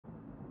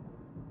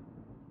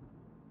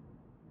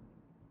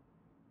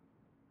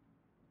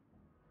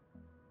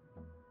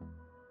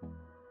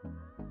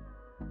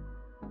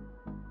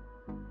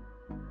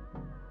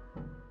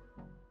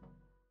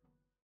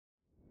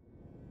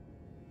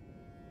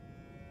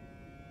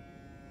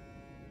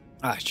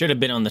I should have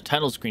been on the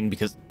title screen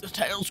because the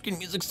title screen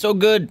music's so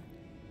good.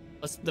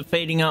 Plus the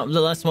fading out, the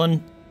last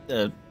one,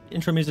 the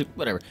intro music,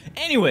 whatever.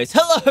 Anyways,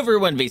 hello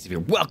everyone, Vaesive here.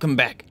 Welcome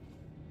back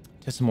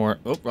to some more,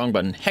 oh, wrong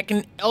button.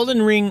 Heckin'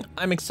 Elden Ring.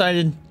 I'm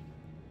excited.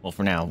 Well,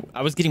 for now.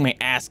 I was getting my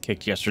ass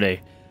kicked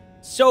yesterday.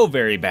 So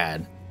very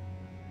bad.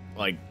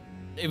 Like,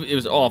 it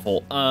was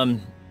awful.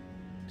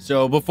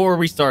 So before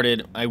we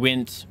started, I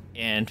went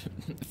and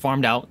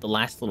farmed out the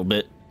last little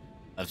bit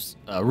of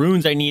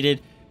runes I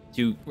needed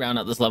to round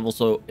out this level.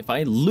 So if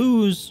I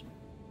lose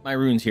my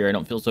runes here, I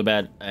don't feel so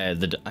bad.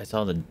 I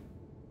saw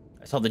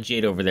the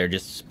jade over there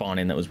just spawn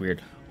in. That was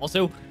weird.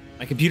 Also,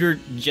 my computer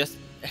just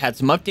had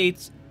some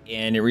updates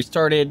and it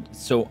restarted.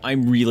 So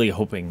I'm really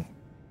hoping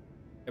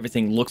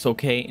everything looks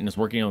okay and is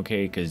working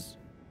okay, because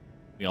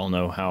we all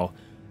know how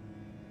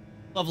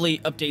lovely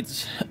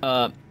updates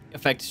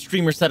affect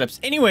streamer setups.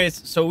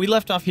 Anyways, so we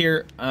left off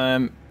here.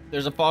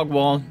 There's a fog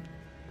wall.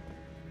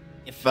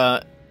 If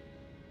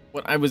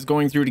what I was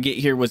going through to get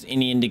here was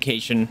any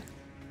indication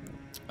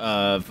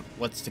of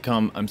what's to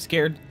come, I'm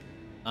scared.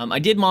 I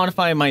did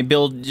modify my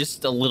build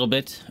just a little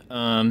bit.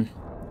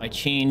 I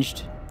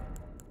changed.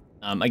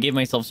 I gave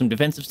myself some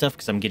defensive stuff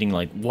because I'm getting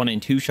like 1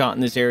 and 2 shot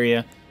in this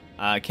area.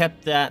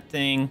 Kept that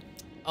thing.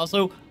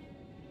 Also,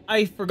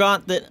 I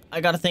forgot that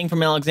I got a thing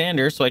from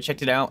Alexander, so I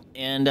checked it out,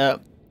 and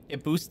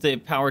it boosts the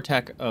power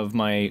attack of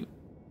my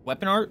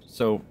weapon art,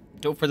 so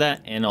dope for that.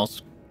 And I'll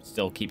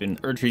still keep in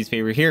Erdtree's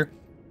favor here.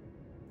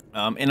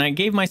 And I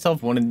gave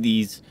myself one of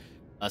these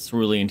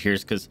cerulean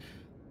tears because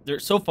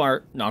so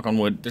far, knock on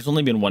wood, there's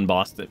only been one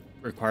boss that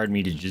required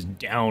me to just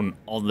down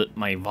all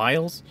my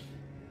vials,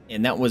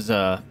 and that was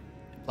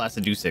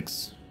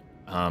Placidusix.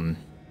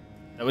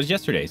 That was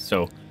yesterday,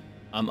 so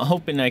I'm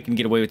hoping I can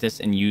get away with this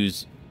and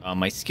use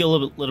my skill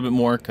a little bit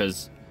more,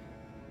 because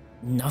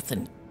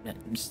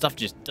stuff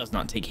just does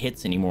not take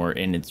hits anymore,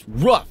 and it's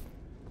rough.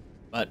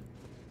 But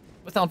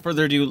without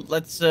further ado,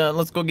 let's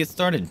go get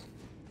started.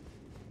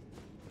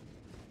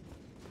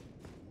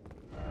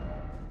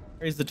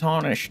 Praise the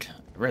Tarnished.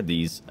 I read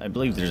these. I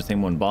believe there's the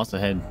same one. Boss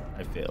ahead.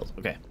 I failed.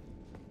 Okay.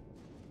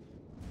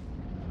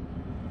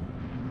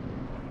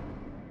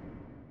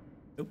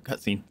 Oh,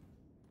 cutscene.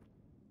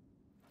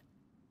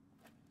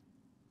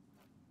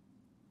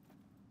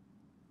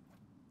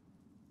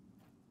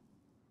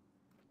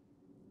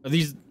 Are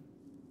these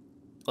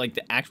like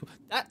the actual...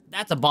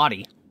 That's a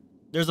body.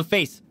 There's a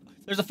face.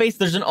 There's a face.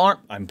 There's an arm.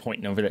 I'm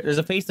pointing over there. There's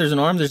a face. There's an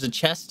arm. There's a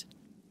chest.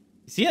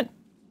 You see it?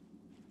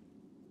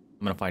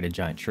 I'm gonna fight a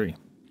giant tree.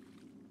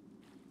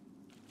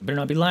 You better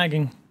not be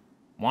lagging.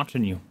 I'm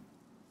watching you.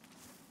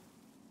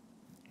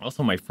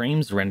 Also, my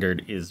frames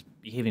rendered is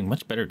behaving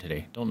much better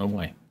today. Don't know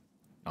why.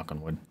 Knock on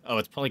wood. Oh,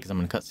 it's probably because I'm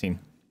in a cutscene.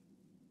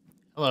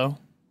 Hello.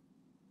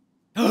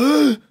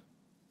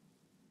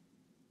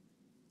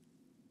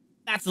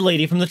 That's the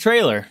lady from the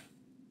trailer.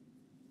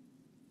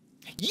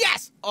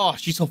 Yes! Oh,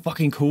 she's so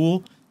fucking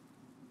cool.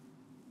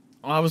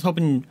 Oh, I was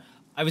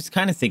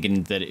kind of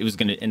thinking that it was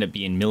going to end up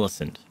being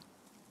Milicent.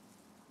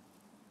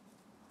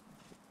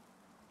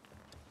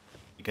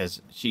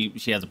 Because she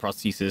has a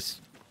prosthesis.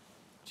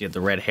 She had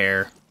the red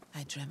hair.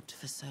 I dreamt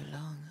for so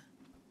long.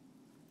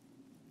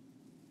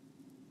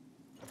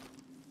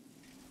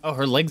 Oh,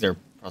 her legs are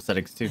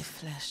prosthetics too. My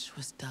flesh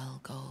was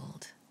dull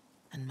gold,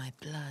 and my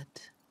blood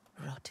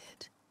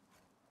rotted.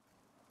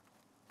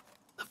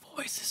 The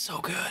voice is so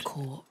good.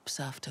 Corpse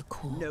after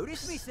corpse.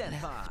 Notice me,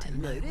 left senpai.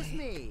 in my Notice wake.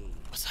 me.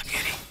 What's up,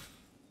 Kitty?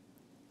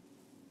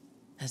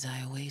 As I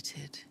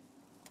awaited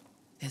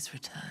his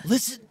return.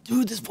 Listen,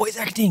 dude, this voice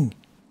acting.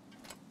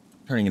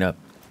 Turning it up.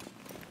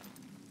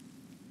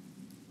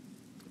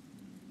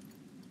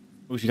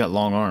 Oh, she got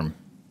long arm.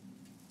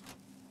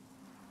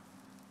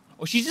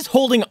 Oh, she's just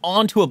holding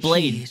onto a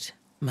blade. Heed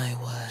my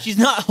word. She's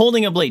not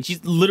holding a blade.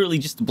 She's literally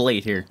just a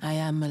blade here. I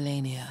am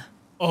Malenia,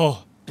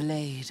 Oh,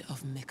 blade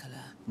of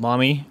Miquella.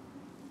 mommy.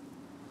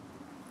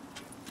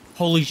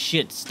 Holy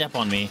shit, step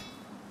on me.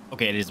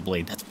 Okay, it is a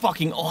blade. That's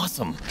fucking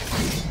awesome.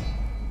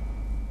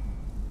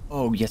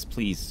 Oh, yes,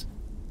 please.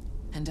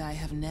 And I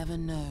have never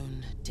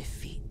known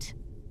defeat.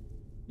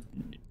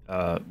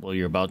 Well,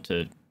 you're about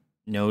to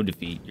know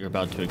defeat. You're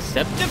about to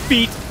accept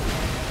defeat.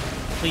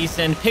 Please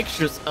send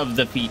pictures of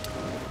the feat.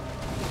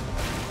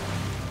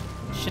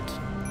 Shit.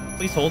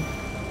 Please hold.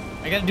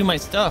 I gotta do my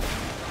stuff.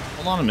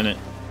 Hold on a minute.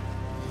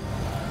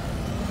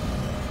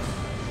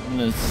 I'm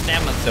gonna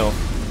stab myself.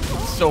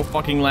 It's so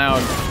fucking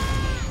loud.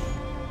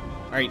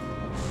 Alright.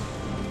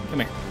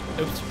 Come here.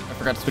 Oops. I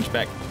forgot to switch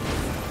back.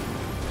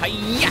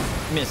 Hiya!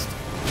 Missed.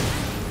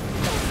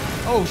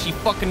 Oh, she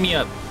fucking me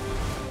up.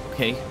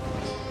 Okay.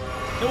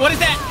 What is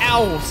that?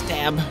 Ow!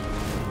 Stab.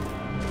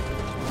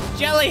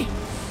 Jelly!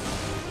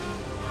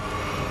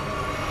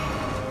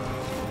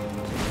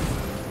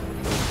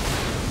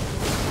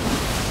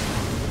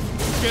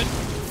 Get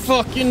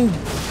fucking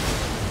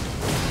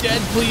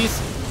dead,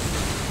 please.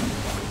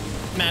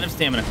 I'm out of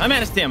stamina. I'm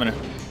out of stamina.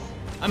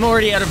 I'm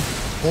already out of...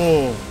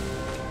 Oh.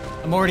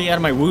 I'm already out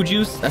of my woo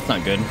juice? That's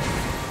not good.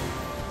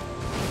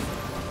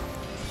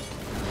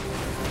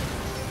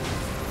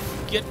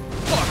 Get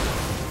fucked.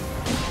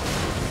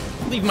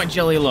 Leave my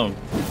jelly alone.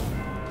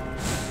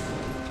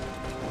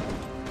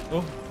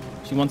 Oh,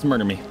 she wants to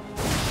murder me. Hey,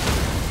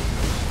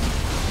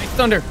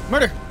 Thunder,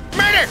 murder,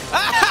 murder!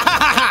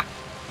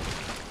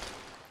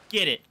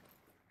 Get it.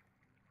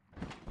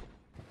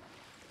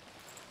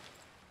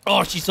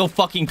 Oh, she's so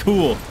fucking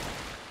cool.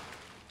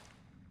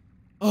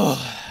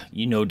 Oh,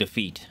 you know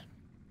defeat.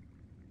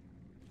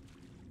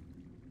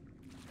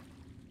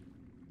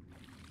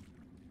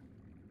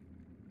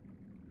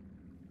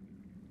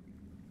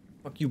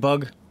 Fuck you,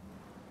 bug.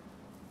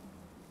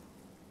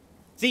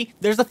 See,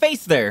 there's a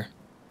face there.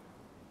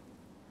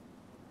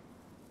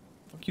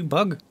 Fuck you,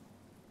 bug.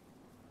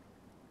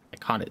 I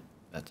caught it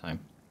that time.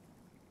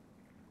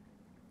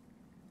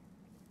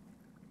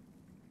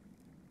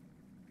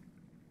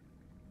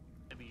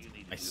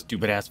 My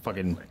stupid ass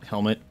fucking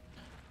helmet.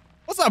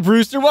 What's up,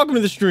 Brewster? Welcome to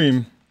the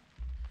stream.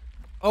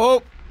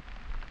 Oh.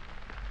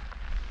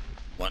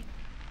 One.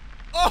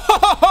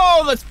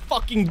 Oh, that's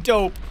fucking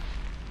dope.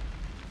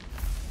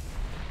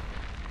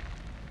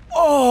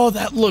 Oh,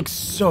 that looks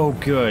so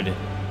good.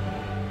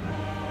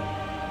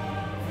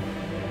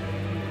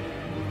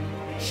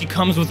 She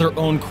comes with her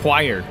own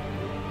choir.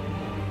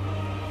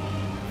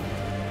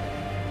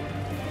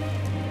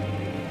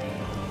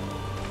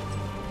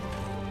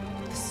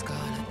 The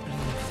scarlet bloom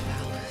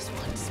flowers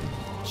once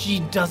more. She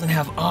doesn't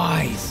have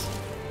eyes.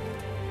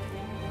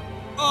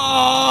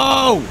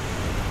 Oh!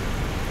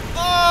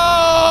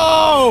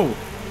 Oh!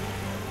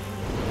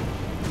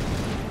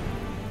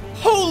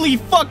 Holy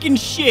fucking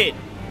shit!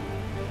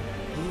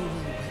 You will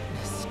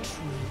witness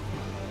true.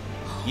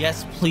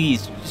 Yes,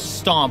 please.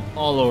 Stomp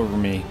all over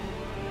me.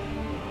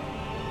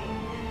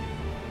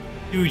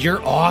 Dude,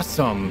 you're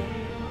awesome.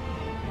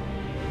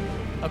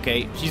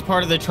 Okay, she's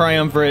part of the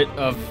triumvirate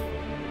of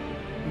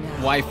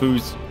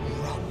waifus.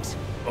 Rot.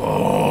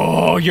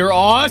 Oh, you're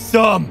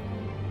awesome!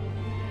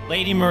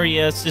 Lady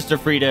Maria, Sister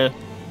Frida,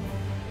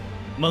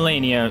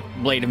 Malenia,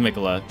 Blade of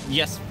Miquella.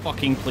 Yes,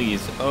 fucking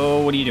please.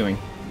 Oh, what are you doing?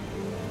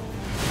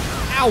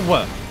 Ow!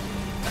 That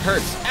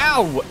hurts.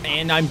 Ow!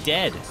 And I'm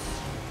dead.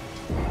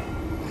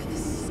 By the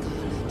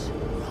scarlet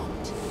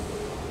rot.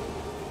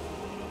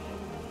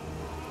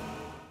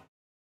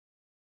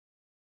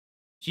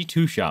 She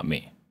two-shot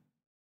me.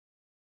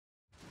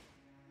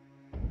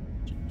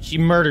 She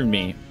murdered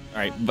me.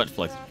 Alright, butt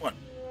flex. 1,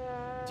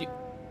 2,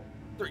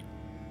 3,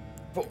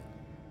 4,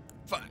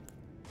 5,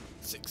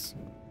 6,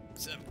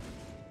 7,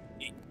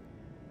 8,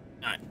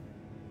 9,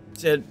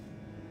 10,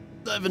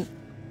 11,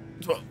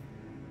 12,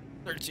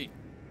 13,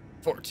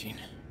 14,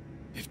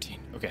 15.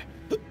 Okay.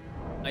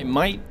 I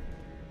might...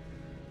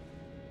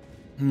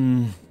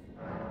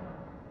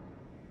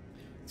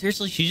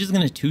 Seriously, she's just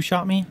gonna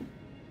two-shot me?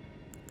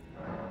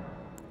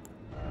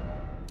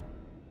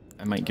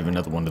 I might give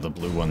another one to the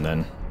blue one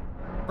then.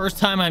 First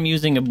time I'm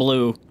using a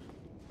blue.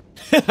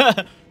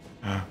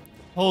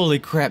 Holy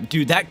crap,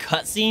 dude, that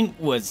cutscene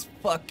was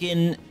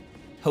fucking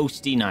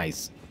toasty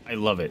nice. I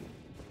love it.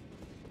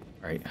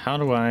 Alright, how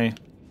do I...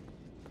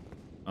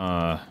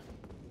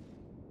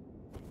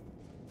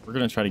 We're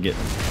gonna try to get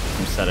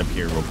some setup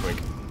here real quick.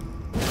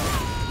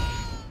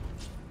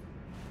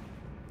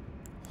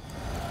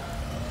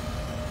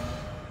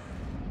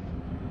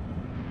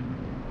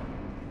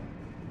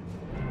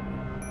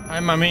 Hi,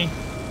 mommy.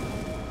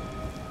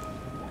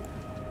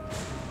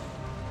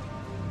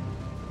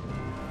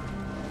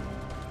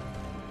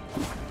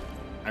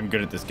 I'm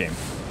good at this game.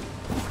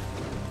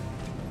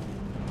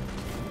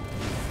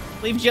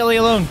 Leave Jelly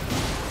alone.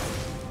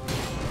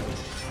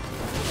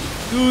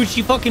 Dude,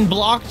 she fucking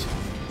blocked.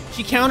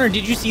 She countered.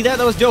 Did you see that?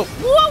 That was dope.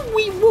 Whoa,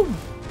 wee, woo.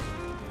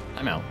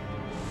 I'm out.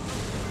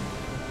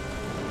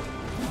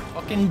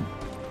 Fucking...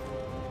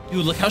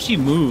 Dude, look how she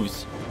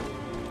moves.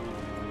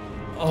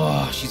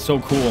 Oh, she's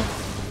so cool.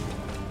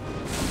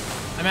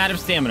 I'm out of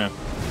stamina.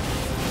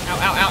 Ow,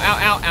 ow, ow, ow,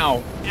 ow,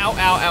 ow. Ow, ow,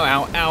 ow,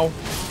 ow, ow,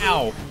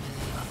 ow.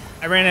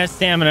 I ran out of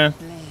stamina,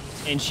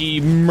 and she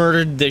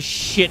murdered the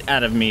shit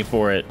out of me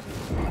for it.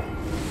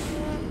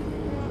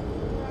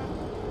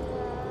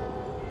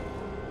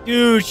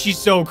 Dude, she's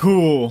so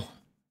cool.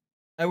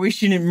 I wish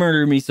she didn't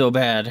murder me so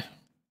bad.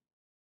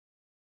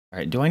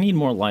 Alright, do I need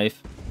more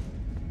life?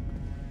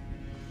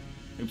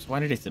 Oops, why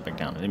did I sit back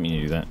down? I didn't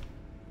mean to do that.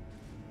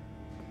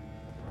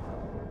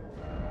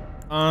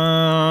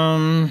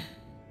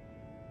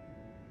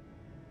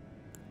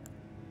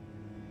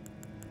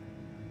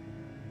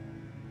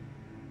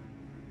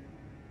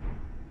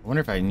 I wonder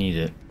if I need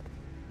it.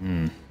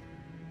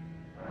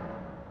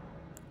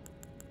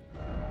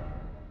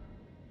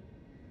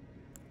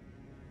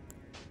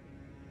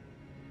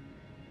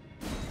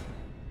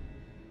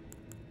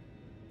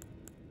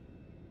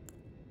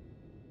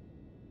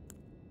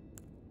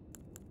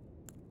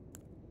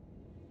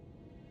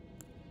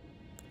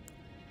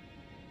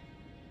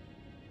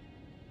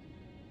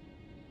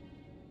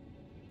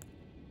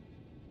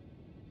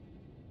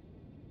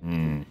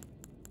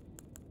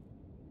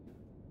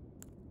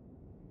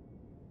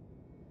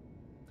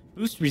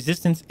 Boost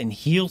resistance and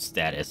heal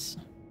status.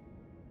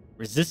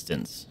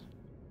 Resistance.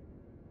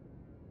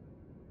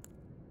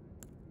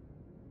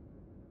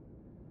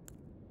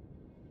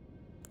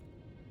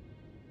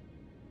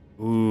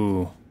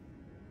 Ooh.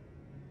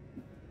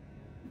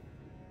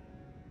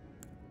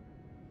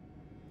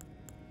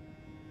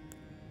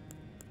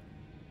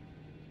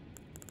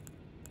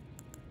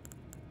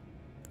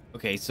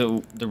 Okay, so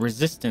the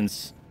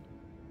resistance,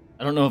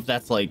 I don't know if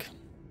that's like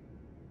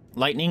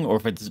lightning or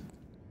if it's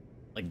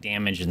like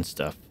damage and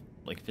stuff,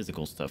 like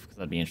physical stuff, because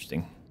that'd be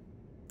interesting.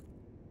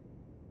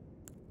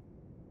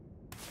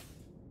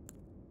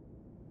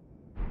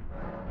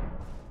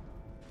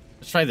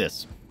 Let's try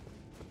this.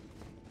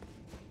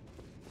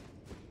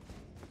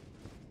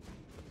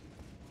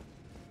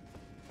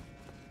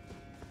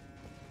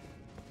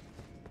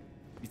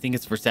 You think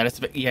it's for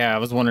status? Yeah, I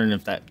was wondering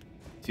if that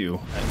too.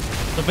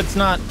 So if it's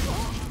not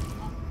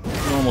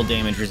normal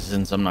damage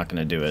resistance, I'm not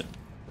going to do it.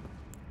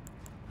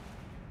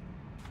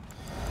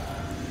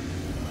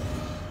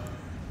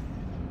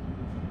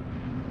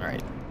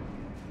 Alright.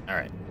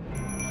 Alright.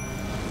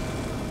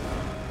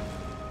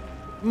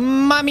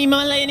 Mommy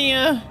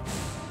Malenia!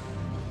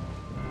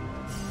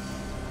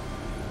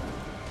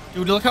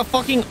 Dude, look how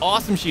fucking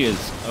awesome she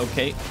is.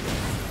 Okay.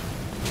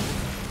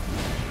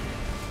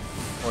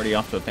 Already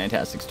off to a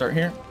fantastic start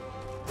here.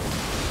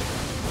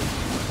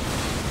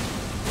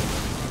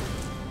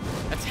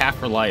 That's half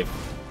her life.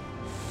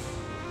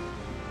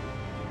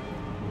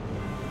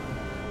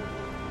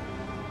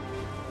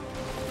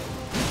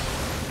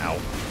 Ow.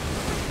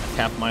 That's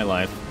half my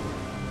life.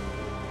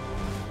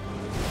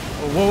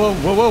 Whoa, whoa,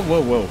 whoa, whoa,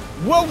 whoa, whoa.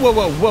 Whoa, whoa,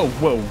 whoa, whoa,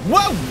 whoa,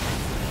 whoa!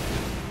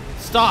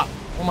 Stop!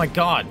 Oh my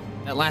god.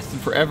 That lasted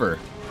forever.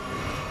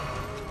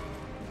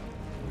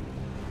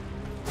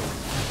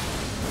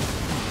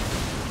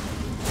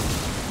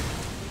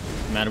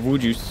 I'm out of woo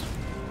juice.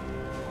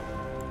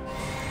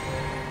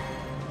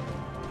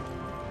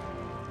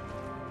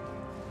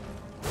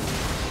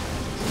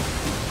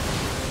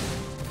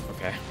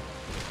 Okay.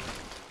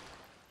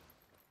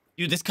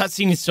 Dude, this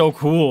cutscene is so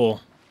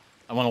cool.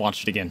 I want to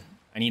watch it again.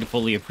 I need to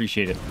fully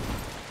appreciate it.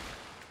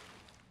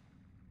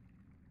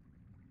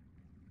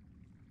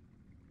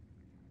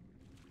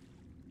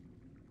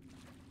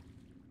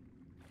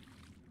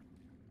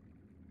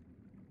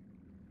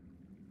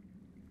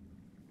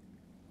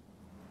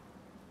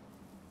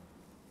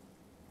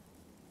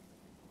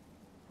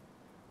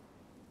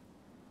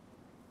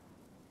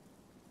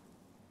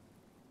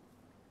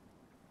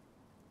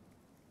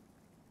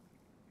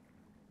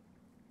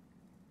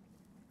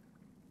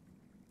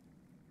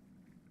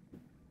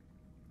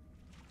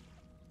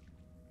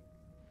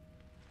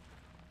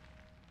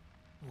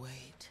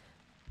 Wait.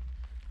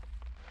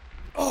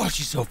 Oh,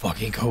 she's so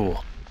fucking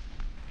cool.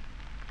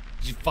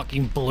 She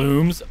fucking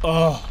blooms.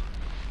 Oh.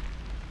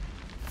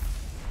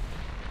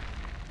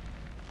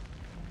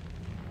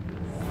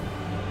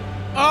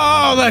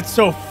 Oh, that's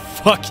so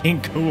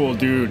fucking cool,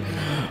 dude.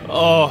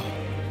 Oh.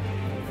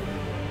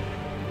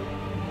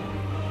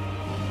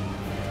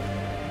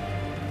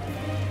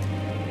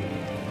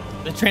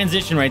 The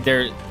transition right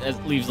there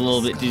leaves a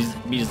little bit to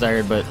be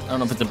desired, but I don't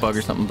know if it's a bug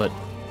or something, but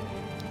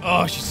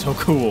oh, she's so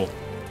cool.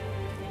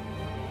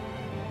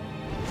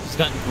 She's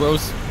got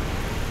gross,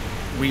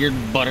 weird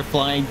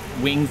butterfly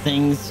wing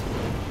things.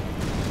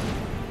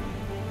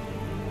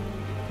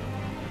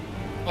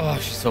 Oh,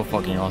 she's so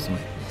fucking awesome.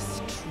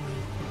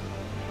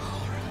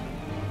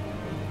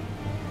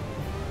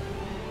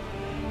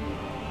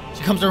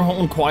 She comes to her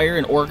own choir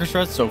and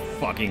orchestra. So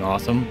fucking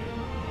awesome.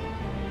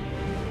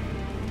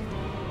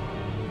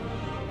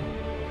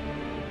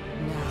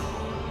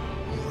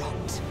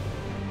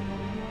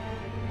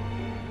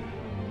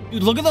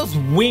 Dude, look at those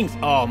wings.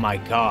 Oh my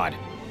god.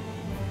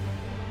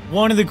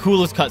 One of the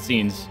coolest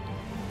cutscenes.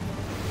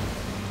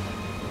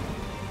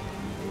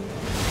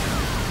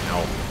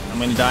 Ow. I'm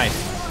gonna die.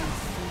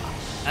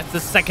 That's the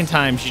second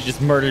time she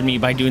just murdered me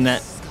by doing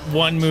that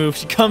one move.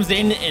 She comes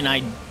in and I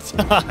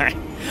die.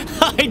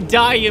 I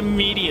die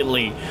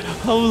immediately.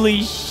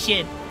 Holy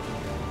shit.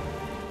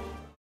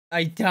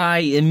 I die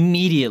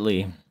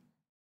immediately.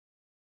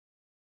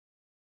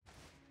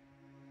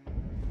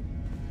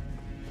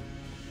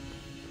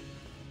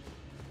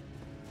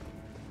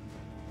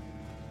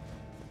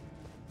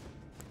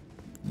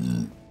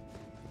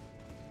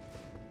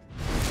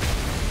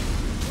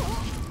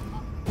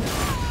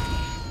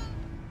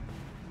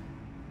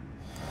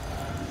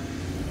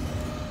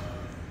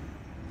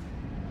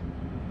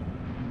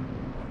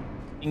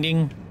 Ding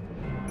ding.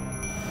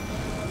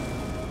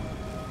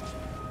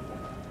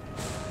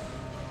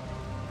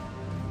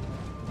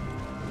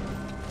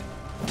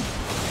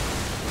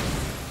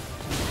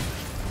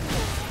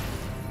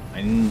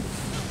 I didn't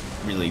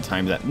really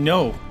time that.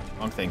 No!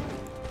 Wrong thing.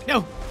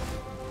 No!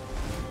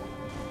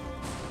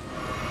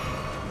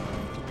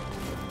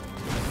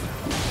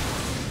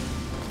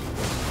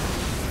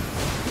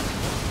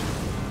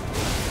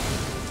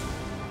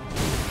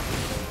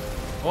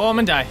 Oh, I'm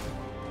gonna die.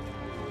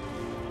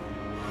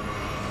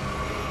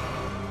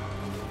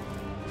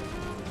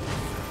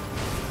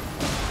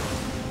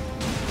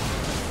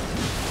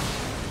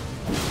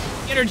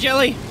 Get her,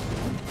 Jelly!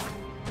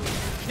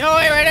 No,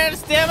 I ran out of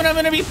stamina. I'm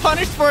gonna be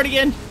punished for it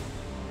again.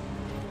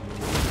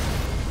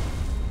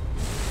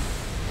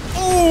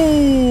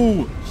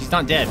 Oh! She's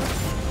not dead.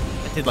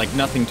 That did like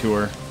nothing to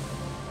her.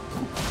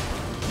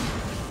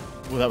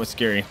 Oh, that was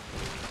scary.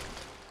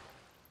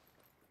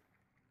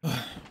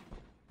 Oh,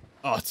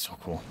 it's so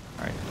cool.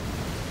 All right.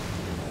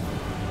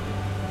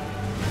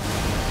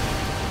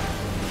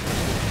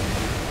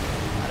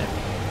 Got it.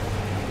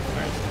 All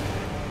right.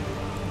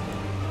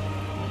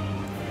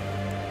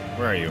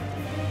 Where are you?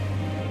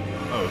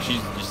 Oh,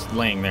 she's just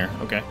laying there.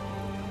 Okay.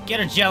 Get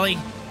her, Jelly.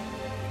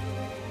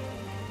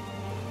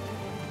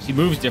 She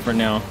moves different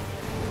now.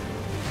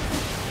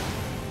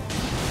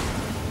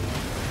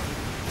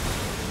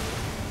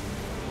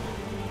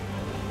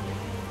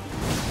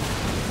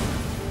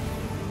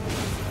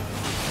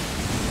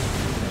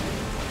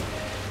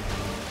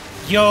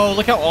 Yo,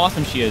 look how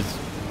awesome she is.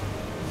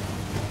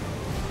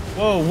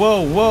 Whoa,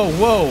 whoa, whoa,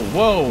 whoa,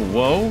 whoa,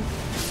 whoa.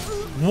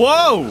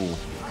 Whoa!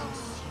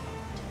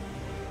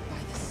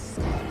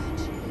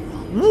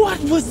 What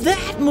was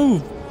that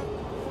move?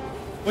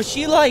 Was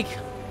she like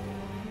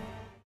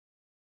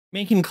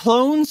making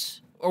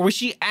clones? Or was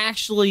she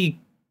actually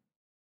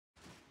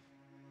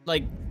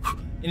like,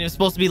 and it was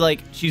supposed to be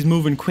like she's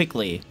moving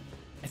quickly?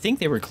 I think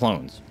they were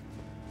clones.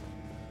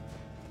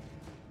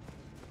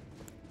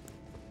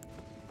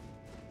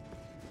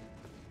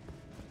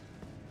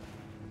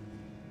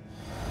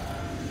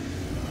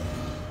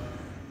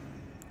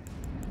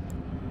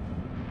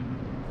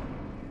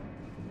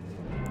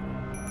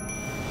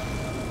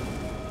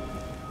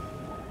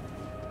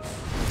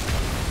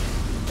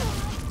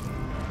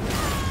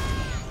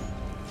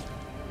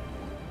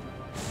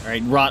 All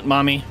right, rot,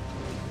 mommy.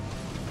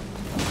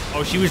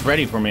 Oh, she was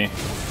ready for me.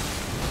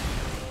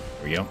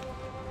 There we go.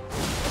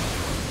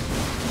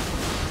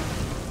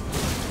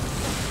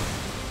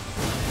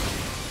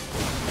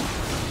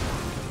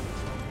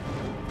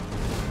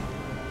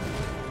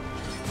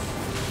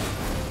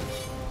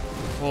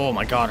 Oh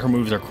my god, her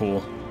moves are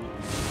cool.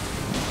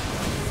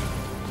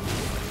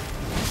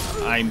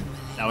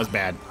 That was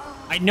bad.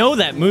 I know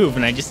that move,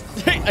 and I just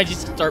I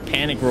just start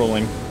panic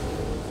rolling.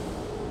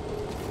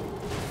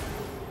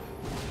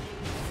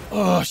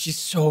 Oh, she's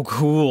so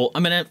cool.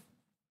 I'm gonna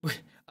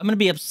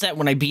be upset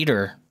when I beat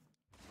her.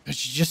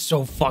 She's just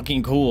so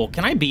fucking cool.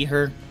 Can I beat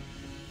her?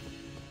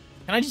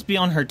 Can I just be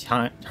on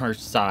her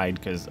side?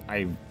 Because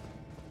I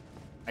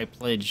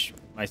pledge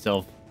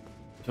myself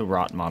to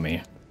rot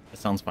mommy. That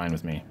sounds fine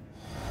with me.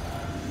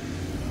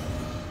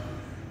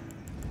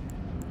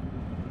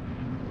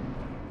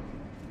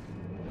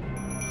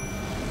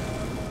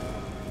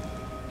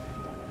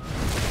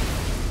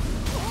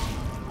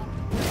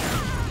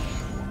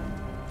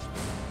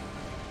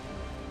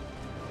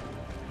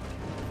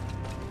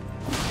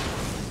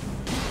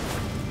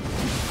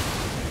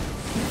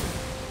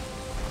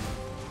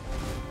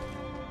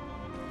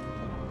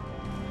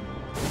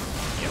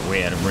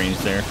 Way out of range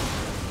there.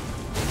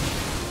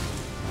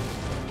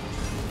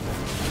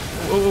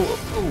 Oh,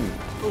 oh,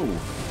 oh,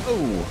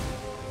 oh.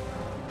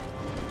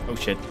 Oh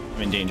shit,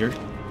 I'm in danger.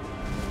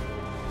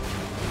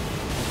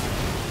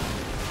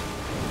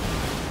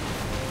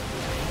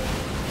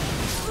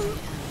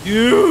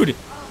 Dude!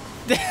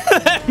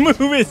 that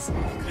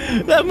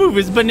move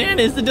is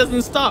bananas. It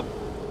doesn't stop.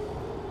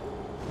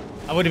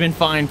 I would have been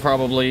fine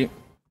probably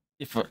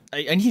if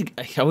I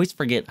always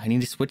forget I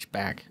need to switch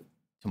back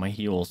to my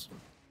heals.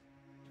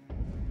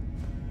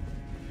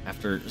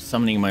 After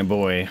summoning my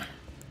boy.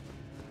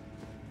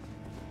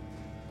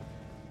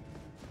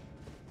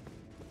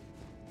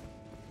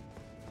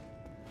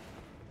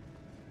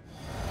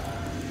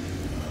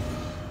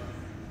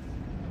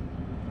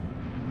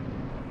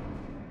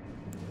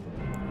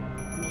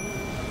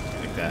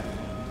 Like that.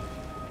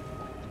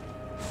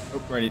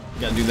 Oh, ready.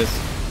 Gotta do this.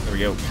 There we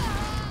go.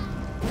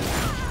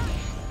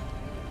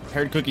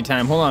 Prepared cookie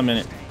time. Hold on a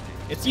minute.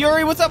 It's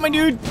Yuri. What's up, my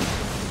dude?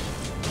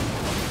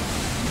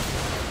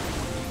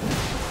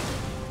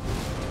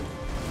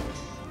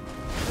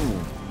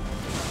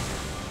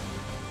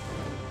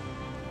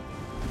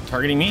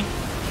 Targeting me?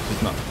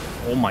 She's not.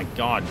 Oh my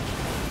god.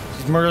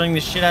 She's murdering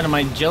the shit out of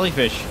my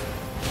jellyfish.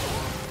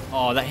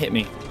 Oh, that hit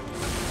me.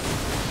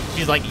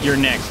 She's like, you're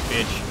next,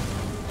 bitch.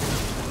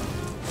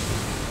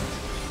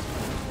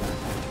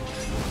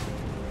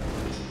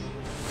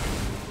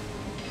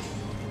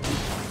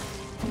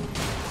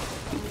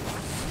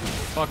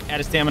 Fuck, out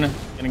of stamina.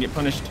 Gonna get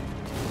punished.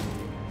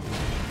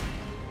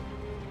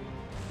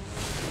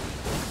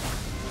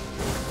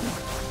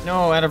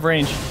 No, out of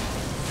range.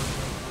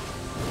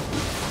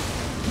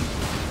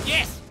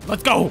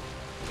 Let's go!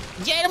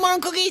 Get him on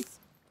cookies!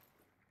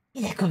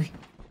 Get that cookie.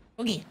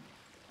 Cookie.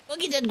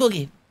 Cookie that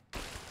cookie.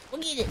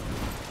 Cookie it.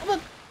 Come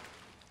on.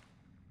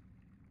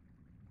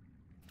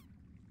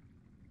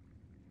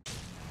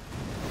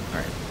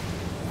 Alright.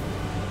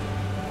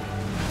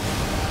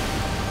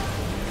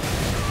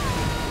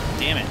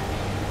 Damn it.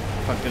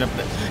 Fucked it up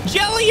there.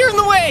 Jelly, you're in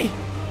the way!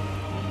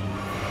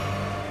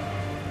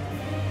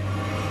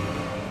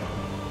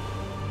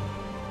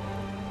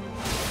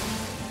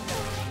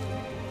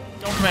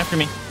 Don't come after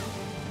me.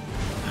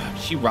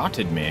 She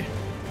rotted me.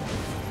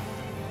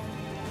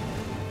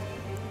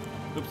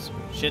 Oops.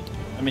 Shit.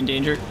 I'm in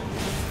danger.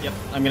 Yep.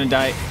 I'm gonna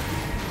die.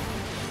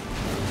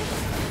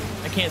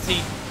 I can't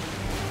see.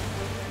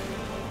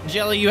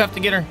 Jelly, you have to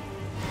get her.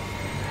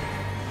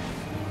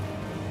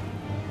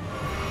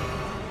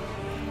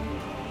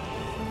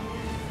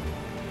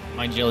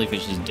 My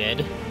jellyfish is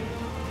dead.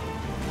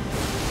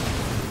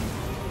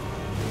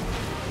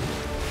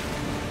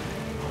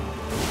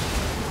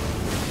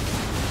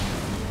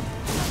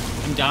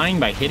 I'm dying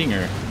by hitting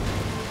her.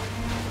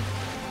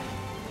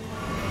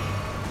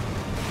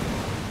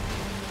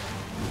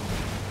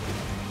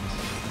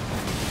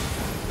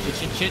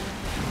 Shit.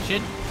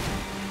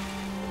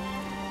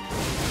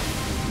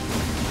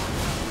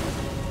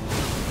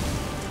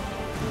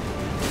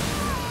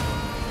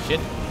 Shit.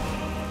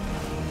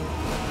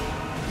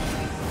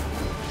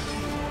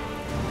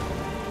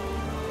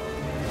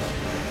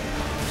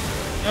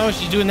 No,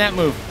 she's doing that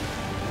move.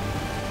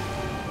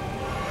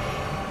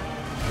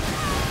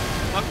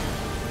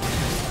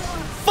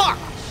 Fuck!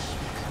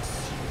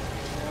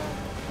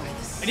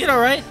 I did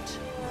alright.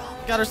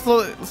 Got her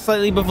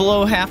slightly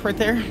below half right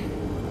there.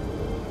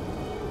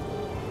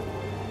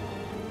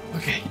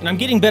 Okay, and I'm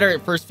getting better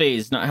at first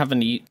phase, not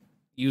having to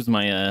use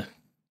my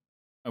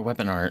my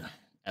weapon art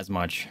as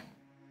much.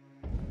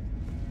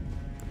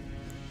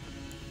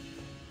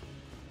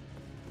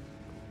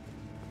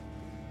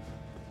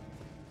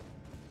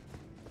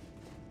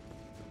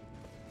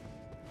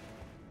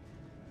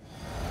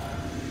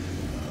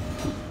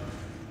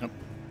 Oh,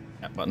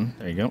 that button.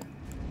 There you go.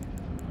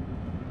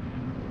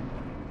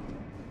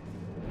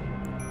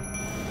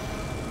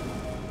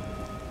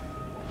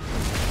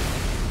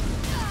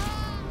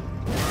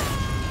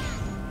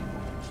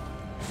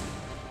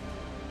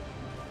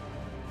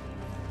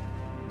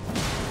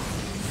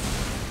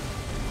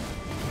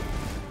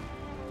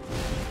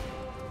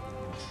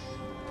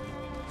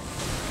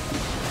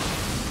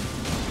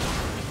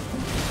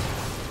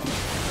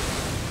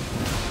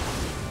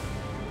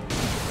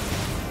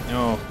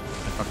 No, I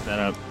fucked that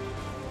up.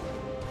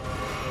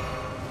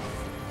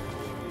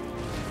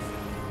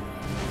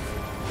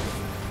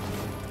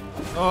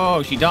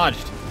 Oh, she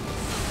dodged.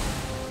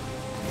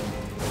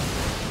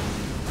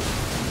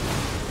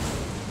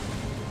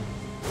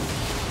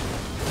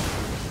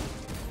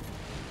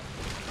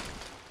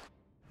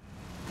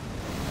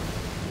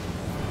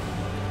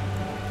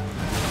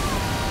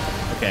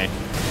 Okay.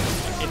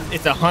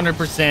 It's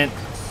 100%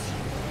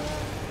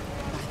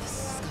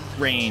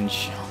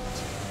 range.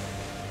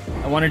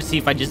 I wanted to see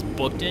if I just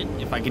booked it,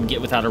 if I could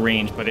get without a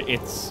range, but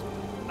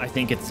I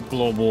think it's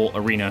global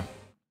arena.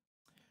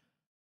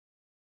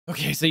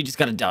 Okay, so you just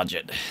gotta dodge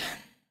it.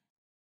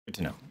 Good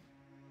to know.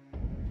 I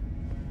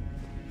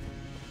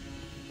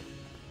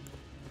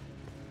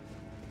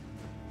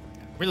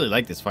really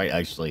like this fight,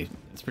 actually.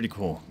 It's pretty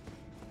cool.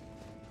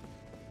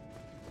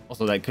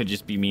 Also, that could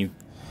just be me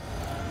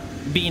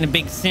being a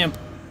big simp.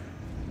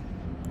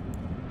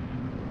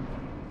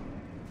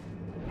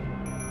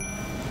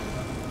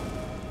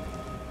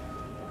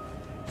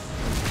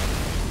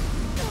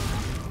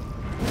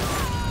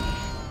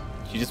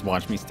 You just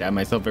watch me stab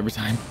myself every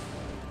time.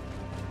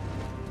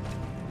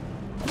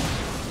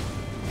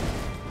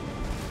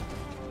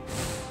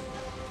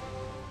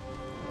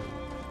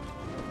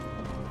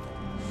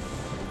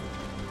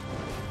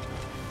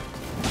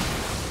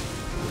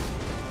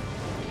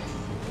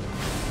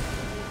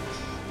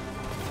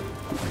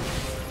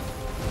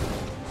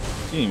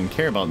 You didn't even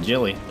care about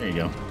jelly. There you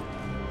go.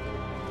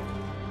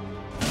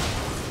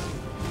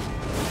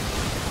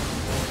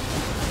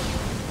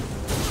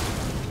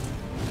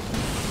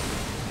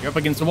 You're up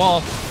against the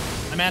wall.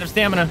 I'm out of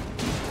stamina.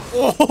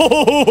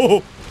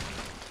 Oh!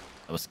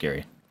 That was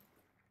scary.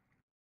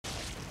 That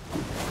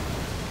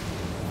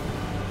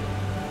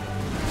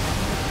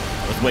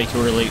was way too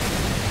early.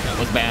 That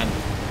was bad.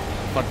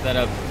 Fucked that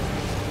up.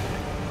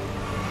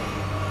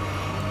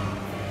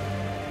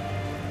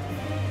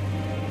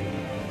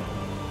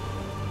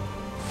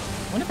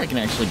 I wonder if I can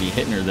actually be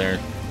hitting her there.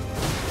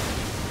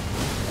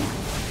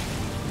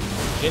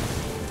 Shit.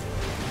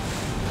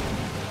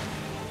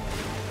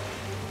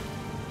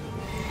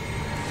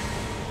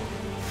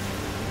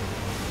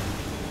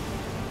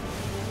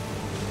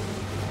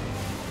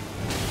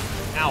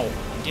 Ow.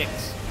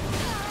 Dicks.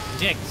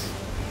 Dicks.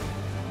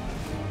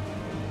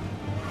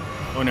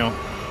 Oh no.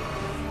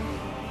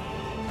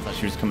 I thought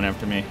she was coming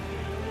after me.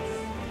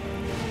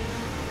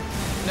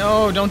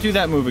 No, don't do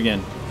that move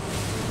again.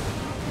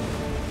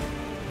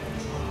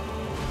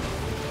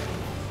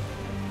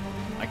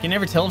 I can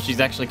never tell if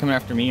she's actually coming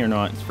after me or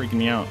not. It's freaking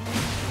me out.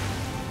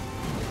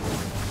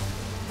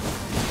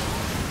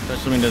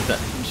 Especially when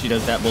she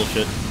does that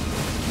bullshit.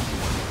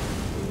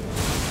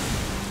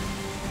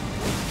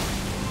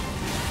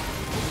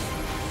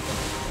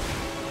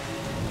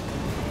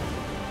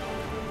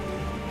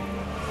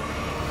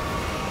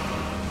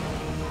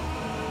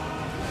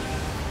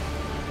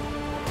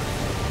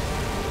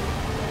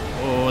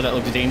 Oh, that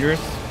looks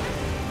dangerous.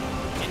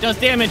 It does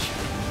damage.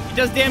 It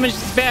does damage.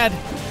 It's bad.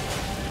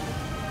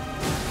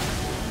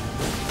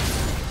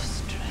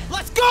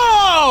 Let's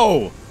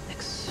go!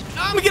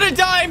 I'm gonna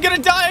die. I'm gonna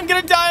die. I'm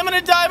gonna die. I'm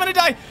gonna die. I'm gonna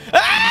die.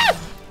 Ah!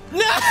 No!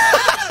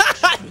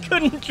 I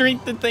couldn't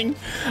drink the thing.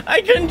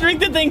 I couldn't drink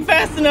the thing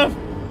fast enough.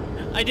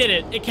 I did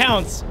it. It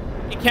counts.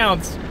 It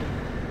counts.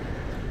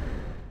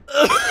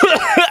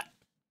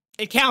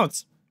 It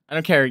counts. I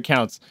don't care. It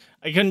counts.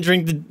 I couldn't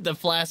drink the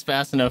flask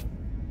fast enough.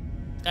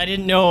 I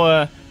didn't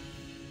know,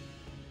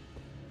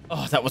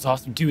 Oh, that was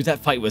awesome. Dude, that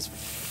fight was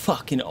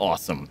fucking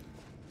awesome.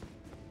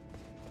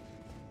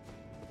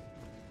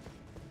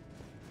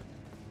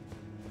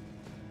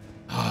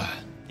 Ah,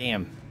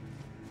 damn.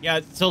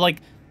 Yeah, so,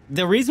 like,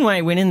 the reason why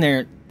I went in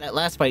there that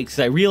last fight, because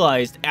I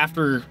realized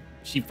after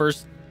she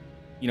first,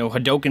 you know,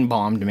 Hadoken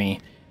bombed me,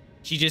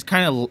 she just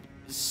kind of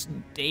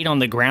stayed on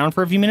the ground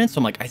for a few minutes. So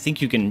I'm like, I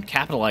think you can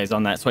capitalize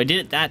on that. So I did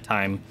it that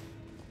time,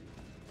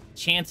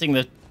 chancing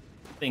the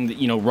thing that,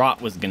 you know,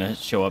 rot was going to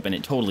show up, and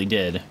it totally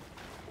did.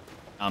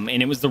 And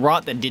it was the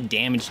rot that did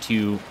damage to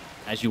you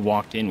as you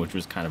walked in, which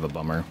was kind of a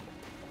bummer.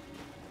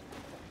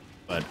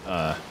 But,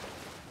 oh,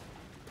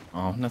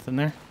 nothing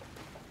there?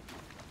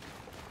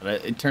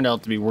 But it turned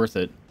out to be worth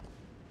it.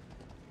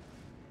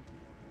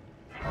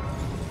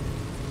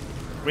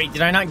 Wait,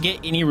 did I not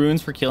get any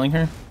runes for killing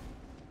her?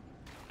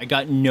 I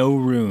got no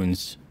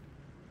runes.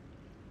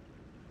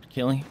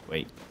 Killing?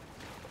 Wait.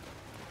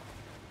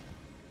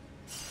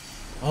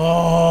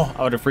 Oh,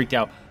 I would have freaked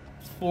out.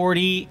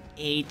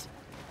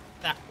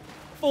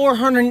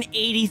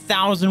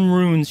 480,000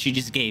 runes she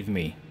just gave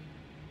me.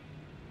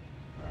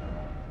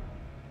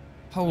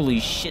 Holy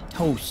shit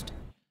toast.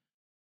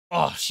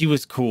 Oh, she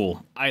was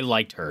cool. I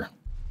liked her.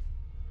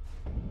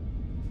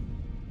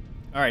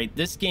 Alright,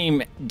 this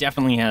game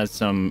definitely has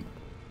some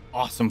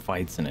awesome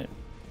fights in it.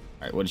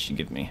 Alright, what did she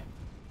give me?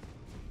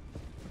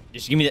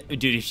 Did she give me that?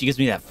 Dude, if she gives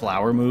me that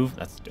flower move,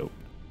 that's dope.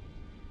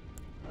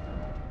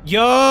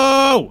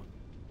 Yo!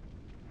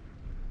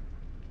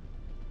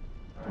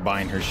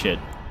 Buying her shit.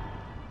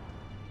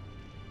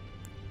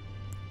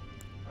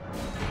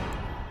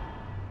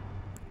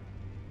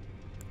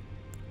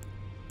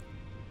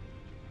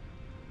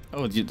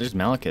 Oh, dude, there's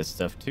Malekith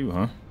stuff too,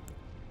 huh?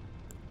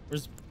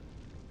 Where's...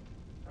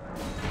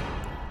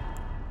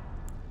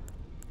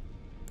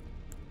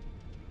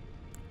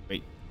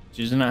 Wait,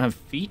 she does not have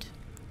feet?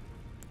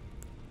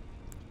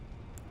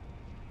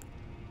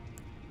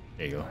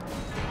 There you go.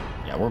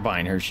 Yeah, we're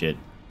buying her shit.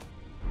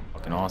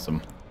 Fucking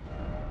awesome.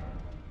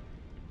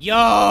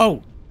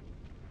 Yo!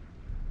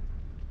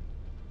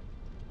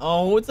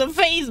 Oh, it's a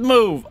phase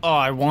move! Oh,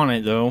 I want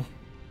it, though.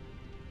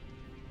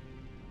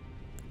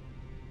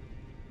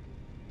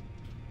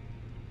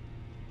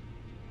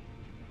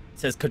 It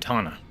says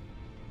katana.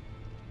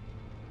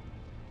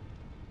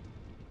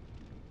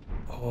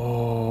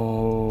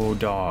 Oh,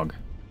 dog.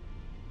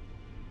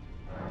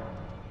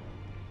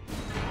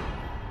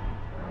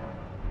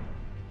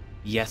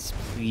 Yes,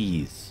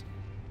 please.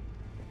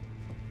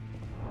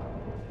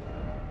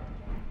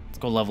 Let's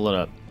go level it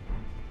up.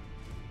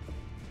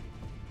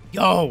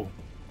 Yo!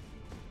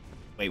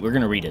 Wait, we're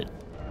gonna read it.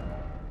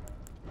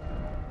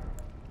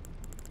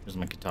 Where's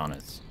my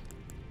katanas?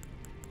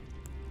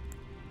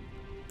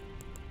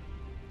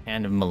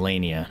 Hand of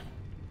Malenia.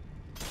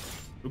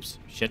 Oops,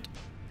 shit.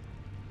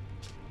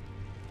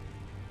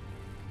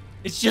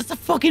 It's just a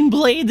fucking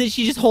blade that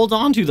she just holds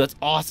on to. That's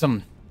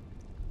awesome.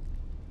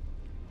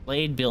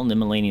 Blade built into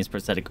Malenia's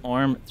prosthetic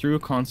arm. Through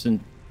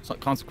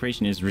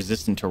consecration is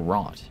resistant to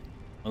rot.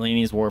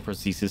 Malenia's war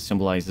prosthesis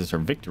symbolizes her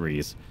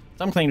victories.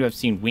 Some claim to have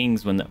seen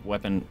wings when the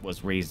weapon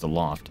was raised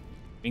aloft.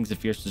 Wings of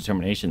fierce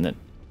determination that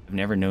have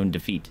never known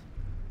defeat.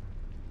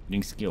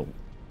 Shooting skill.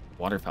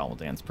 Waterfowl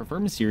dance.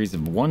 Perform a series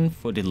of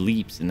one-footed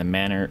leaps in the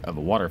manner of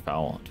a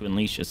waterfowl to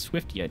unleash a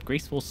swift yet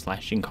graceful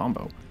slashing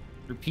combo.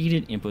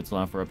 Repeated inputs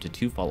allow for up to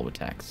 2 follow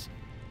attacks.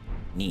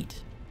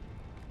 Neat.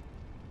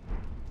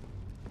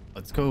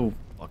 Let's go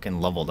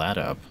fucking level that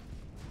up.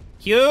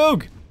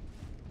 Hugh!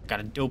 Got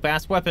a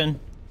dope-ass weapon.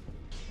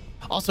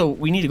 Also,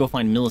 we need to go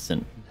find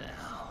Milicent.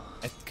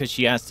 Because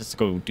she asked us to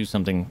go do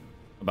something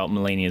about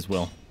Malenia's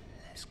will.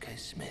 Let's go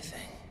smithing.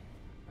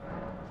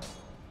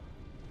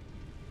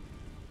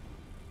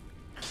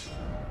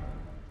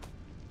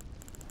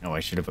 Oh, I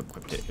should have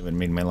equipped it. It would have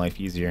made my life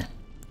easier.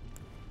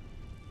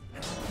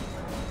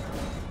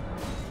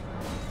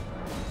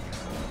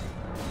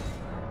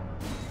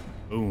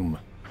 Boom.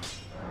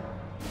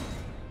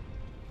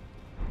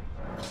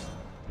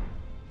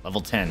 Level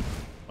 10.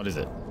 What is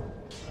it?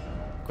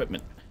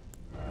 Equipment.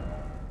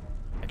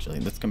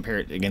 Actually, let's compare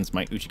it against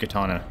my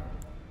Uchikatana.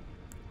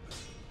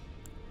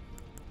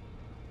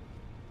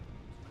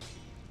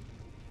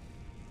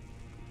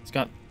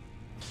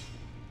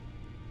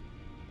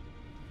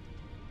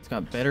 It's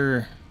got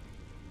better...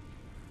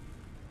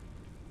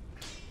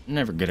 I'm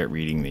never good at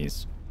reading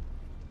these.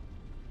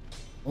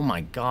 Oh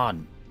my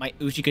god. My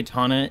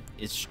Uchikatana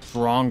is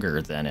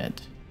stronger than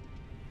it.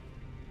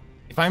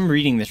 If I'm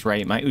reading this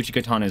right, my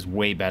Uchikatana is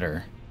way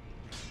better.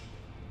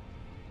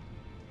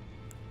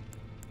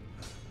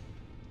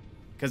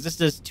 Because this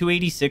does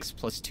 286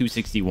 plus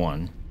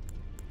 261.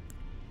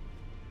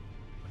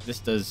 This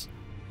does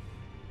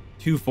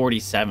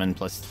 247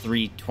 plus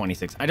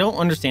 326. I don't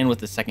understand what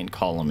the second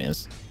column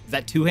is. Is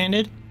that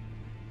two-handed?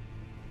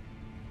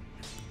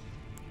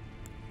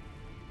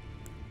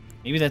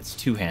 Maybe that's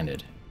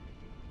two-handed.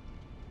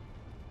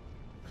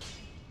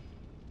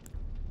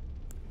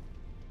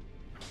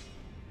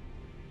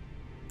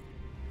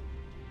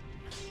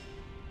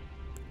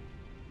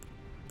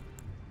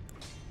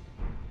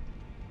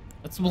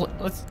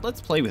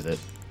 Let's play with it.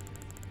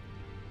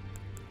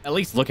 At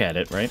least look at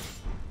it, right?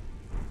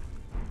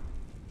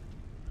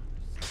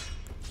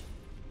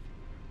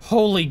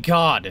 Holy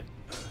God.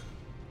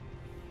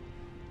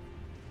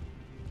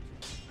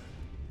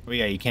 Oh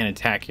yeah, you can't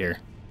attack here.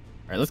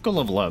 All right, let's go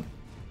level up.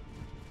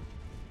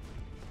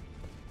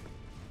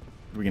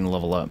 We're gonna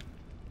level up.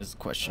 This is the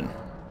question.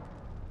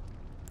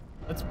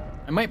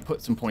 I might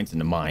put some points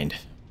into mind,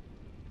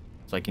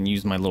 so I can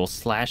use my little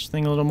slash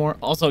thing a little more.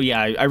 Also, yeah,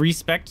 I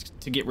respect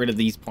to get rid of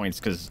these points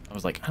because I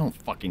was like, I don't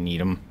fucking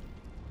need them.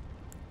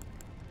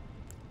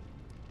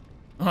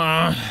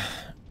 Alright,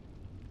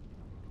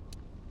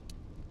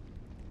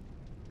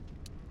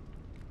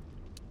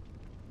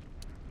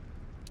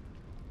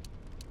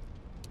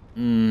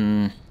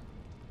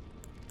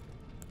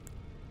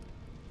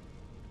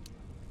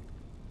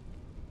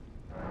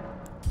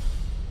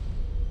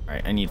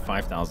 I need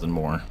 5,000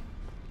 more.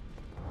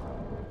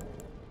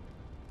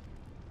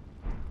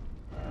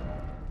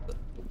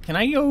 Can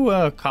I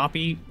go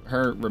copy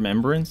her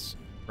remembrance,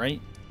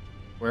 right?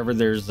 Wherever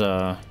there's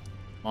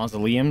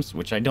mausoleums,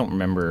 which I don't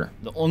remember.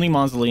 The only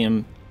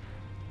mausoleum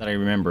that I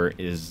remember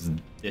is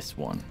this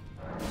one.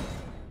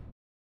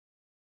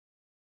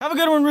 Have a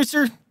good one,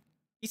 Rooster.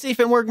 Be safe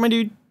at work, my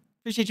dude.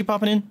 Appreciate you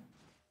popping in.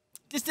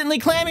 Distantly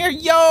Clam here.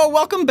 Yo,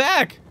 welcome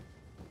back.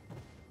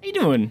 How you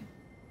doing?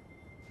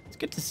 It's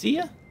good to see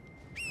you.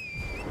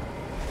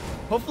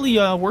 Hopefully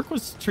work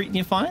was treating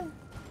you fine.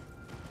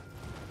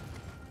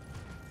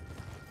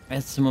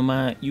 As some of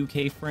my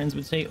UK friends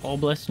would say, all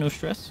blessed, no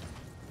stress.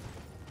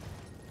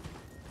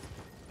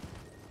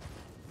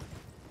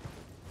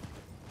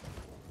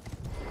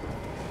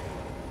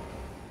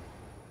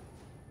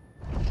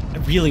 I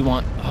really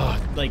want,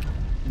 like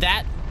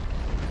that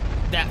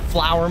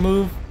flower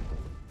move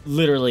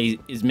literally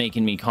is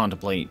making me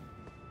contemplate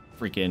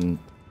freaking,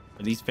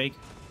 are these fake?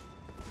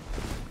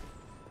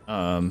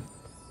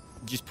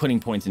 Just putting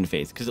points in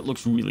Faith because it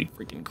looks really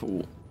freaking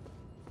cool.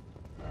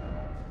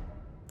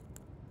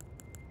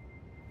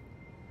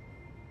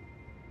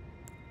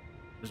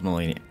 There's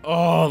Malenia.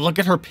 Oh, look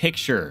at her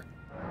picture.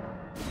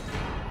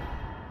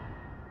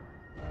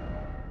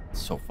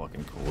 So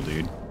fucking cool,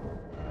 dude.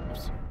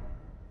 Oops.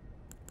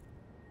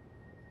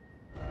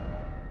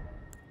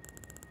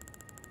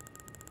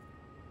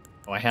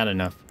 Oh, I had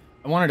enough.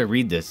 I wanted to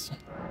read this.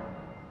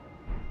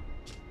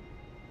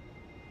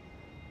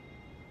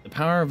 The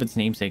power of its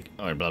namesake,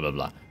 oh, blah, blah,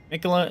 blah.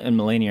 Miquella and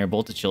Malenia are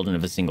both the children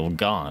of a single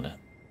god.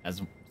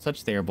 As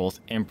such, they are both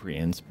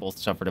Emprians. Both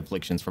suffered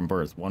afflictions from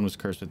birth. One was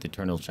cursed with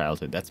eternal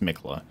childhood. That's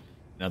Miquella.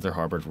 Another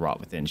harbored rot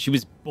within. She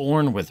was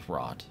born with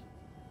rot.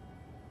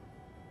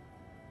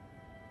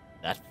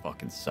 That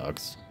fucking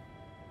sucks.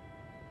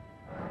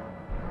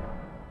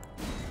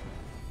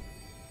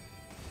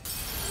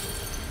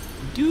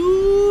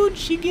 Dude,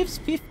 she gives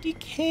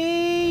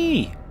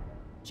 50k.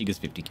 She gives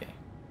 50k.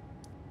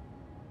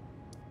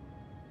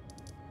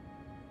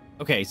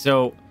 Okay,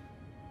 so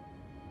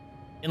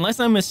unless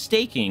I'm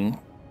mistaken,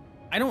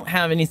 I don't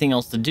have anything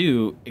else to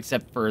do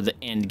except for the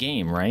end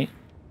game, right?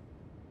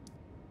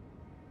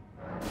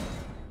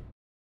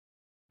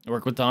 I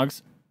work with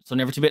dogs, so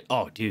never too bad.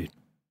 Oh, dude.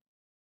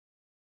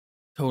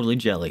 Totally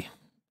jelly.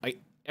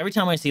 Every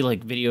time I see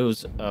like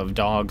videos of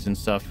dogs and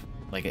stuff,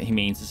 like at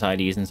humane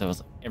societies and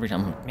stuff, every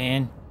time I'm like,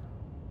 man,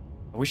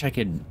 I wish I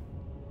could,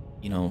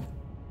 you know,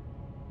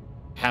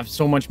 have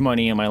so much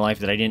money in my life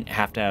that I didn't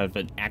have to have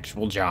an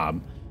actual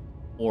job,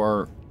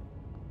 or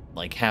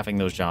like having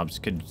those jobs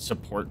could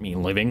support me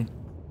living,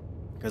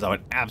 because I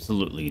would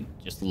absolutely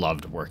just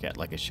love to work at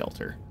like a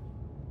shelter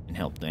and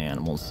help the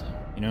animals,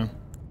 you know?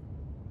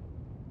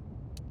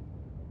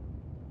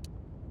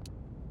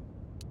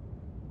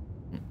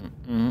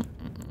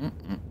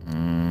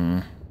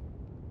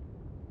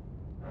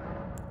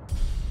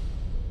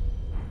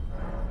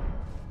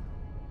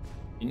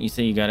 Didn't you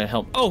say you gotta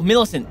help? Oh,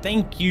 Milicent,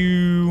 thank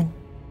you.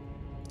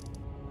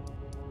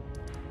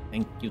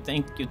 Thank you,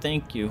 thank you,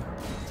 thank you.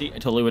 See, I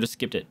totally would have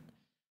skipped it.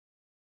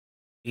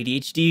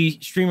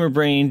 ADHD streamer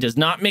brain does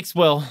not mix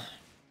well.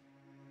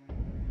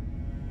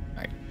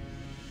 Alright.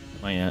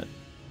 My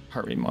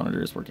heart rate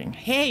monitor is working.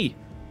 Hey!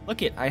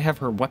 Look it, I have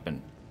her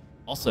weapon.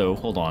 Also,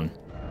 hold on.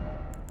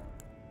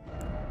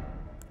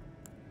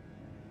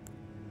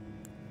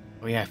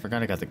 Oh yeah, I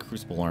forgot I got the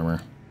crucible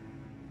armor.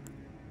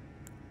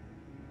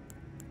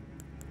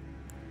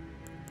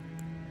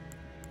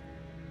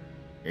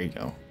 There you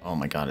go. Oh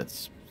my god,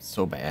 it's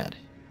so bad.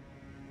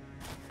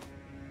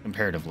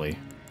 Comparatively.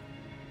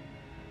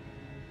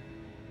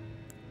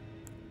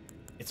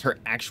 It's her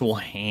actual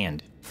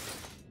hand.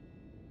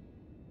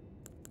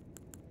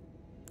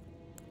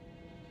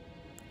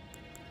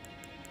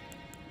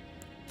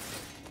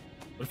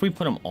 What if we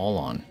put them all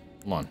on?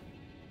 Hold on.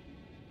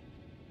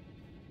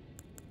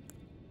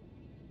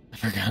 I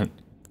forgot.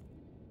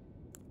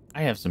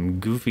 I have some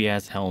goofy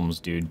ass helms,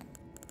 dude.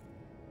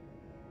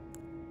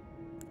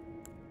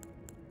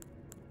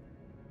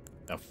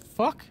 The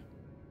fuck?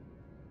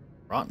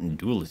 Rotten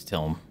duelist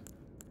helm.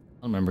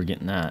 I don't remember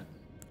getting that.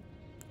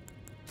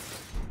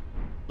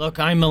 Look,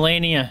 I'm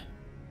Malenia.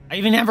 I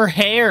even have her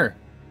hair.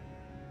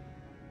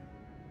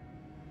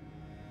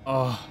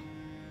 Oh,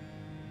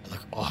 I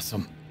look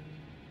awesome.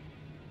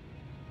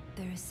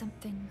 There is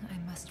something I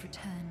must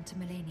return to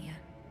Malenia.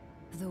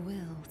 The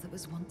will that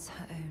was once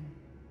her own.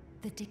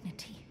 The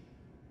dignity.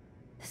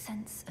 The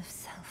sense of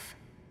self.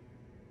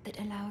 That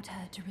allowed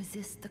her to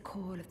resist the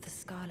call of the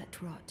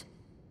Scarlet Rot.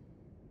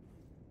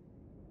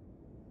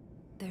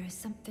 There is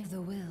something,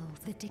 the will,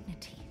 the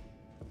dignity.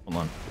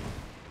 Hold on.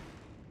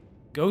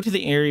 Go to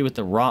the area with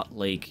the rot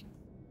lake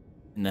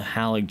and the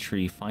halig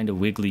tree. Find a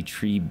wiggly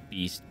tree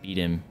beast. Beat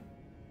him.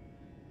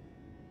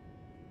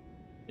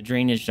 The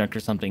drainage duct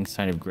or something.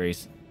 Sign of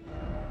grace.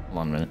 Hold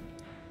on a minute.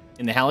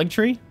 In the halig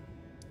tree?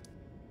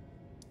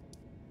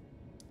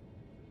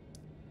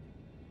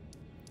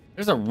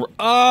 There's a...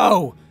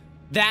 Oh!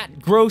 That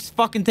gross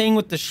fucking thing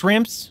with the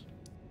shrimps?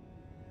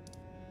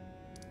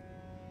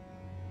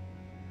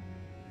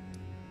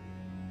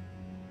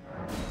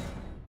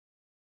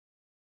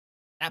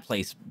 That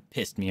place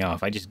pissed me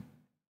off. I just...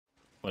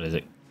 What is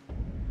it?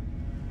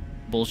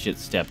 Bullshit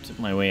stepped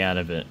my way out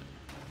of it.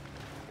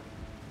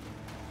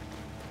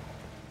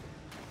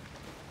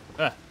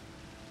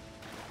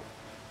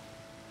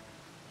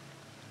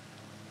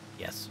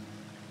 Yes.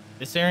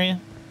 This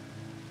area?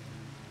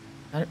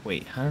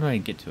 Wait, how do I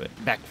get to it?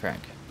 Backtrack.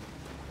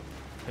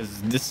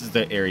 Because this is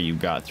the area you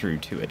got through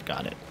to it.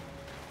 Got it.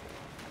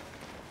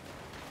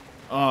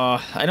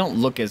 I don't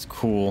look as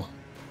cool.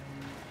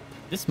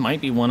 This might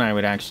be one I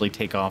would actually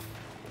take off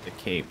the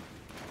cape.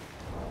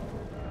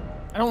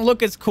 I don't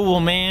look as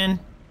cool, man.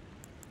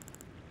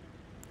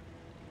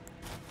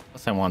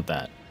 Unless I want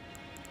that.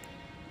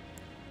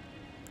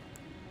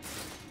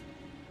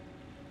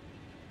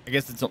 I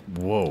guess it's...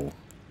 Whoa.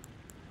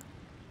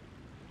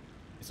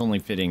 It's only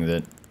fitting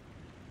that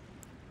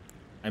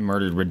I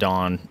murdered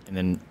Radagon and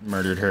then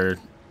murdered her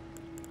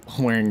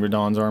wearing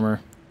Radagon's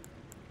armor.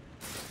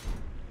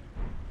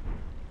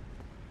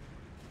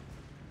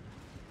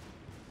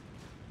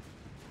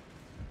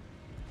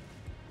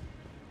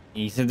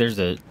 You said there's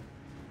a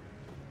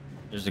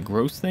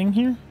gross thing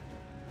here?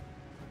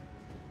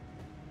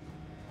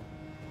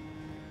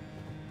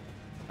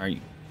 Are you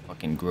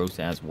fucking gross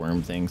ass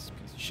worm things?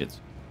 Piece of shits.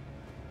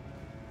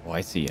 Oh, I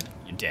see you.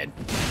 You're dead.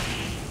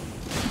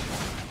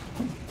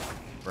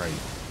 Right.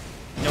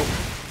 Nope.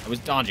 I was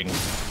dodging.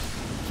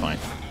 Fine.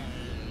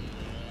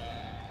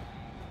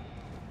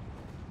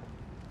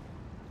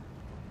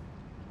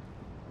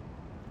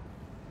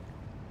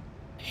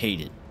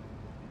 Hate it.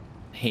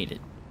 Hate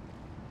it.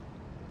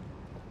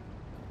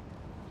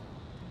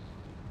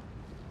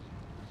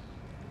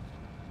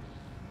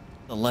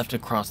 The left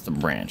across the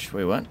branch.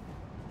 Wait, what?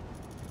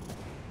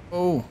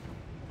 Oh.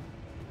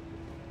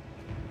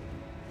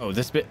 Oh,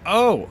 this bit.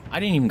 Oh, I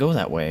didn't even go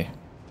that way.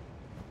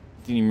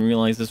 Didn't even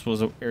realize this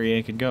was an area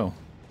I could go.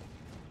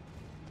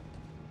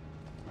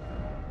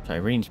 Try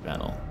range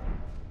battle.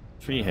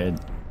 Tree head.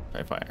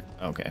 Try fire.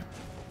 Okay.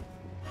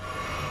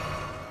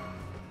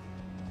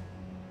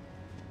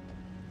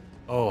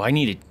 Oh, I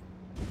need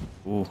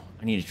to... Ooh,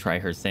 I need to try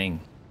her thing.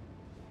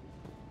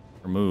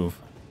 Her move.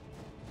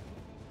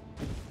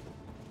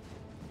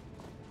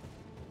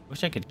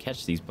 Wish I could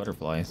catch these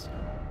butterflies.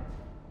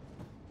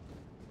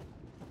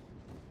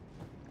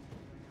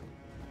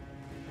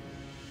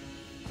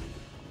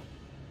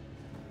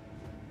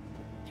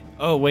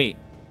 Oh, wait.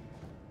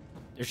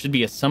 There should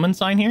be a summon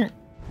sign here?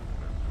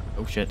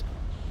 Oh, shit.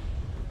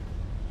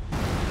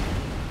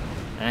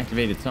 I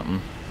activated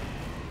something.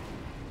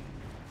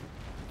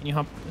 Can you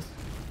hop this?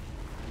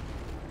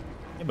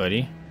 Hey,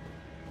 buddy.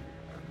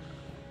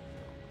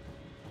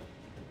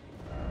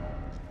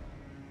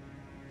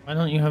 Why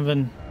don't you have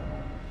an...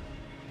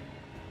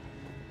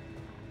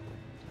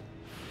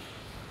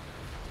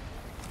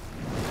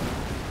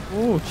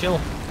 Ooh,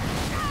 chill.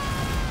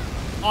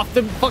 Off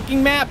the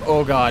fucking map!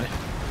 Oh, God.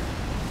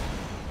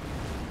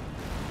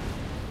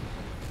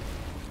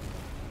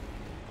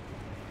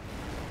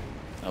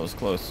 That was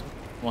close.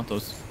 I want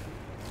those.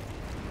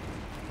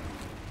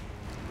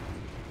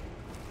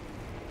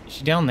 Is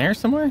she down there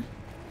somewhere?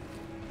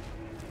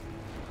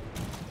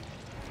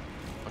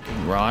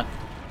 Fucking rot.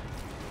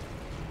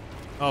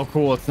 Oh,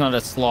 cool. It's not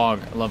a slog.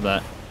 I love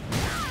that.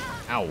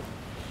 Ow.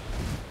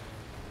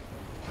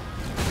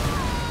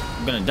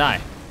 I'm gonna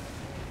die.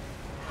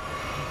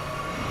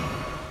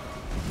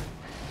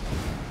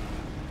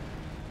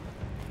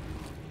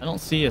 I don't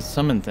see a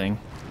summon thing.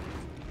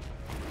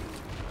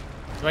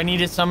 Do I need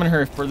to summon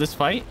her for this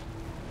fight?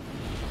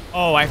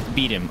 Oh, I have to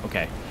beat him.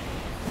 Okay.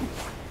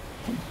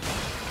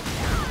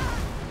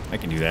 I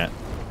can do that.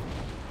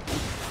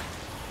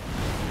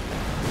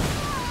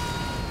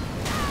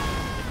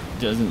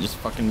 It doesn't just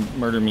fucking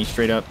murder me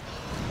straight up.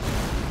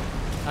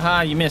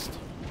 Aha, you missed.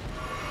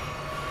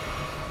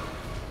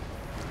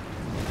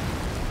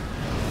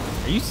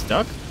 Are you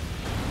stuck?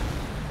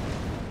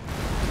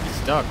 He's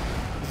stuck.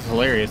 This is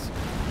hilarious.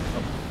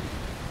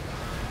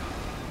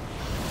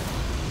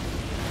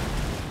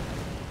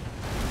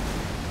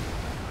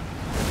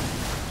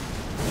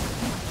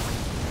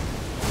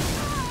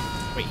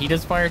 Wait, he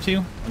does fire too?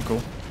 I'm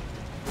cool.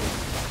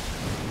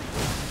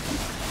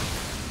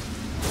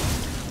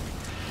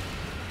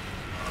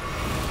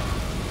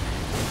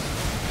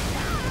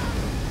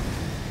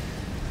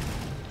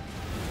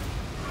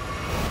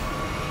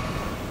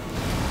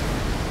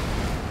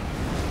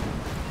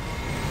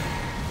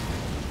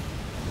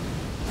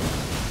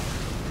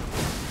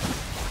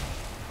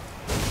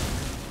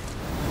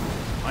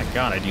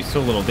 God, I do so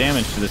little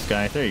damage to this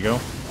guy. There you go.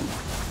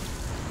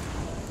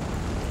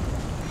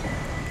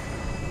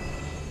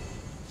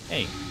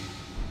 Hey.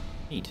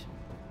 Neat.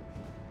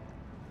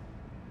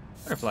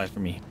 Butterfly for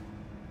me.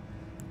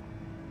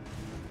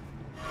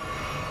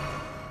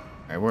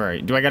 Alright, where are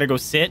you? Do I gotta go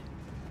sit?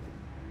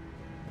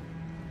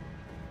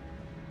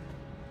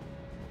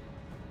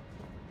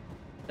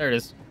 There it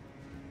is.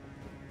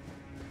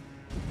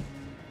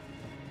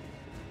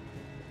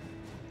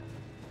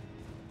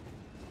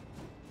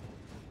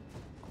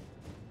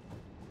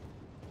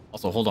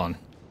 Also, hold on.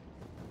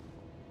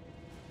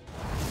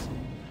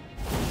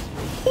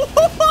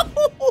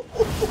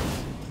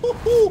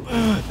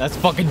 That's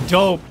fucking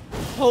dope.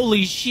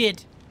 Holy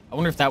shit. I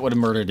wonder if that would have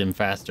murdered him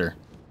faster.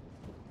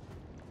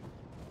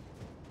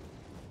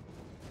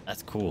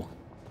 That's cool.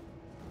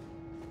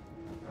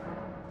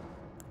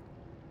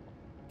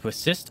 To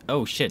assist?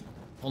 Oh shit.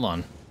 Hold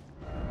on.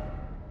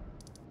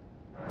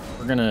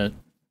 We're gonna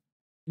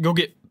go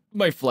get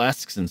my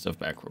flasks and stuff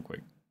back real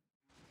quick.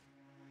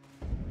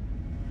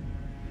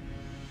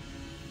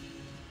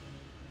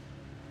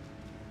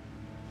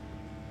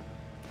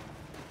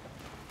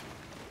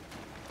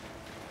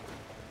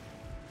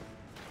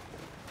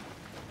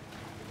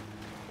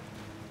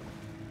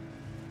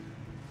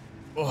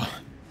 Oh.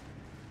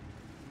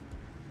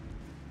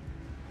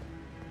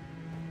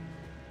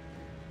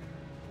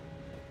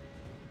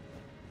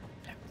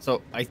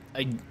 So I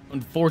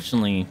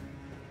unfortunately,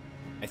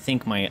 I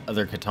think my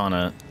other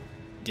katana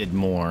did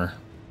more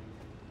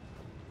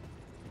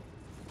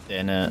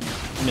than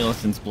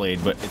Milicent's blade,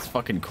 but it's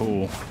fucking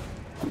cool.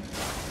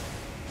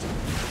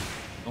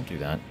 Don't do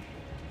that.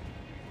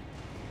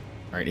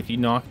 All right, if you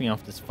knock me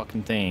off this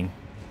fucking thing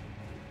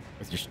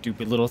with your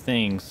stupid little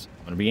things,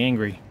 I'm gonna be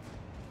angry.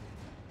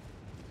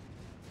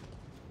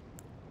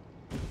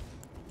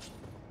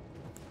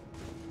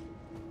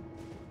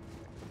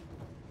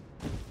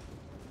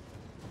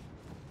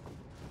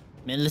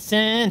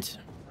 Milicent!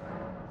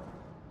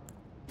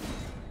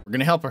 We're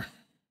gonna help her.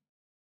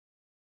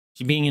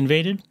 She being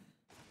invaded?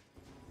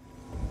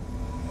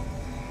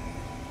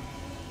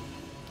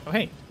 Oh,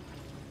 hey.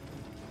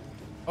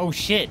 Oh,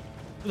 shit.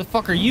 Who the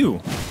fuck are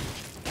you?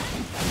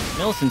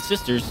 Milicent's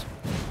sisters.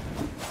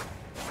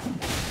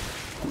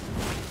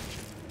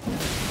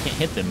 Can't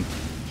hit them.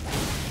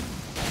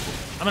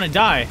 I'm gonna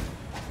die.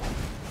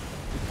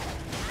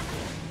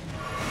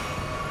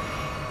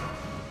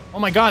 Oh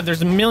my god,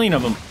 there's a million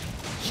of them.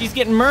 She's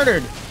getting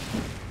murdered.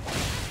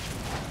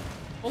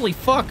 Holy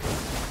fuck.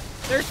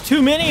 There's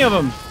too many of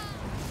them.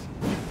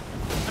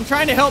 I'm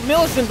trying to help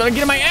Milicent, but I'm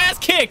getting my ass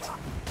kicked.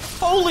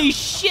 Holy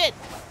shit.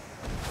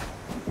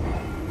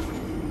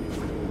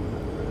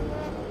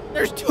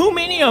 There's too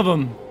many of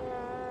them.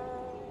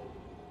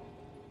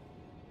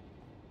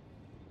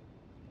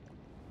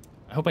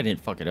 I hope I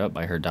didn't fuck it up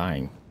by her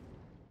dying.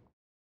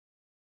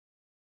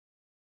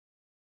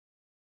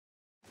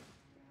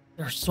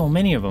 There are so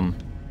many of them.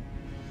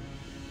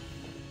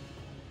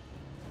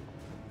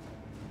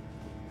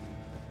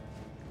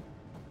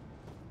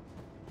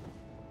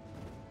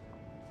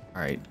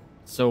 Alright,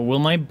 so will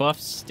my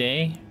buffs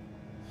stay?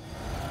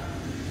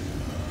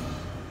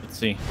 Let's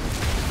see.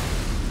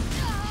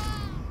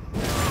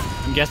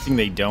 I'm guessing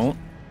they don't,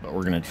 but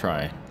we're gonna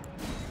try.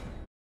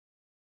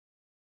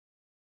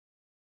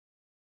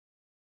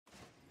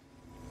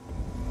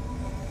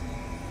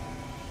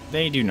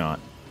 They do not.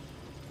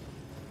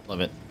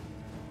 Love it.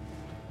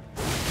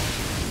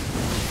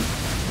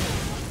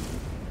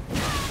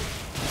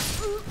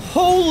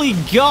 Holy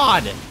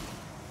God!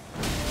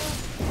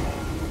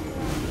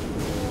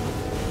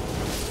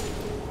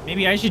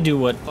 Maybe I should do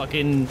what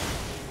fucking...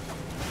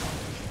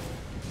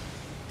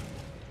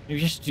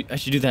 Maybe I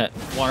should do that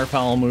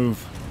waterfowl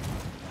move.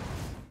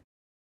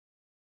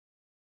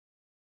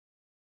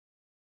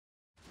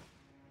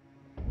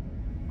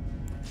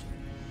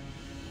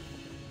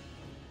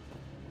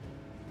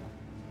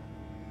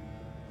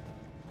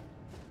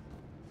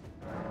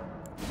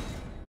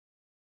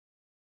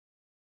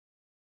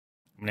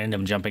 I'm gonna end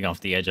up jumping off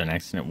the edge on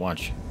accident,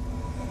 watch.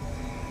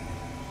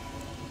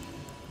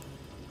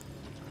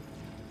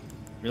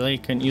 Really?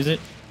 Couldn't use it?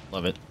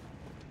 Love it.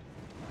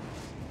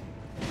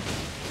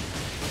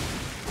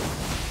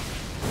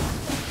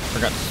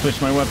 Forgot to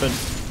switch my weapon.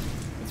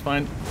 It's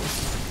fine.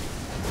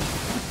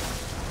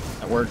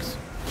 That works.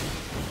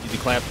 Easy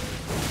clap.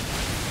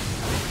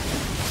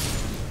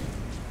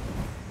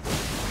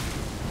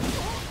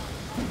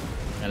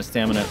 Got a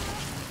stamina.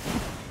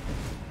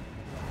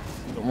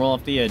 Don't roll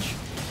off the edge.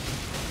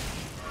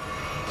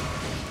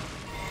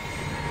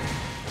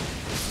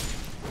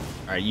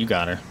 Alright, you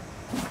got her.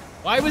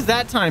 Why was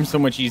that time so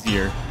much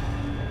easier?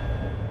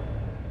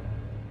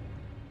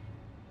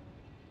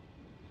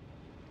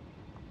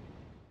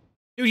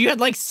 Dude, you had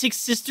like 6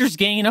 sisters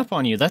ganging up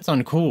on you. That's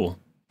uncool.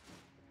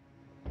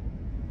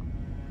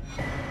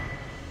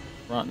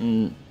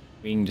 Rotten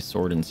winged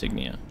sword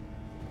insignia.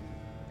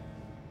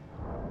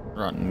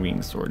 Rotten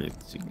winged sword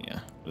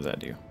insignia. What does that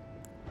do?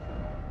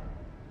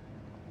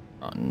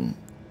 Rotten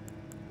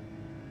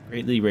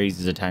greatly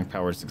raises attack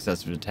power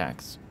successive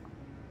attacks.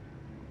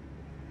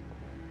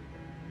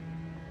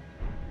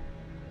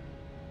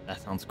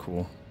 Sounds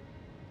cool.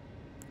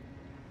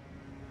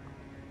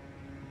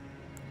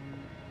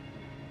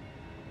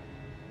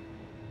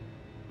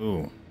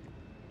 Ooh.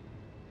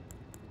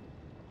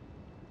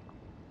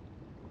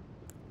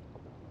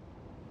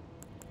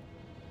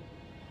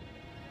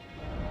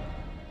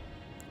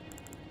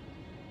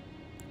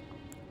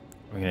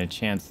 We're gonna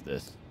chance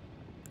this.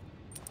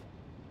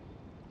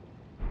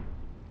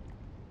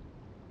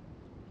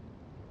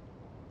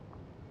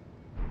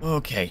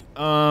 Okay.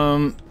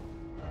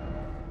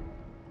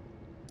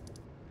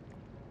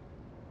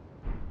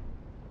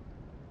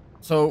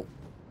 So,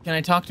 can I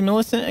talk to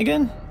Milicent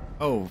again?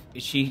 Oh,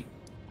 is she?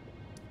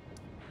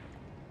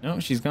 No,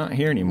 she's not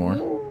here anymore.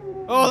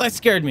 Oh, that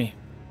scared me.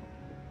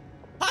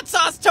 Hot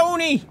Sauce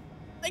Tony!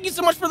 Thank you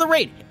so much for the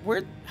raid.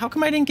 Where? How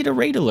come I didn't get a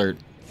raid alert?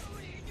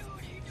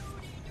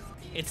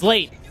 It's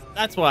late.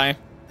 That's why.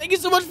 Thank you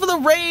so much for the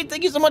raid.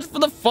 Thank you so much for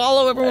the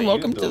follow, everyone.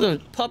 Welcome to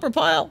the Pupper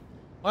Pile.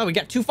 Wow, we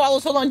got 2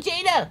 follows. Hold on,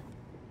 Jada.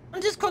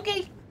 I'm just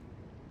cookie.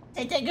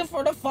 Say thank you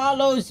for the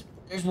follows.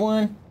 There's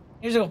one.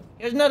 Here's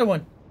another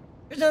one.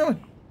 Here's another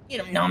one.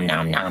 Get him. Nom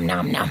nom nom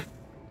nom nom.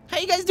 How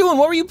you guys doing?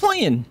 What were you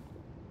playing?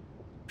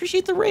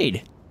 Appreciate the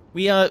raid.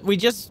 We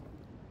just.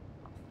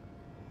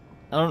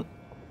 I don't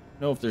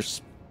know if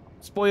there's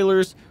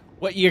spoilers.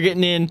 What you're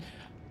getting in.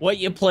 What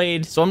you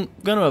played, so I'm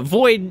gonna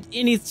avoid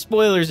any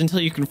spoilers until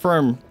you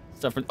confirm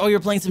stuff. Oh,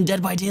 you're playing some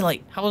Dead by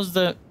Daylight. How's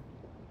the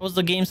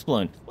game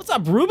flowing? What's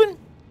up, Ruben?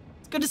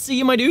 It's good to see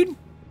you, my dude.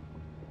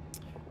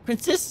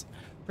 Princess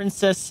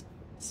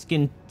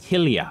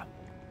Scintilia.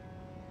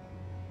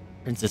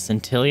 Princess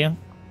Scintilia.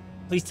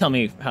 Please tell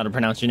me how to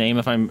pronounce your name.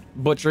 If I'm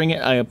butchering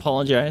it, I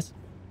apologize.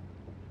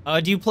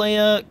 Do you play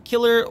a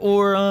killer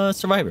or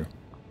survivor?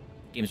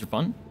 Games are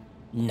fun.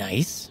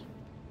 Nice.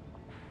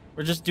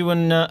 We're just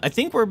doing, I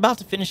think we're about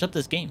to finish up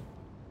this game.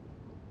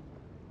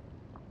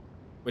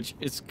 Which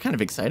is kind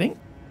of exciting.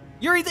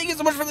 Yuri, thank you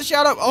so much for the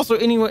shout out. Also,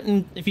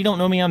 anyone, if you don't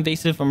know me, I'm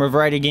Vaesive. I'm a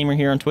variety gamer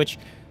here on Twitch.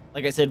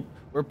 Like I said,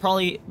 we're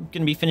probably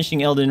going to be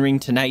finishing Elden Ring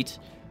tonight.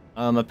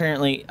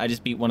 Apparently, I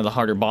just beat one of the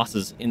harder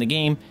bosses in the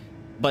game.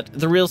 But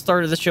the real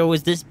start of the show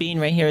is this being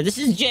right here. This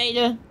is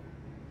Jada.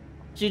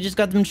 She just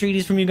got them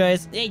treaties from you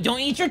guys. Hey, don't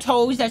eat your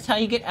toes. That's how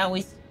you get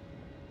always.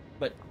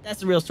 But that's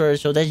the real start of the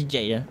show. That's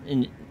Jada.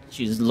 And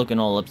she's looking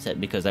all upset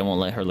because I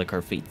won't let her lick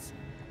her feet.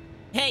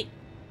 Hey!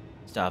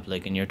 Stop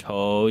licking your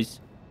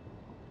toes.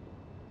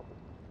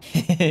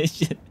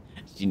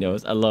 she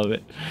knows. I love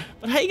it.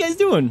 But how you guys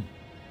doing?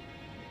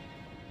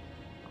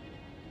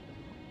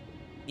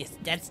 Yes,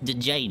 that's the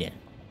Jada.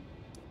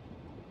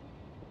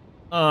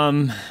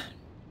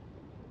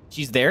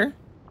 She's there?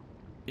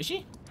 Is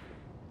she?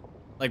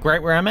 Like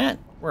right where I'm at?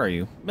 Where are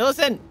you?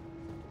 Milicent!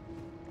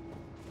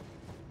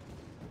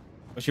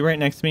 Was she right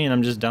next to me and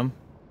I'm just dumb?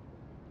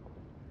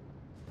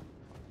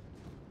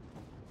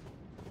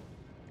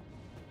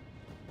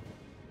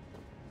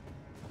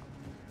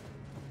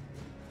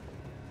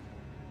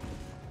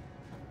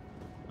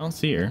 I don't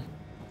see her.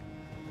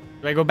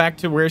 Do I go back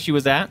to where she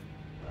was at?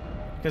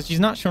 Because she's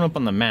not showing up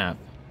on the map.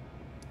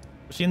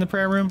 Was she in the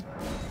prayer room?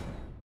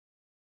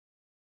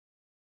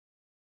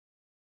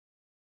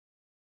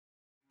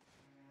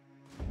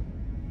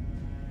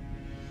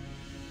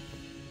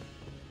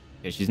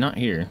 Okay, she's not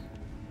here.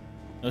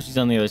 No, she's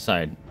on the other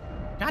side.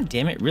 God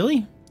damn it,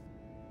 really?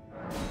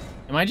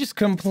 Am I just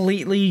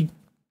completely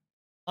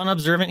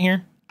unobservant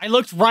here? I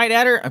looked right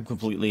at her. I'm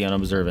completely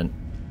unobservant.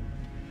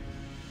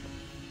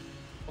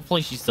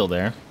 Hopefully she's still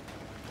there.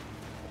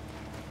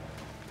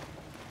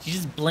 She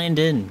just blend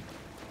in.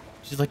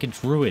 She's like a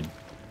druid.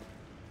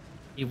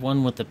 Be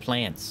one with the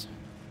plants.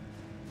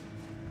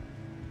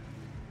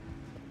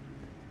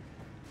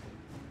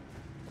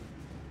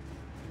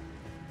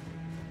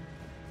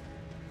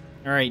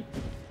 All right.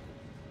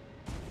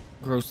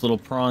 Gross little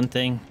prawn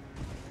thing.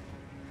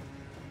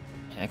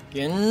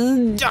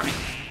 Heckin' die.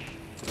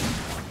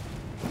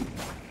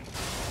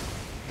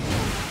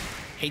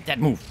 Hate that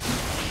move.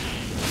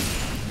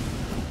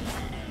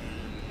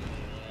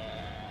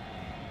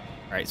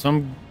 Alright, so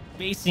I'm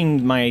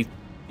basing my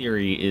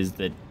theory is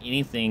that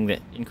anything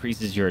that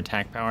increases your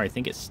attack power, I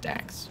think it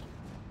stacks.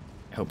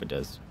 I hope it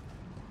does.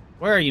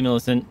 Where are you,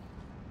 Milicent?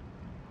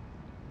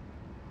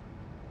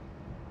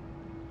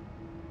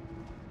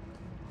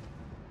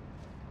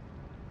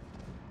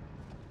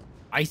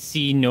 I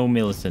see no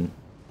Milicent.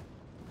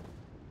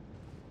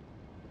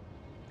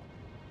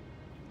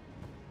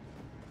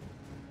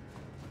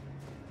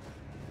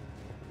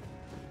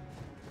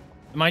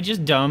 Am I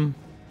just dumb?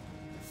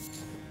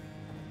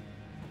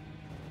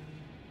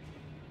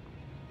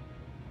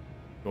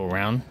 Go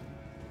around.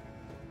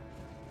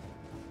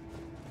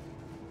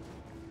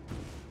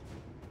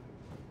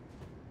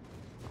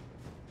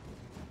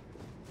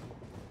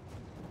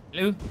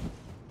 Hello?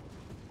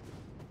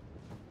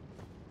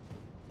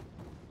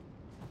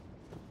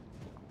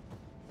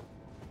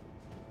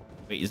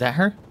 Wait, is that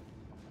her?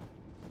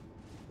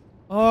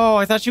 Oh,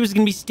 I thought she was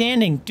gonna be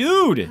standing.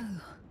 Dude!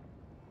 Oh.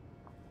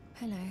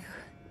 Hello.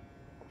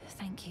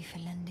 Thank you for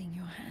lending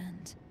your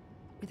hand.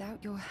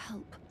 Without your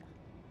help,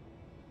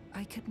 I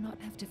I could not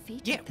have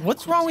defeated. Yeah, that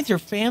what's wrong with your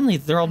quartet. family?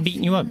 They're all I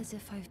beating you feel up. as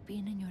if I've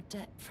been in your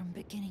debt from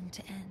beginning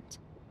to end.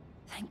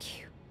 Thank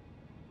you.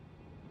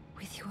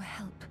 With your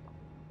help,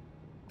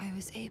 I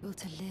was able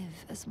to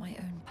live as my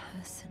own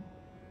person,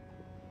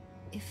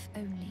 if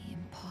only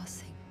in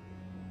passing.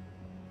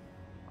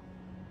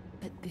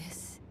 But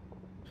this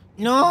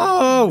is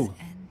No!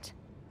 my end.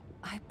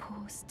 I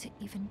paused to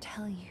even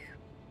tell you,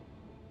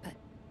 but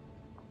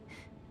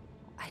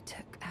I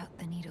took out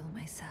the needle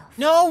myself.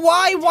 No,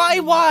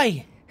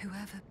 why?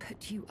 Whoever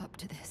put you up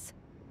to this,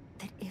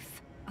 that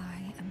if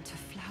I am to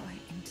flower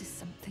into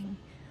something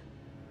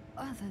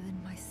other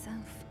than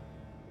myself,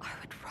 I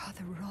would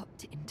rather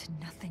rot into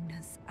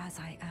nothingness as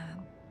I am.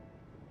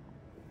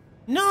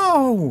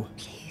 No!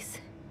 Please.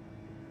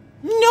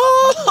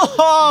 No!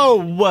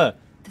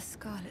 The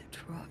scarlet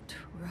rot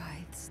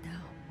writhes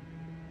now.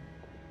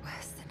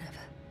 Worse than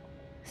ever.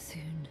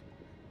 Soon,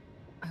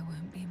 I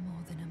won't be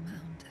more than a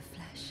mound of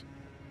flesh.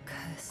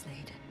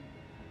 Curse-laden.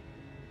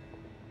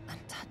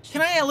 Untouchable.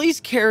 Can I at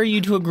least carry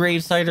you to a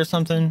gravesite or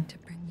something? To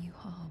bring you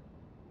harm.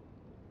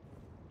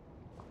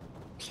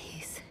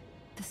 Please.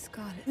 The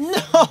scarlet.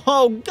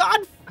 No!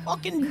 God I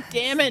fucking won't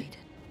damn it! curse-laden.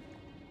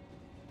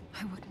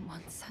 I wouldn't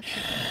want such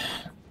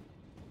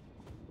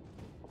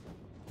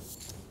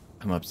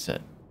I'm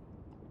upset.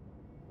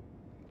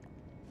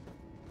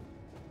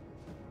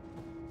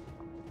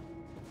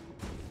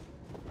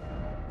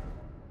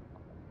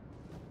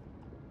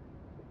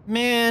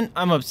 Man,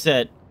 I'm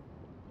upset.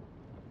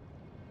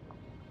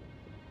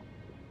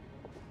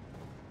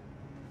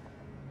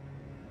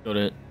 Go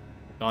to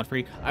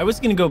Godfrey. I was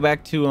gonna go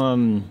back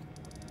to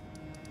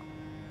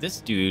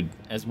this dude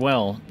as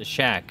well, the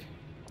shack.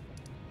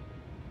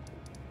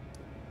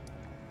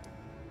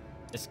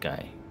 This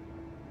guy.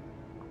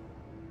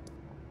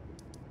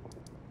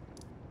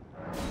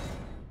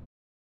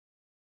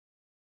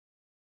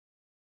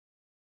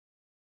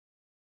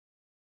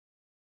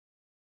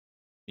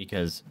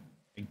 Because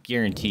I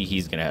guarantee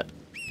he's gonna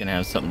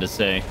have something to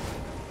say.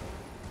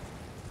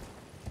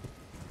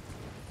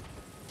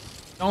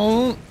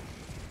 Don't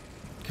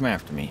come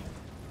after me.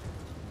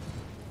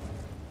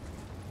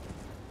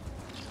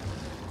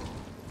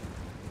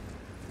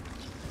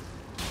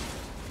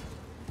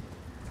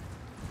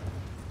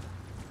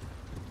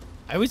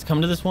 I always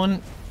come to this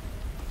one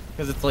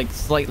because it's like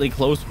slightly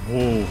close.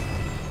 Whoa.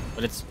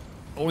 But it's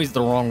always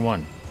the wrong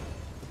one.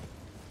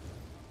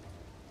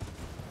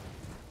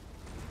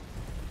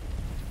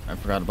 I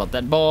forgot about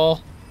that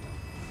ball.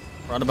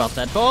 Forgot about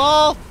that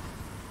ball.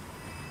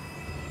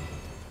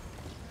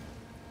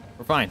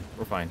 We're fine.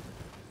 We're fine.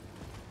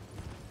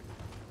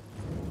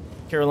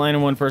 Carolina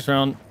won first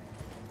round.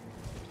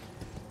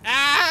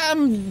 Ah,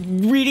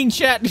 I'm reading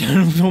chat.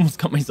 Almost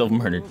got myself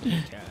murdered.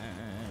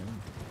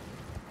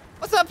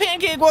 What's up,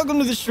 Pancake? Welcome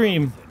to the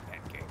stream.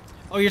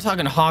 Oh, you're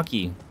talking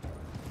hockey.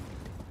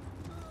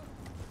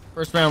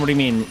 First round, what do you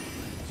mean?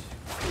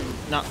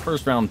 Not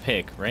first round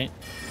pick, right?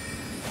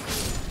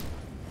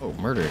 Oh,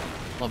 murder.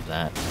 Love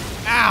that.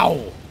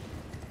 Ow!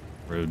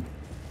 Rude.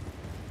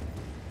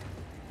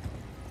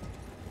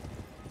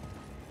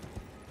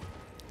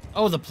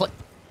 Oh, the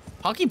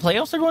hockey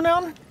playoffs are going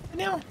down right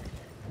now?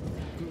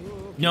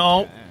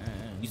 No.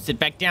 You sit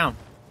back down.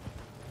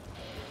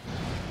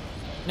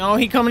 No,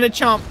 he coming to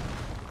chomp.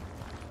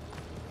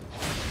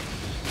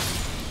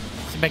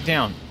 Sit back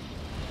down.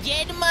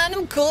 Get him on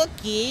them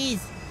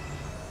cookies.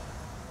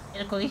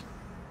 Get a cookie. Here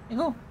you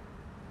go.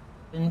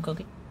 Get him a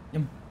cookie.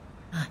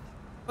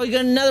 Oh, you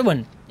got another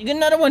one. You got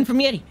another one from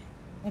Yeti.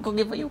 I'll go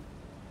get for you.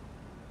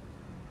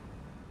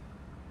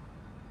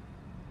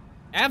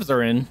 Avs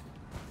are in.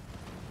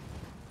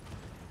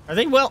 Are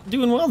they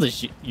doing well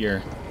this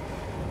year?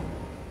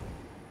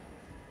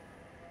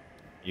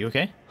 You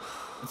okay?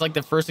 It's like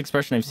the first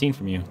expression I've seen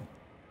from you.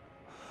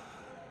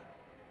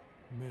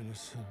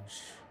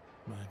 Milicent,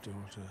 my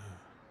daughter,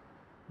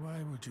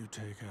 why would you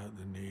take out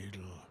the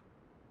needle?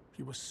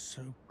 You were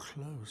so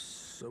close,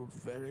 so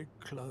very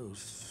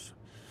close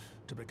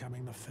to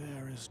becoming the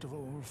fairest of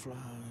all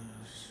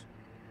flowers.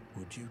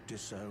 Would you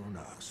disown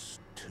us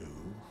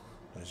too,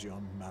 as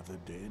your mother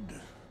did?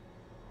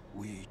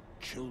 We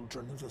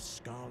children of the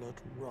Scarlet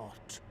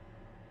Rot.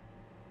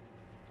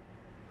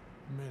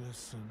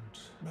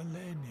 Milicent,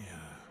 Malenia,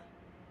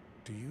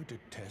 do you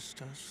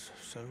detest us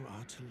so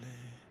utterly?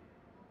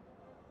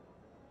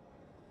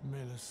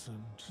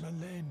 Milicent,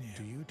 Malenia,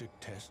 do you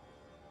detest?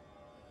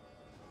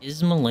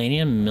 Is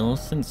Malenia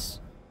Milicent's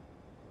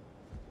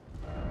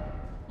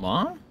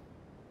mom?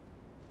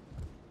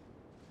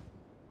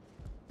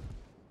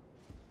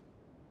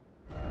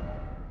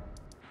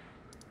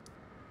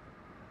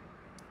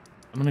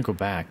 I'm gonna go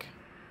back.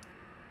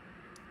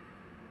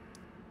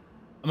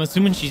 I'm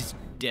assuming she's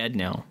dead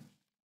now.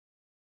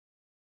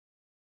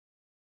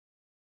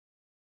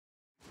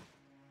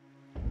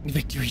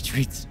 Victory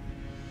treats.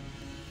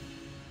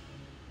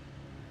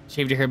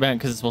 Shaved your hair back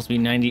because it's supposed to be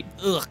 90.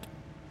 Ugh.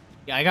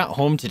 Yeah, I got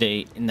home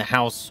today and the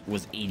house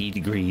was 80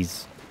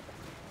 degrees.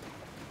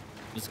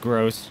 It's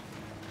gross.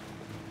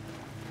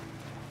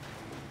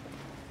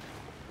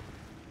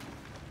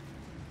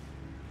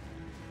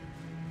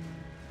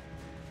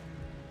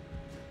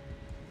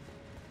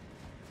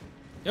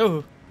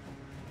 Oh!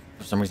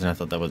 For some reason I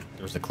thought there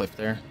was a cliff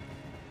there.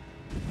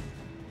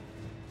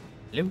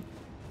 Hello?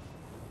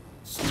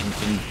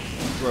 Stinking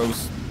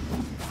gross.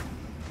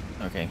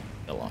 Okay,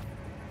 fell off.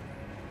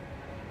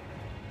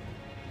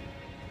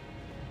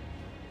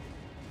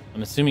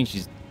 I'm assuming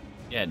she's...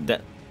 Yeah,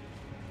 that...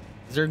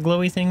 Is there a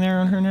glowy thing there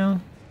on her now?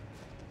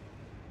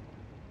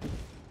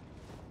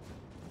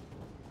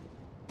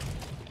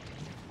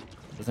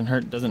 Doesn't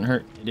hurt, doesn't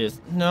hurt. It is.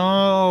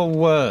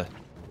 No!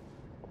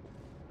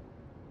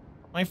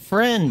 My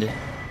friend!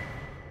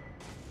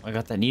 I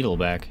got that needle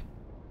back.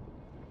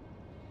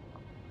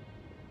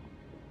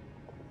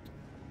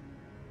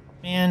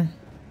 Man.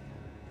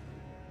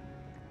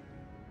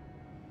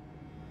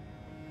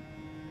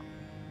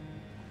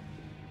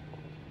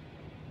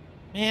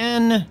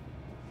 Man.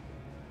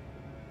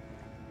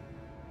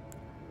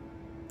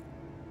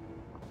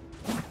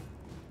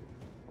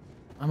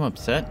 I'm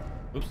upset.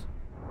 Oops.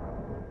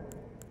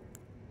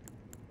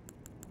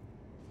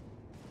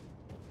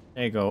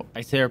 There you go.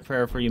 I say a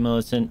prayer for you,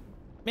 Milicent.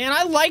 Man,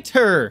 I liked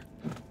her!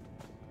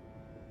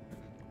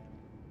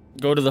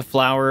 Go to the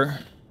flower.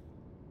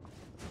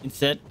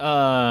 Instead,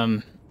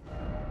 in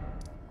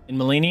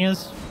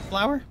Malenia's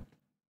flower?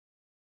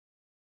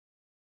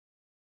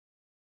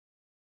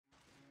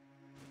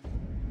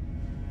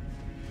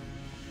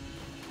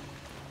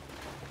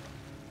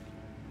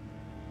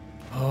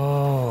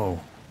 Oh.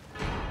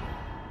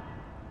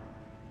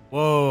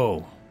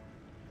 Whoa.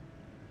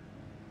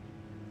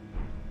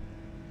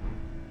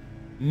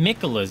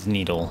 Miquella's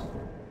needle.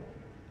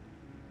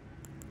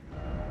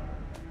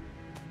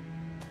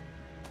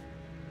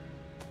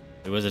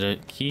 Was it a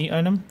key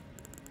item?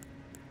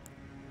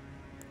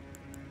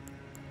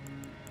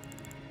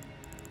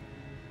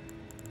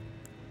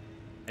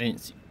 I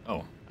didn't see.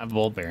 Oh, I have a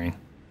ball bearing.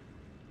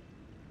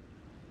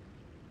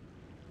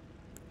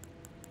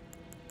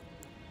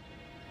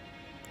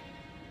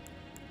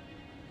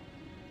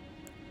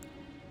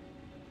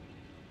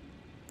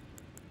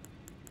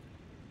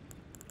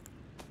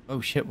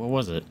 Oh shit, what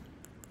was it?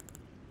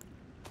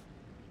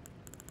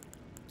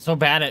 So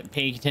bad at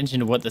paying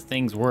attention to what the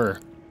things were.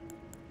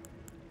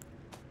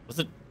 Was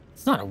it?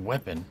 It's not a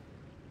weapon.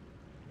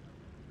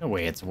 No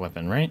way it's a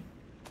weapon, right?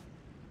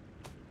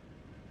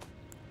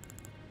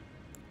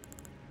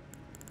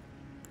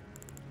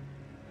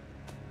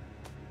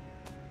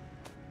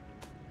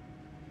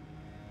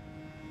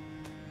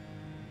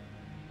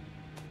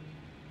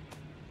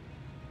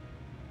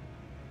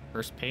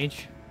 First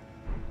page.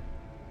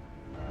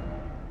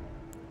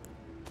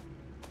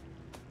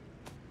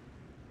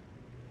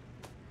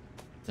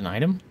 It's an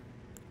item?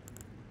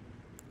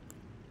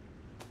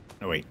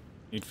 Oh wait,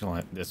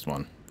 neutralize this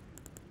one.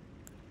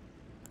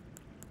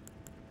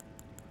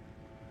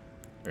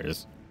 There it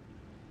is.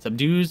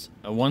 Subdues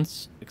a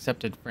once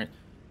accepted friend.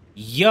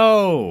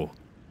 Yo!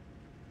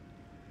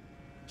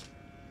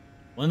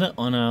 One of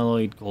the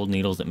unalloyed gold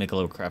needles that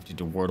Miquella crafted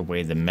to ward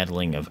away the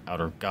meddling of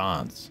outer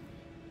gods.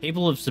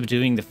 Capable of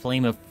subduing the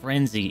flame of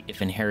frenzy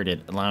if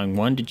inherited, allowing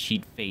one to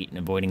cheat fate and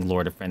avoiding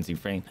Lord of Frenzy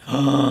flame.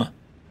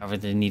 However,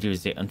 the needle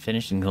is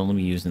unfinished and can only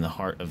be used in the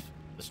heart of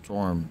the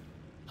storm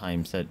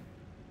time set.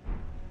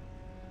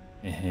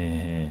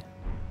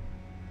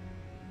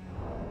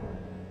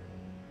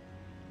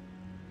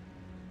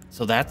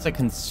 So that's a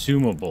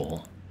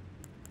consumable.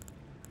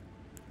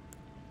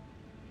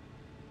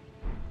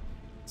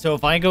 So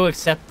if I go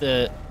accept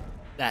that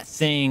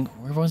thing,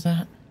 where was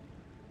that?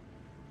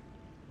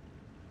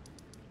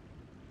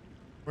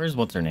 Where's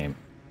what's her name?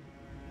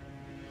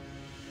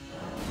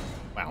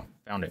 Wow,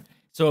 found it.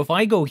 So if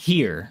I go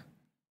here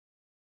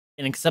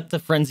and accept the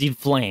frenzied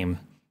flame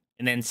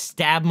and then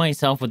stab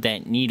myself with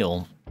that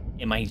needle,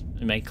 am I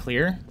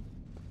clear?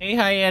 Hey,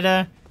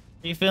 Hyetta, are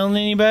you feeling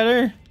any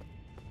better?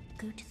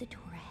 Go to the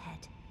door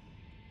ahead.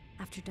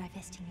 After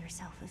divesting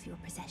yourself of your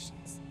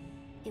possessions,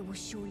 it will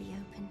surely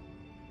open,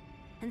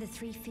 and the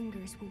three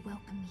fingers will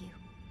welcome you.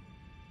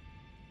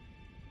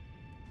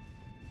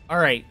 All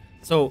right,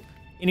 so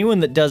anyone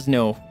that does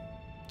know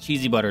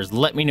Cheesy Butters,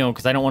 let me know,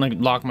 because I don't want to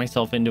lock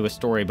myself into a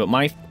story. But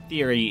my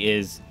theory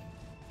is,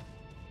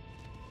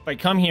 if I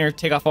come here,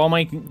 take off all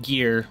my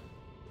gear,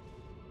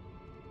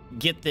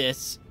 get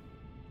this,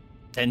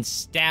 then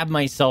stab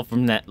myself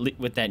from that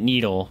with that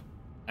needle,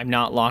 I'm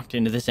not locked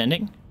into this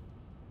ending.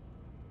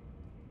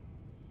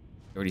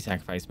 I already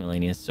sacrificed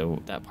Malenia,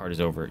 so that part is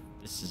over.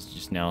 This is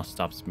just now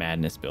stops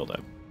madness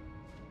buildup.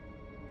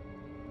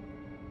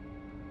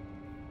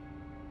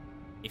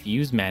 If you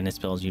use madness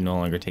spells, you no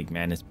longer take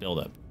madness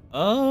buildup.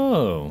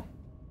 Oh.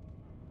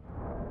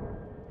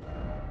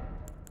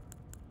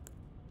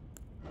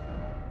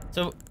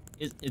 So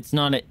it's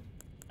not a...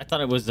 I thought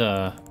it was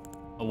a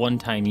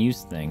one-time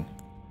use thing.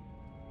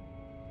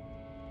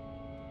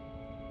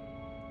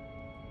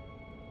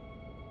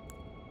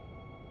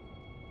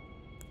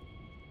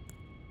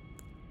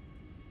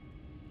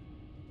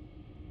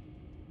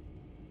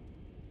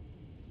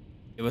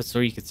 It was so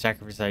you could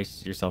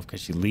sacrifice yourself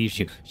because she leaves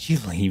you. She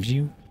leaves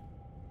you?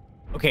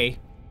 Okay.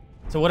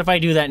 So what if I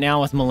do that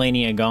now with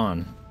Malenia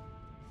gone?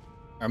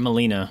 Or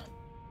Melina?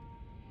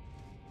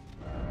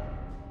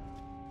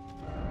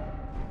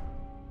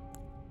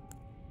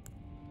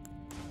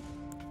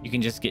 You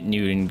can just get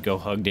nude and go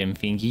hug them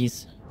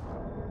fingies.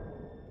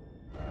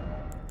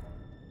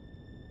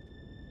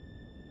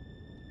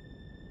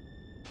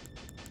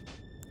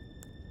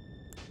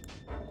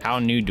 How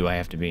nude do I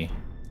have to be?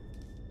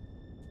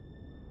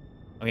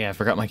 Oh yeah, I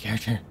forgot my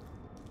character.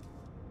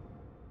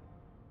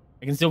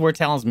 I can still wear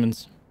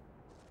talismans.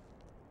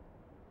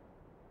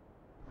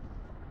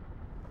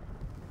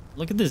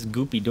 Look at this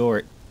goopy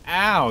door.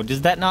 Ow,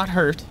 does that not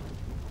hurt?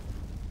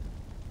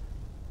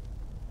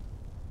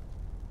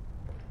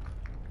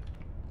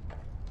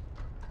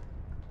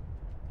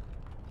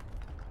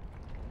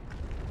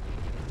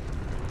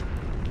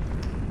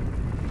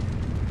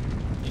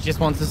 He just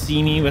wants to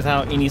see me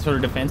without any sort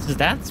of defenses.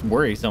 That's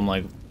worrisome.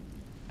 Like,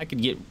 I could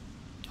get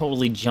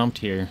totally jumped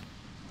here.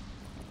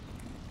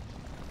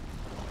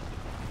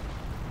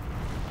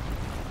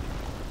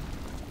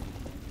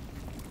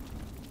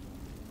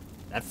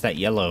 That's that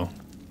yellow.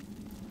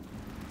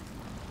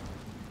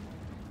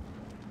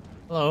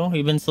 Hello,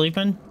 you been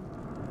sleeping?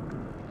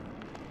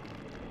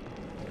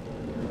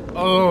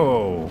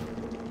 Oh.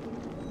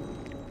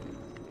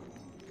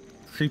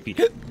 Creepy.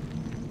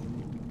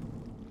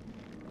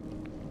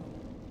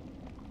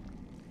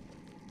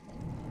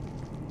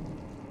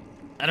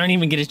 I don't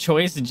even get a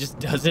choice, it just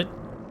does it.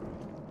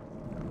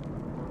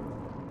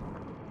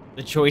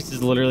 The choice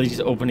is literally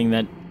just opening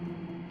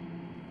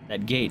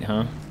that gate,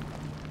 huh?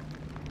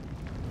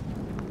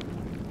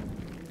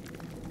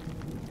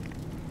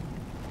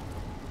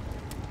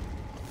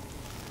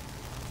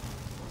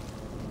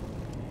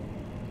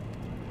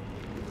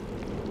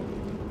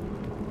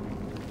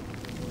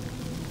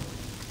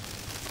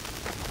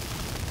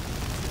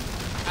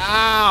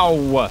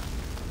 Ow!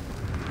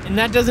 And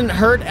that doesn't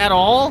hurt at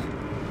all?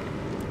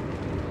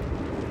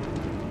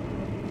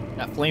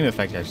 That flame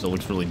effect actually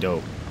looks really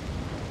dope.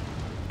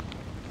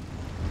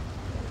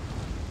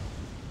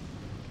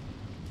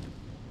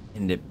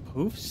 And it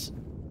poofs?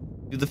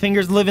 Do the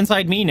fingers live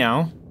inside me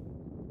now?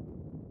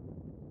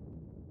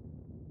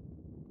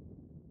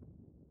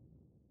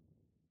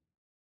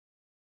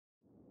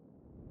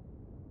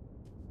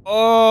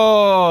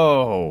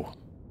 Oh!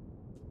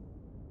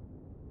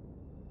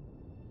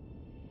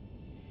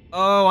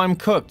 Oh, I'm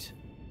cooked.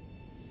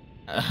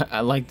 I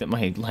like that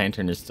my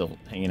lantern is still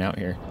hanging out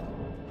here.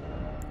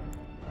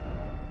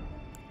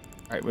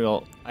 Alright,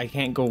 well, I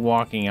can't go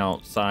walking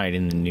outside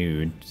in the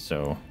nude,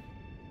 so...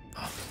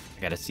 Oh, I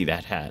gotta see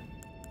that hat.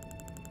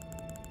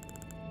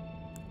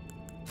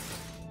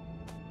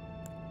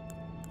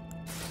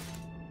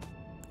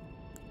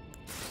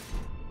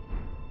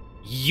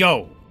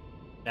 Yo!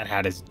 That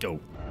hat is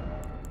dope.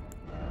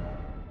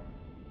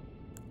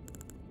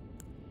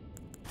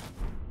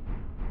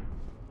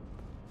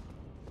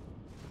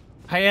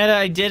 Hayata,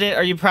 I did it.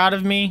 Are you proud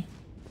of me?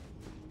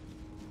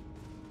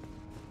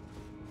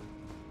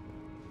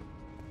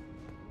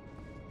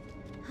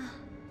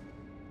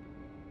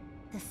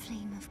 The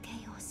flame of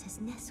chaos has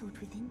nestled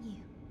within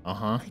you.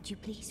 Uh-huh. Could you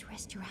please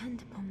rest your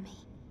hand upon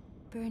me?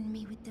 Burn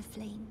me with the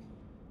flame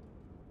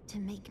to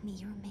make me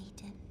your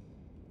maiden.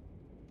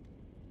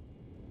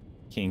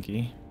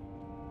 Kinky.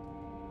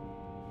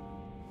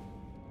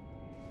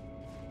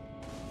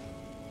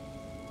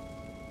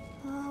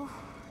 Oh,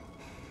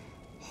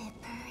 it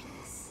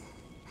burns.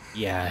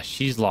 Yeah,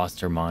 she's lost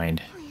her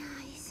mind.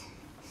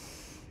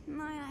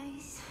 My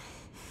eyes,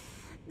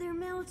 they're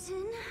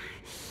melting.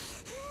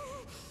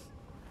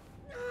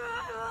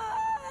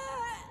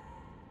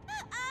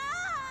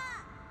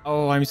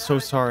 Oh, I'm so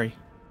sorry.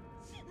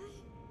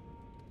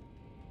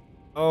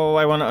 Oh,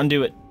 I want to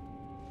undo it.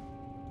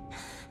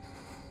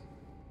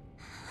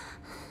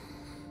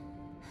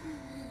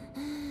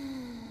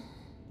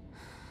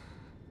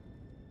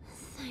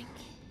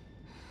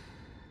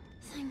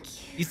 Thank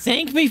you. You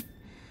thank me?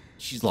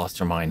 She's lost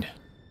her mind.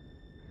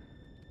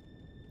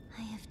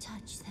 I have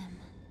touched them.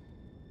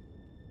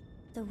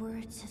 The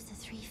words of the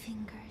three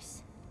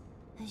fingers.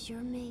 As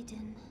your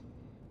maiden,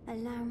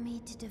 allow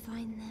me to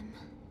divine them.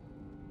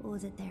 All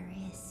that there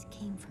is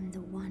came from the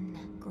one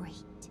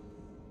great.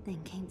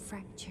 Then came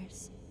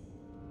fractures,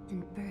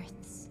 and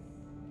births,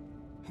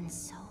 and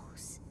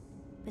souls.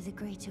 But the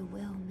greater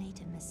will made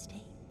a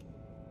mistake.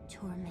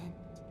 Torment,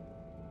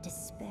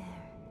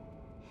 despair,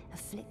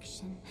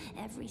 affliction,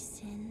 every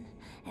sin,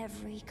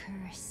 every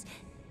curse,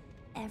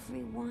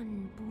 every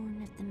one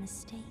born of the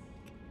mistake.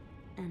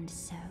 And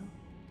so,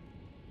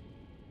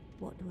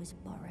 what was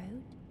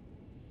borrowed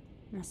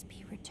must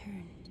be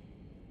returned,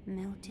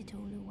 melted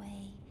all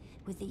away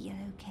with the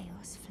yellow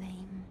chaos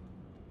flame,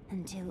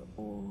 until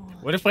all...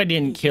 What if I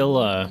didn't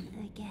kill,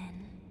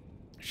 again.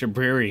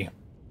 Shabriri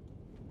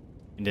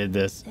and did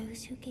this?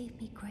 Those who gave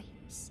me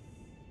grapes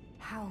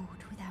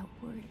howled without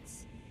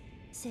words,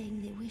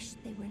 saying they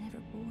wished they were never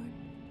born.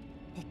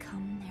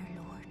 Become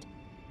their lord,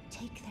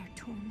 take their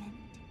torment,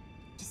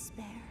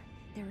 despair,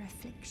 their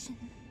affliction,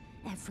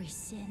 every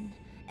sin,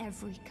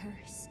 every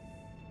curse,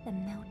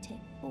 and melt it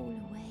all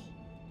away.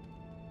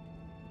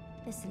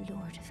 As the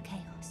Lord of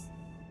Chaos,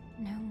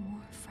 no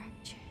more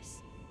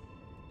fractures,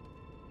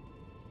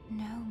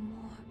 no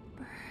more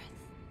birth.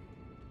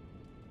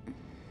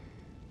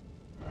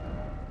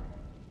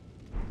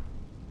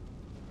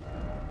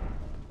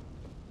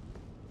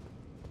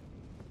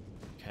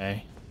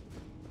 Okay.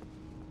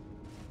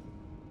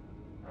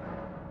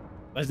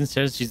 Pleasant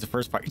says she's the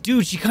first fire.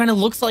 Dude, she kind of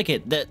looks like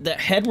it. The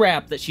head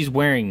wrap that she's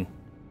wearing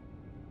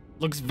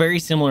looks very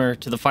similar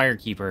to the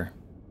Firekeeper.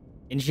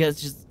 And she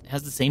has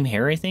the same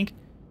hair, I think.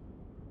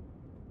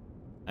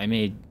 I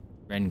made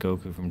Ren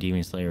Goku from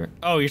Demon Slayer.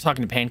 Oh, you're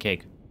talking to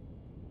Pancake.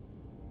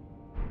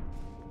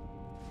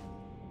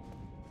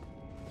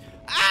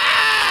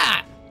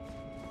 Ah!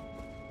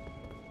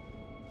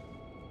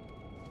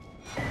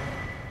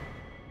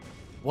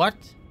 What?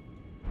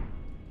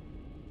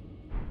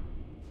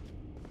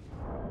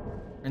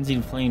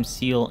 Frenzied flame,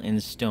 seal,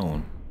 and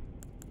stone.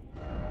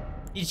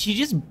 Did she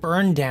just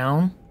burn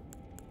down?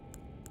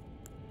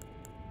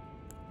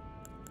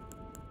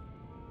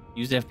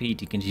 Use FP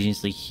to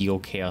continuously heal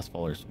Chaos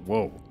Fallers.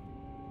 Whoa.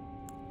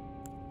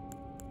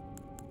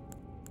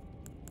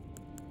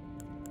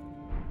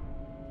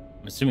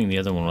 I'm assuming the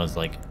other one was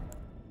like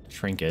a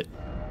trinket.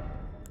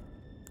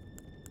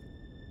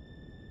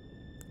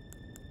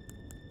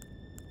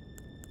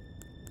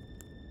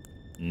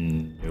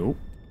 Nope.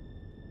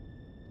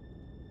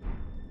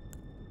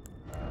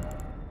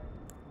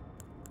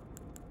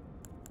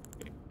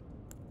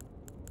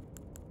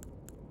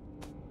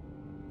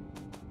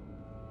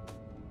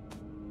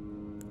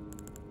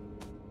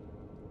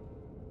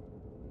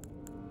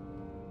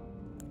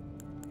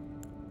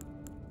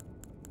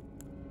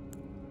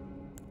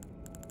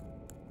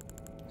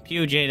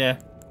 Pew,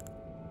 Jada.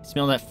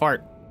 Smell that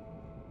fart.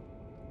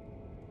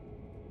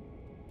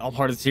 All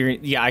part of the series.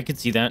 Yeah, I could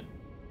see that.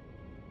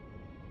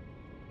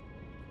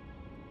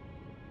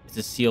 It's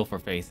a seal for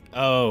faith.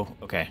 Oh,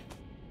 okay.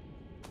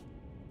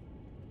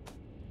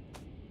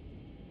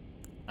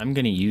 I'm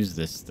gonna use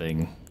this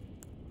thing.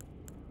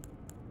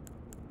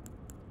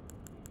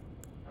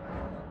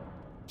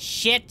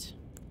 Shit!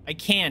 I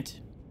can't.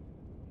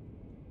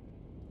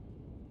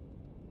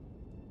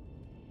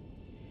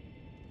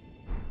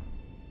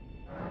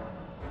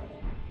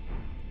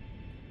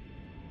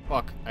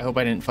 Fuck. I hope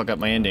I didn't fuck up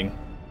my ending.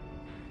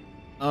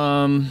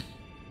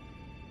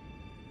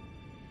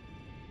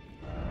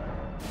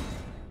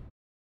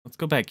 Let's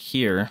go back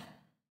here.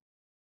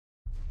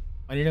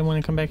 Why did I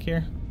want to come back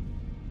here?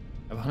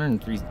 I have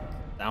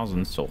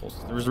 103,000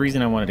 souls. There was a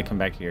reason I wanted to come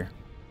back here.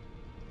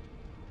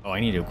 Oh, I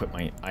need to equip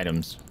my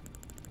items.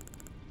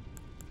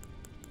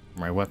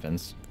 My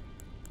weapons.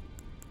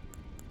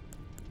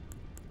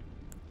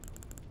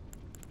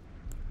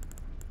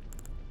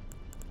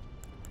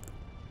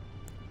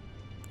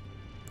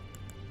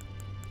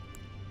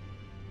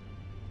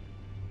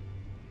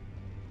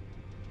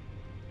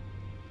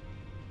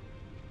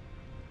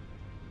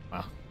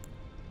 Wow.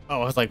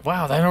 Oh, I was like,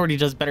 wow, that already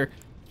does better.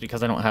 It's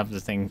because I don't have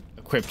this thing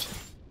equipped.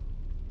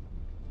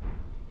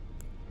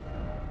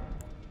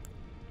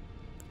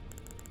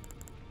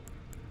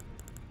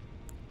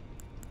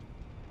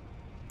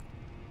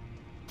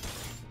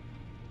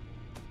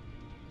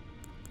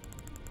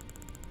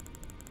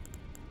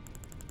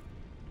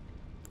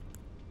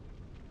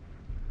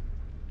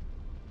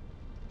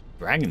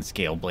 Dragon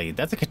Scale Blade.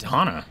 That's a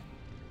katana.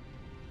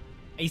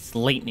 Ice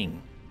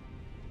Lightning.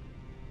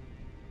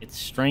 It's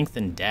strength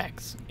and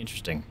dex.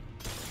 Interesting.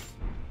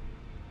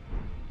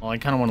 Well, I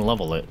kind of want to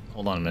level it.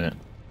 Hold on a minute.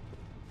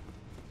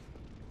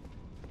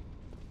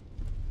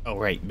 Oh,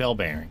 right. Bell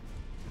bearing.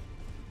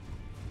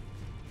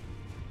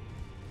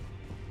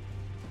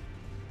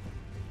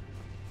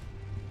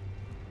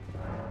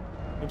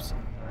 Oops.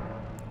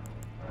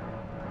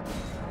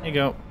 There you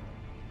go.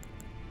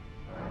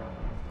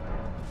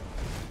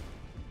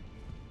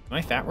 Am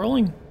I fat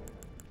rolling?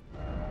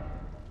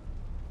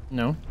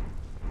 No.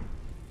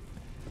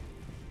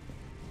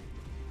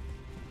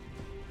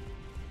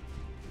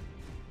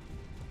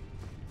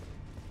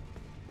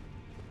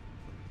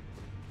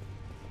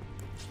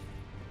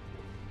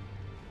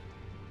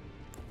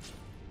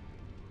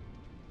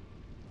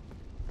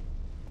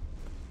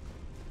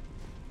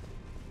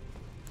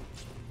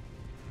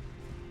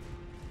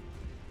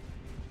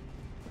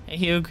 Hey,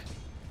 Hugh.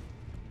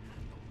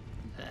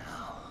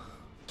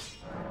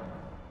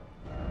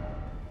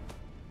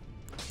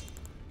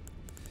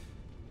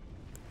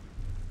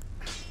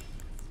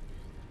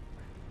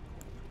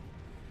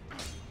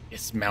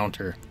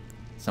 Dismounter.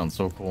 Sounds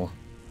so cool.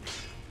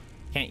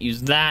 Can't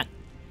use that.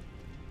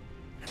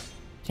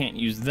 Can't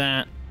use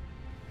that.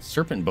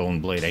 Serpent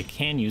bone blade. I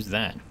can use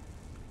that.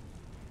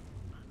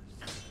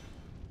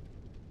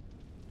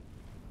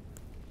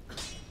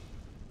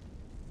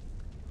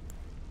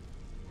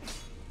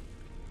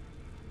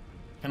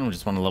 Kind of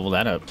just want to level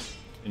that up.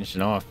 Finish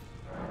it off.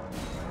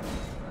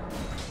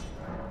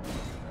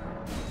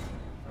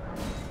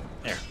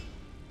 There.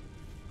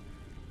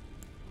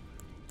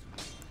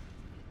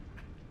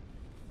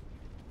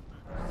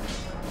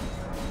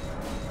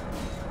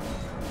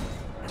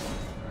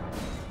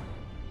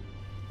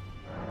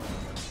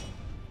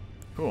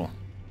 Cool.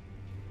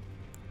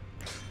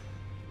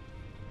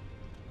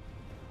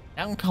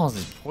 That one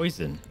causes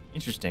poison.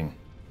 Interesting.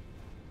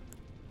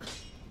 I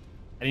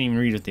didn't even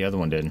read what the other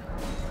one did.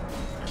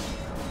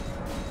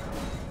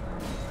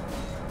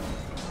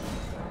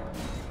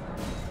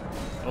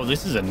 Oh,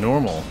 this is a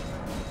normal.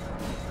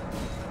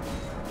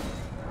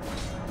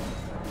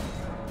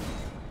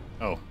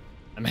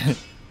 I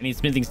need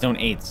smithing stone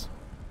 8s.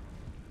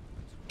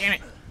 Damn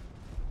it.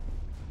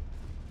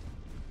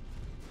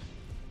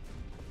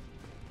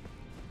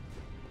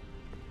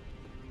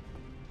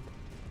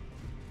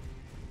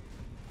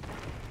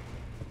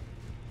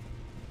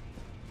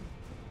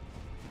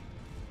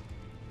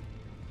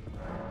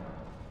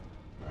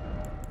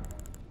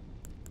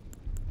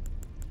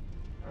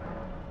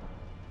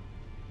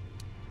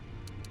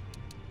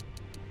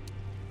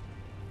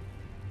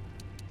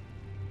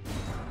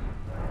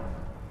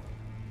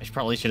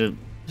 Probably should have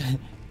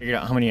figured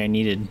out how many I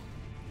needed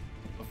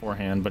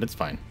beforehand, but it's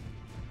fine.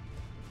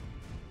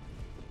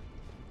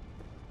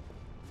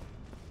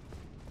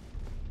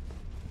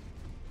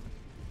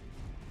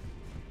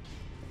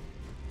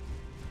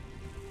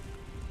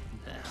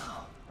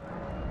 Now.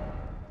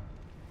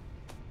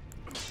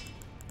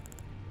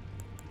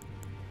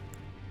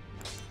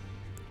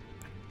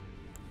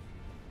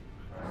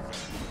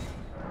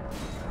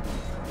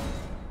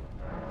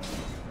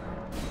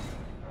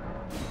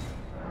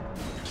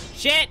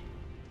 Shit!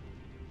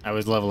 I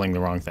was leveling the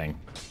wrong thing.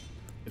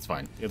 It's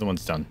fine. The other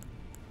one's done.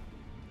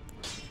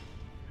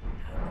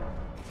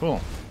 Cool.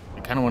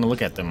 I kind of want to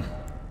look at them.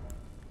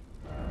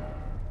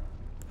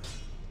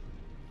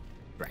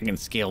 Dragon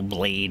Scale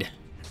Blade.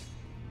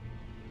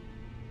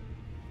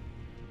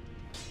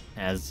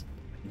 Has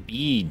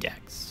B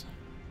dex.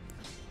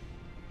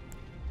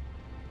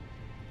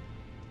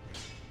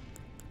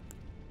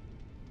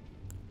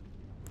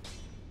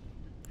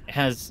 It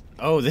has...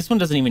 Oh, this one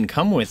doesn't even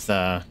come with...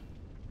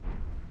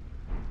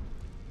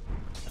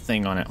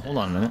 thing on it. Hold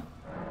on a minute.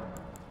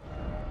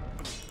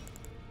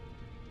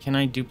 Can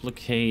I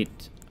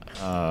duplicate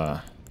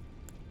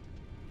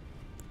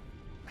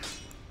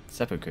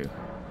seppuku?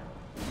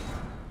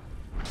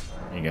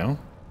 There you go.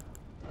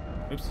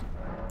 Oops.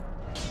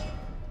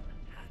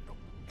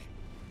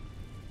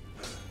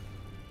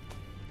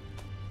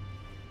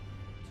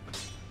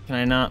 Can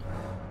I not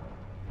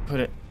put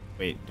it?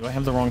 Wait, do I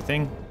have the wrong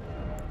thing?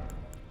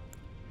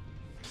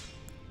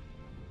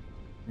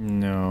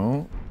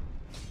 No.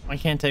 Why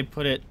can't I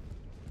put it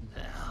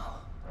now?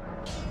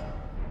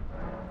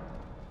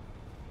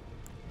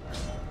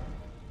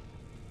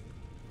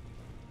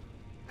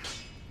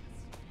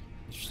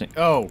 Interesting.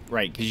 Oh,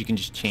 right, because you can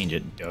just change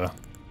it. Duh.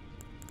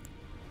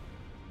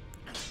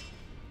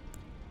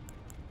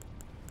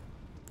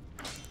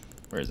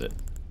 Where is it?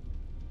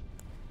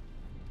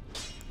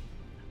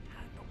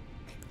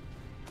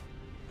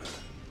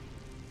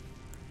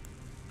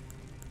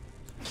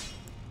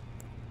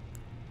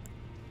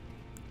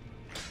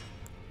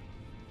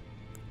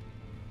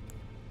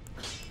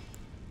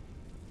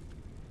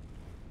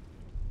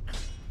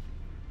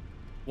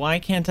 Why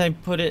can't I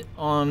put it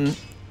on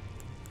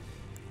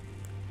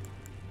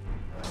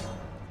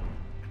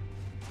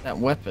that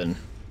weapon?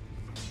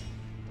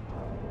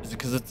 Is it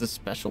because it's a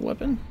special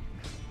weapon?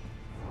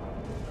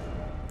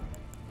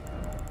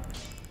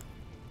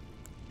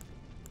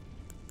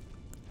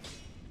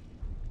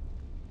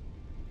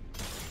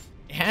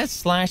 It has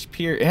slash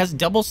pierce. It has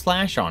double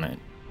slash on it.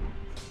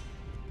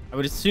 I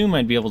would assume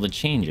I'd be able to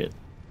change it.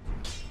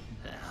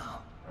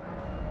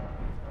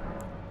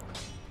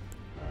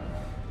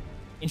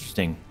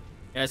 Interesting.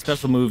 Yeah,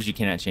 special moves, you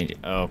cannot change it.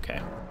 Oh,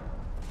 okay.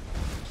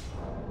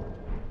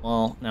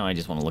 Well, now I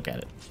just want to look at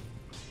it.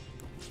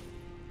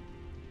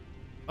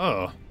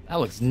 Oh, that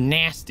looks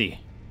nasty.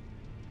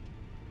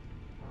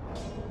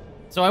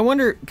 So I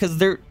wonder, because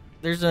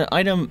there's an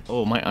item...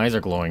 Oh, my eyes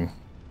are glowing.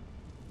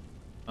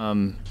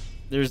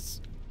 There's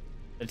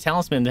a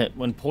talisman that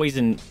when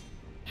poison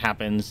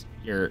happens,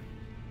 your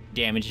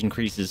damage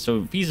increases.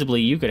 So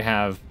feasibly, you could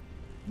have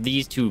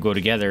these two go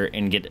together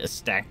and get a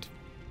stacked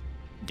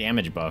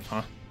damage buff,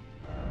 huh?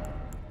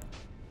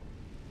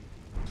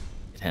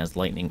 It has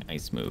lightning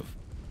ice move.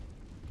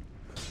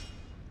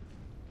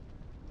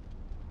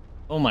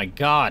 Oh my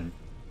god.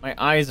 My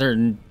eyes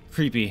are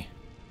creepy.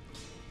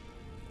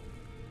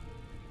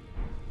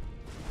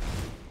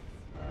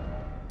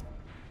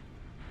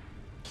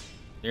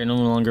 They're no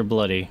longer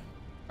bloody.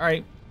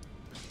 Alright.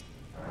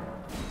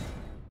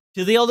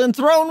 To the Elden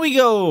Throne we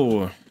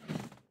go!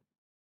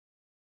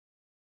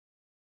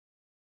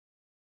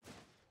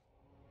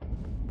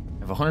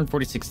 I have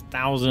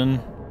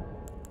 146,000.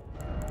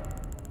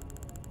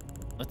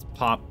 Let's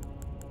pop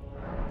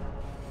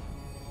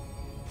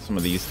some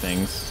of these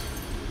things.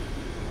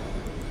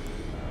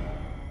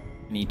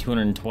 I need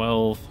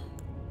 212.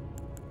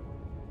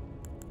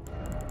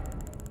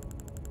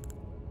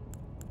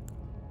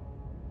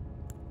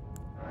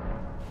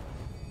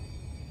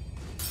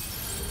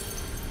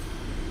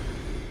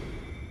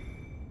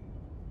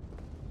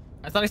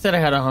 I thought I said I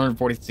had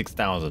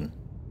 146,000.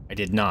 I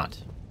did not.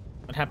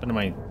 What happened to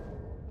my...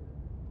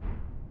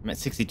 I'm at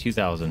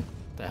 62,000.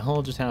 The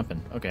hell just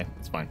happened? Okay,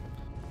 it's fine.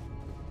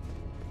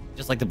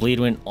 Just like the bleed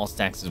went, all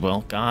stacks as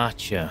well.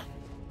 Gotcha.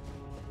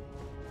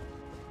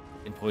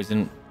 And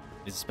poison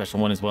is a special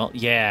one as well.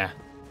 Yeah,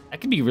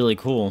 that could be really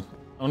cool.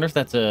 I wonder if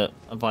that's a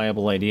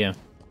viable idea.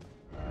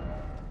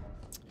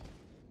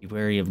 Be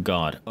wary of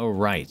God. Oh,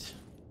 right.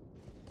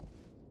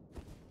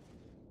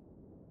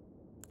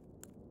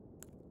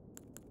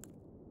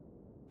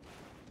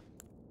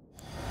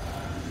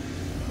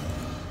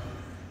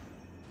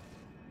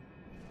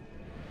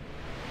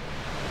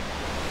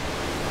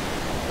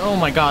 Oh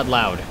my god,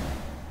 loud.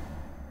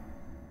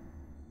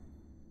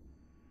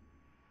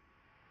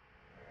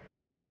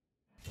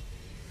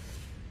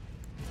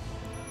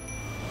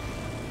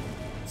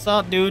 What's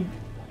up, dude?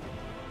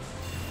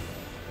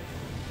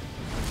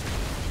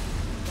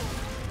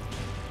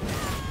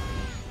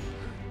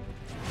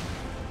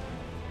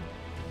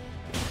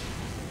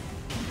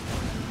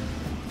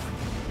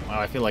 Wow,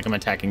 I feel like I'm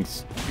attacking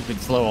stupid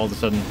slow all of a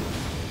sudden.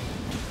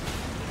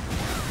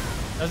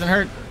 Doesn't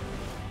hurt.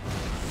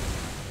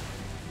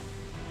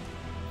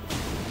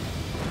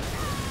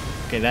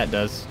 Okay, that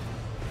does.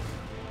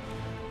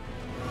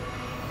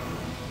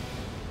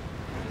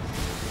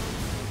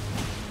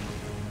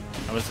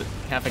 I was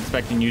half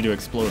expecting you to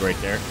explode right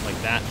there, like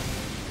that.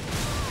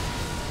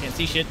 Can't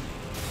see shit.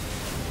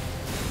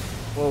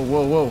 Whoa,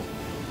 whoa, whoa.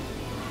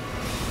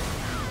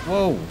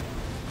 Whoa.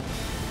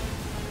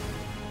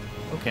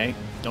 Okay,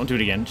 don't do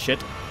it again.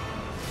 Shit.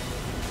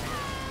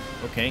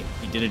 Okay,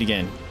 he did it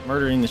again.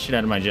 Murdering the shit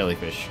out of my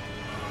jellyfish.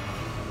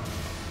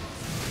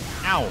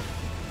 Ow.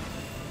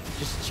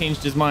 Just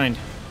changed his mind.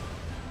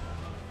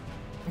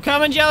 I'm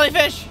coming,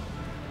 jellyfish!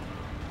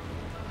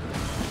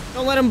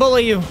 Don't let him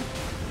bully you.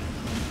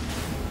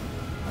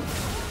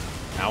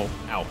 Ow,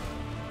 ow.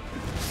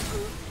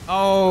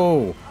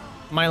 Oh,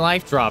 my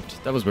life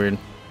dropped. That was weird.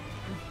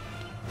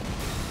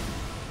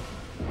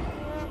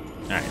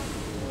 Alright.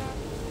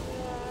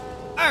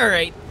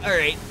 Alright,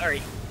 alright,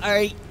 alright,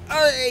 alright,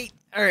 alright,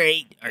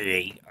 alright,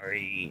 alright,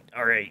 alright,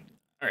 alright,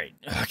 alright,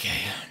 okay.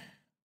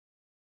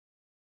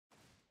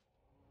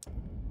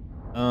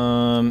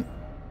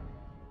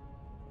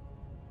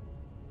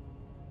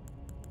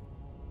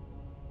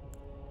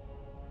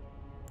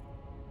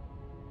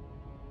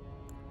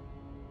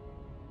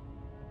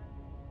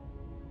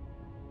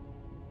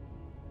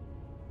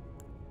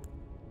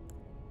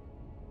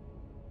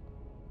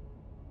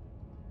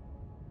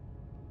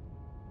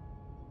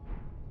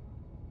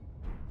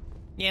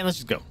 Yeah, let's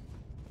just go.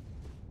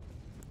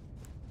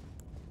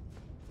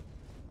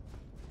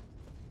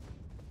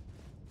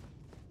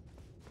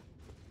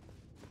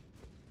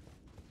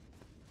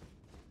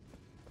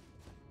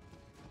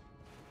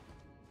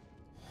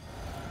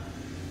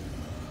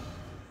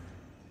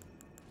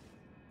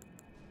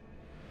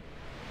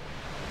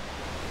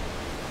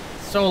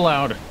 So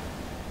loud.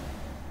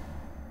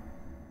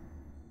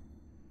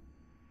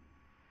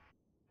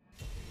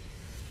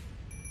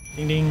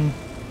 Ding ding.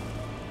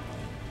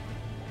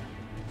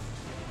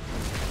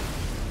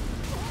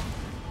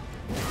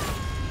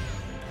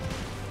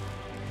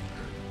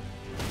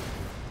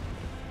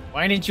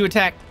 Why didn't you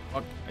attack?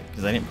 Fuck,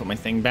 because I didn't put my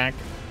thing back.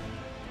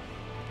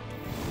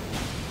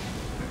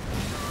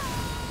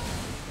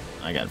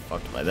 I got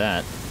fucked by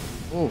that.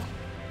 Ooh.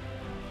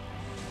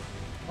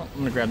 Well, I'm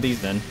gonna grab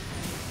these then.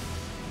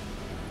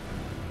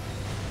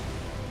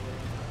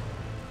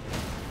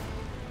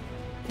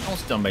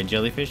 Almost done by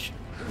jellyfish.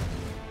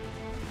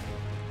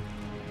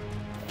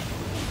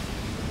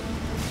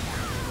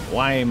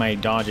 Why am I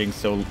dodging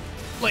so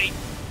late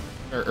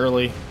or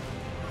early?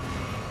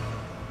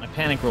 My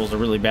panic rolls are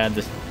really bad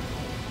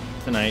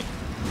tonight.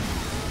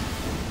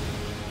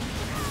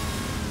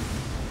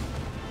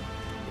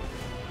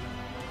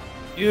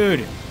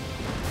 Dude.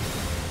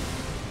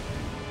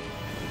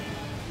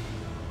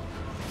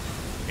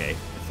 Okay,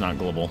 it's not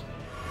global.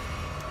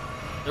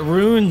 The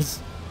runes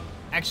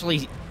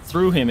actually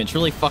threw him. It's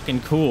really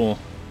fucking cool.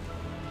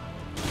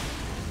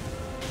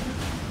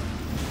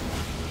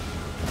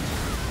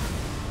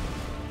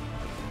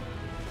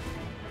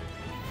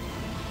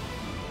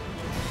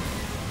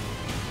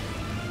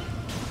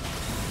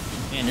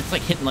 Man, it's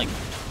like hitting like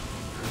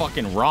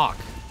fucking rock.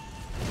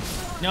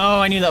 No,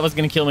 I knew that was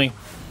gonna kill me.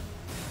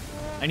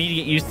 I need to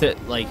get used to,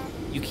 like,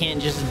 you can't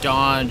just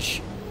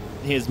dodge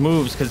his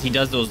moves because he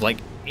does those, like,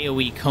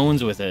 AoE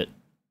cones with it.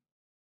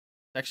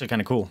 It's actually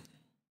kind of cool.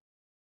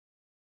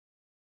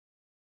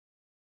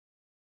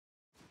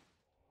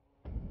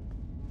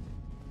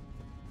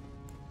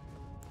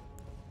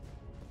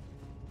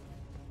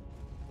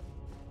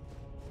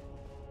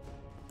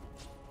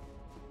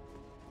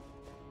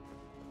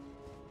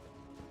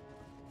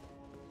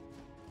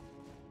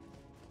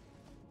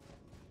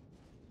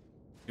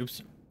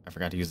 Oops, I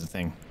forgot to use the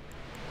thing.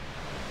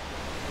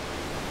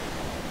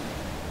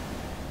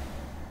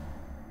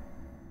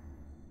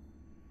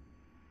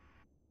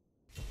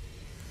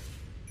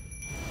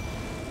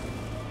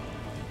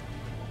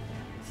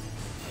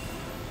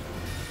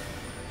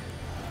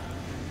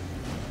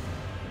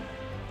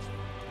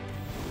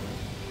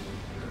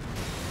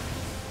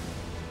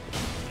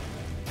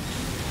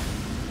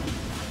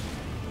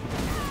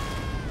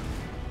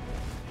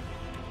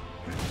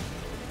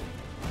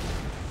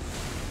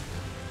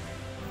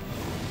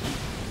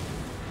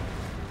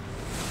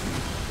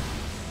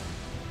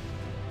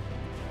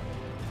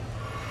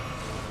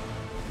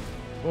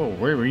 Whoa,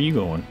 where were you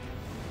going?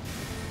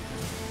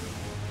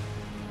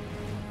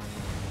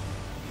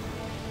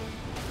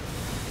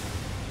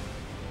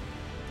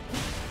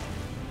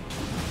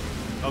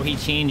 Oh, he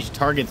changed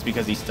targets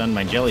because he stunned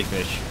my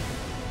jellyfish.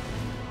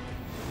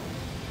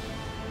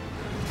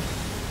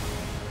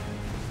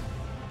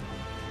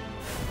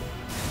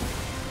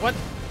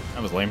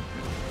 That was lame.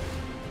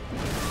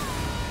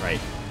 Right.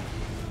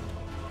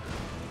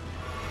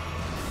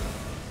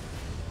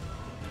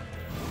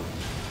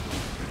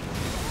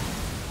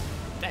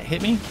 That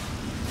hit me?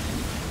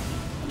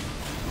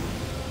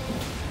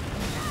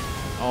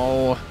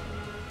 Oh.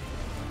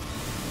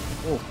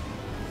 Oh.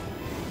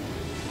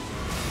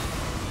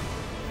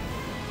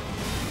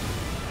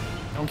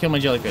 Don't kill my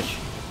jellyfish.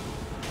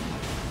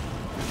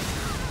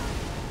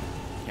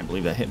 Can't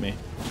believe that hit me.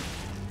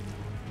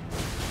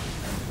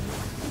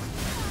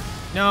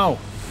 No.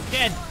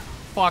 Dead.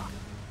 Fuck.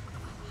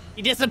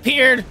 He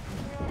disappeared.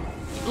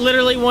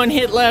 Literally 1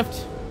 hit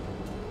left.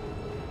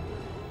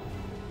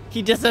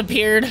 He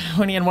disappeared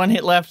when he had 1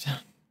 hit left. I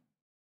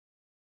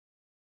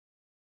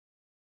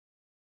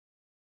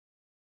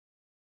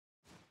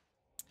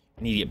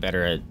need to get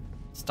better at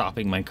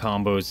stopping my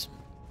combos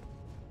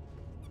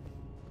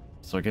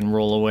so I can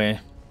roll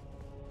away.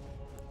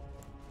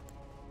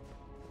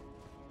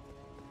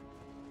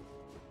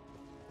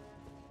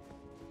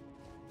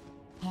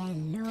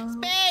 Hello,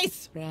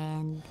 Space!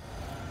 friend.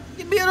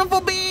 You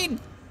beautiful bean!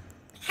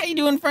 How you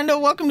doing,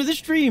 friendo? Welcome to the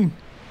stream.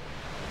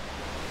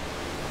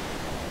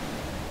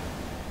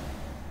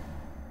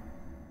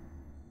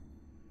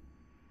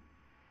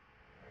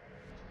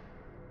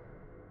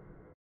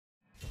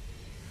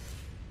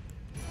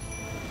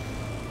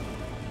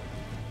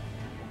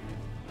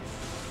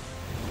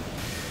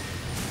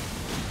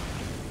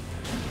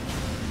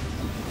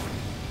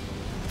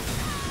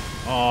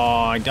 Oh,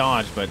 I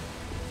dodged, but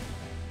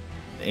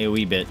the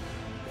AoE bit.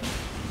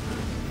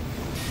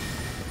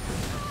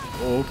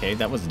 Oh, okay,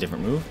 that was a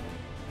different move.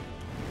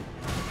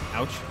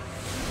 Ouch.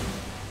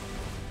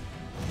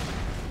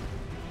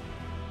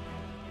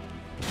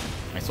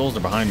 My souls are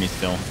behind me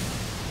still.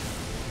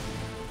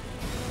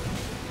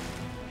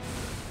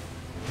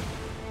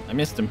 I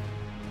missed him.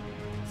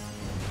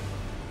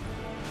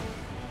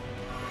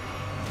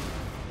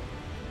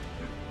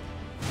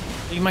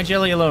 Leave my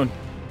jelly alone.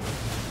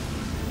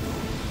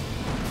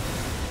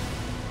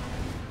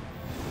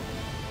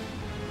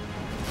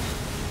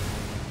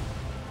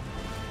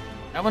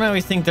 That one I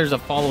always think there's a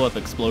follow-up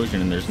explosion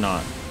and there's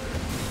not.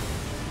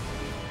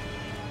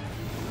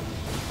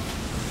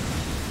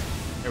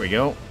 There we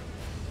go.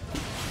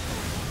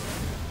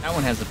 That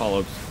one has the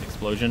follow-up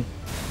explosion.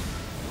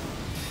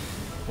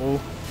 Oh.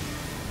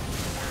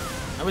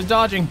 I was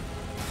dodging.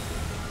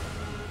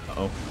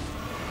 Uh-oh.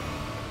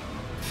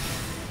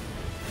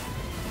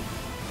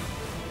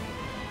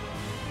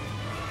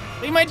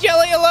 Leave my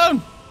jelly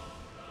alone!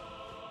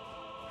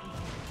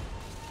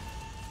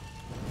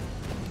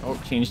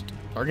 Oh, changed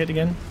target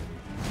again?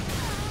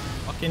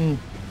 Fucking...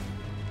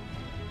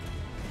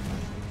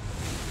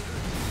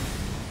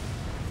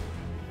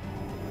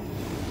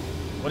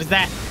 What is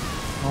that?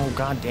 Oh,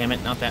 god damn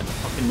it, not that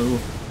fucking move.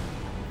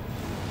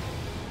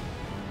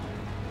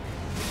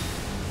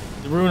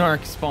 The rune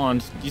arc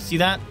spawned. Do you see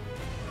that?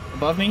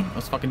 Above me? That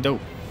was fucking dope.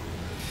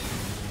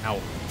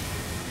 Ow.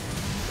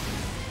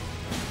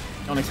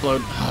 Don't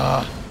explode.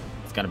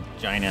 It's got a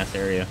giant ass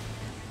area.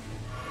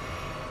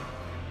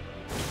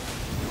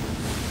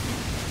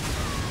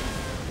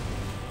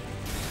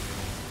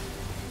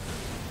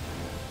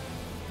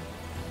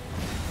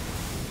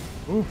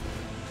 Ooh.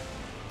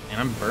 And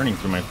I'm burning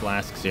through my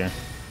flasks here.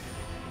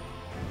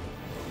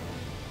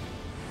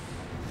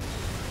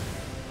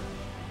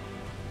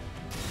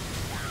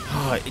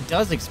 Oh, it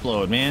does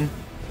explode, man.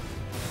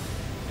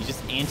 He's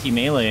just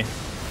anti-melee.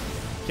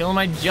 Killing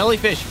my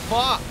jellyfish.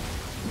 Fuck!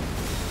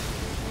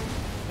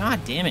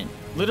 God damn it.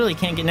 Literally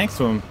can't get next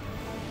to him.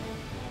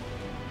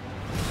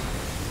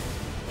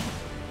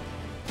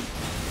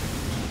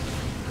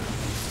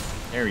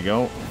 There we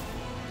go.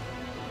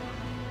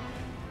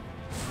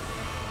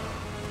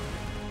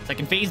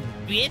 Second phase,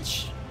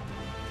 bitch.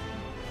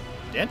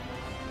 Dead?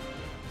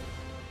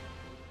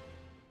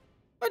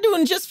 We're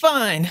doing just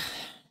fine.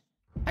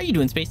 How you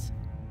doing, Space?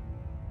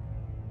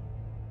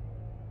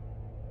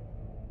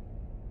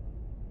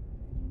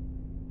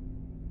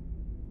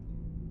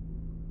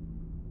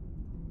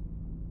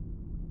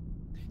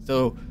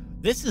 So,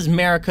 this is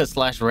Marika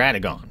 /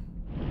 Radagon.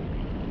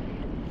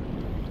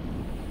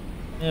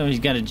 Oh, he's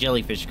got a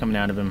jellyfish coming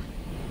out of him.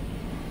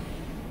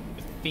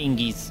 With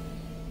fingies.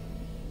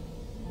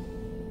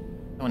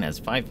 That one has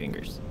 5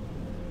 fingers.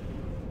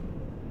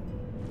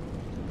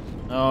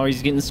 Oh,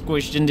 he's getting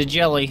squished into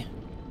jelly.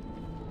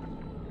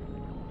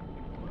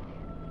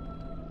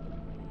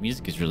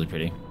 Music is really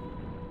pretty.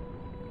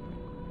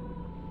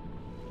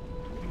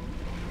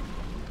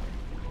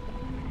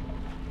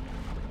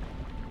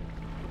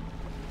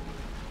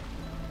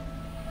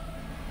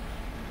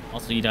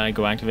 Also, you die,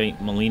 go activate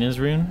Melina's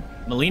rune.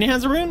 Malenia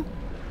has a rune?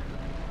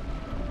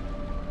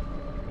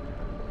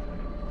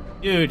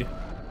 Dude.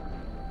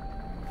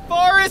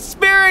 Forest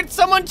spirit!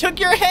 Someone took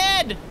your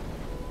head!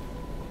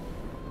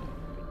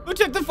 Who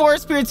took the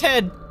forest spirit's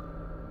head?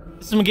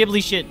 This is some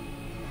Ghibli shit.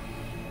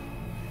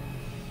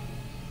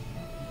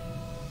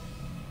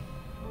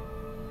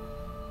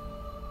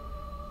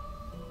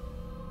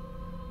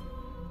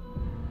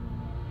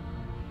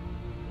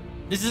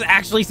 This is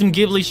actually some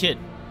Ghibli shit.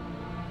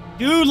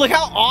 Dude, look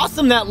how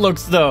awesome that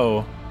looks,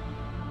 though.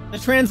 The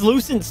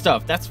translucent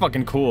stuff. That's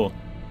fucking cool.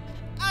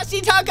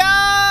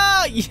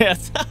 Ashitaka!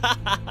 Yes.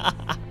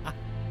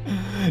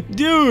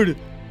 Dude.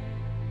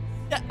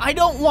 I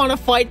don't want to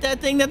fight that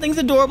thing. That thing's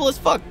adorable as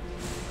fuck.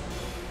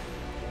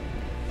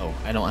 Oh,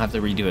 I don't have to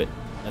redo it.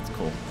 That's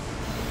cool.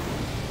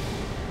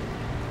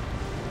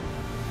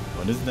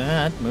 What is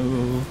that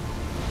move?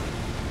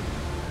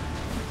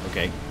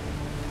 Okay.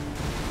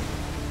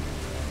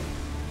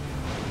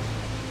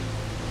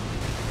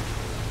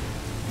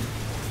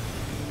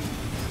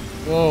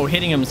 Whoa,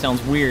 hitting him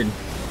sounds weird.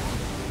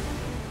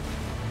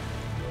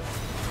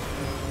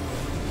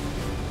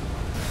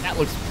 That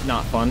looks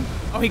not fun.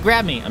 Oh, he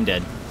grabbed me. I'm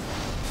dead.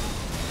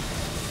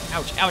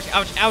 Ouch, ouch,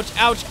 ouch, ouch,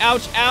 ouch,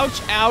 ouch,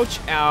 ouch, ouch,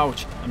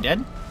 ouch. I'm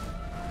dead?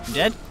 I'm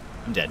dead?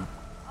 I'm dead.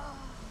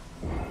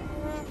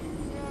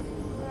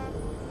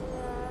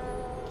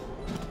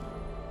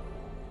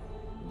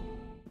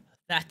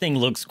 That thing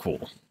looks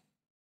cool.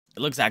 It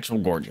looks actual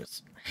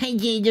gorgeous. Hey,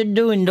 you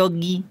doing,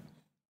 doggy?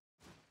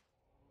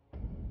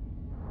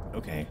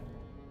 Okay.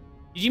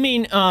 Did you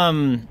mean,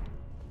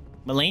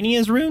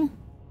 Malenia's rune?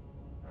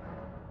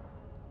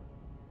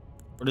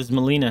 Or does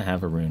Melina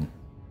have a rune?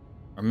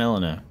 Or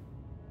Melina?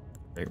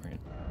 Great rune.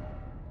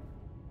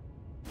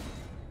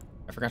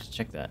 I forgot to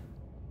check that.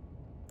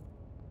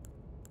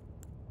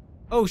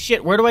 Oh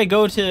shit, where do I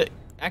go to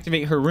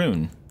activate her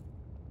rune?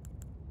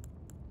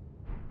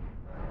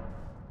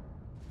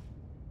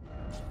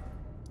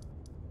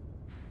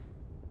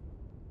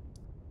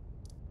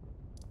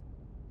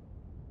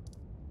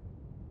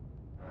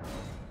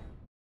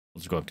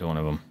 Let's go up to one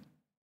of them.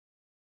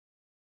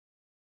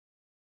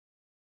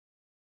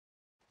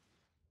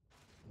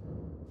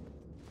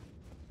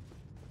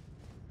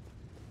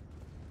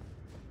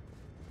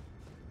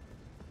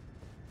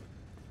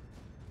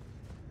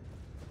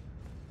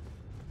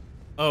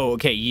 Oh,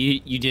 okay,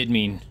 you did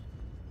mean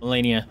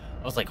Malenia.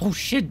 I was like, oh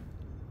shit,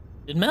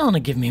 did Melina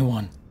give me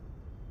one?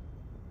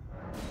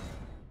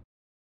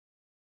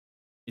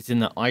 It's in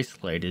the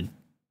isolated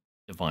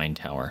divine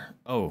tower.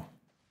 Oh.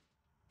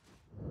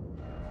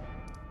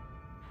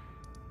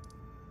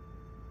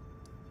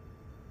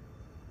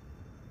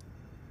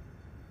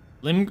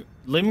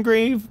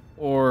 Limgrave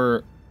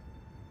or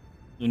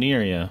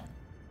Lunaria?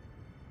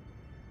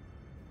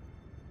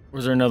 Or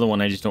is there another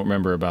one I just don't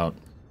remember about?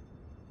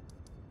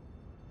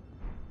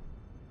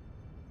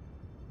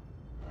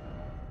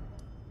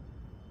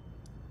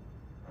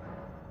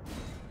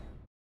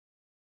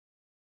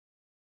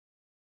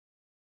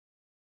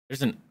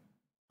 There's an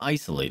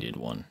isolated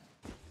one.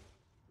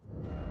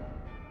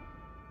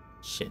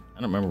 Shit,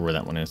 I don't remember where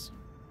that one is.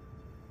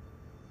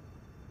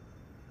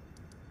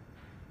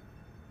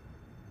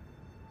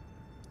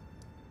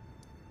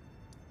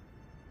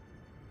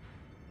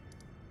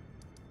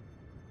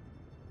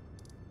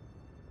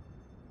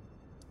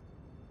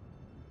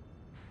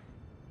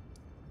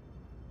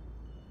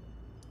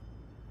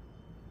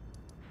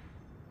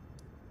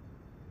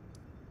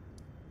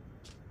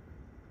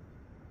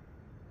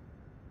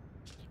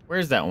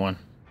 Where's that one?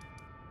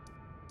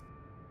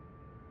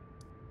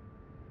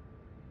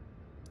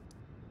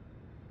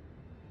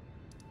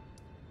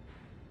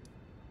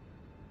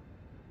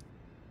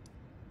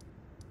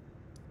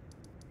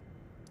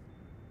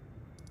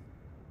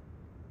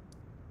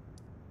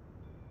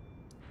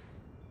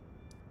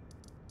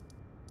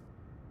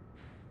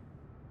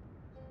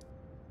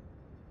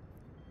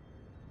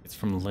 It's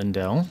from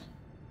Lindell.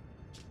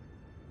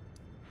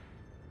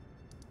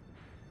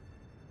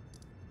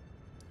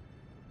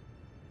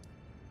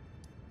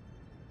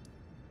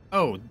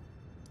 Oh,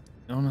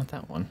 no, not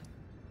that one.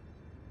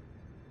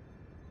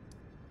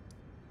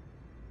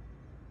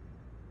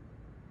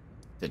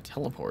 The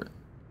teleport.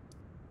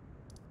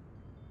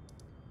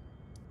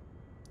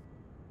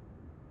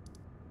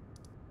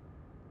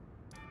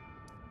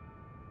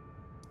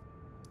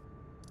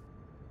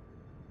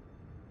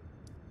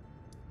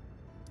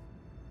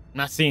 I'm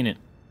not seeing it.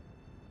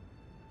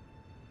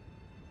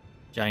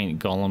 Giant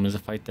golem is a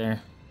fight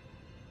there.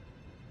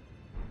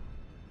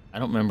 I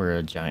don't remember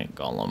a giant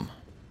golem.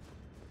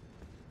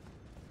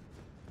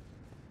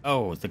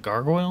 Oh, the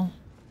gargoyle?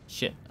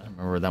 Shit, I don't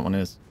remember where that one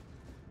is.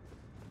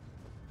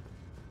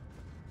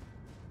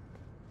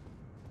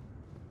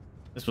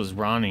 This was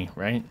Ronnie,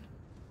 right?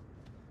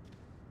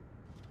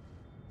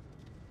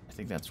 I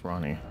think that's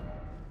Ronnie.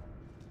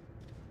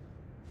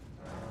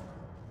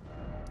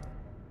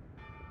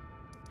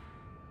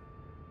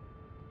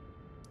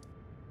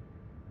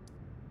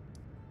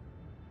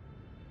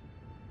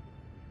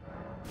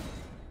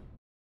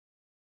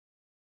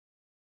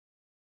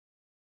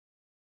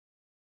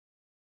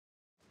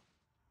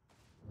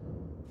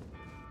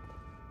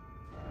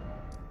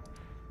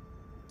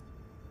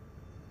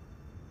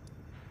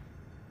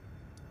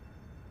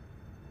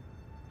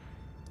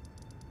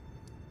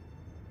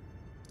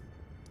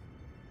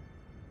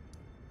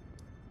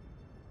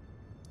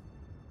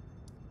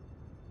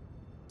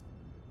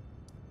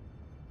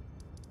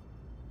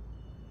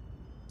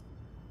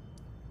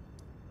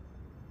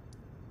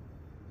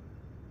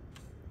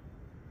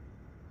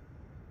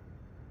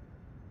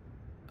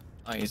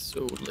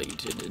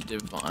 Isolated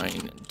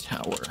divine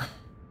tower.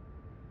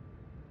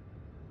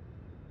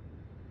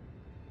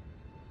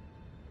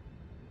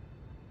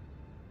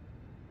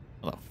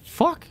 What the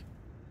fuck?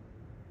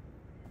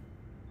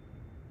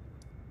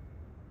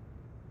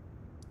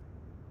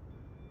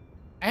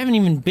 I haven't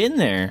even been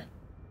there.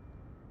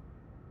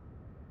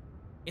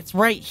 It's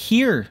right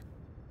here.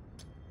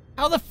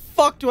 How the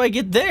fuck do I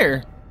get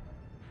there?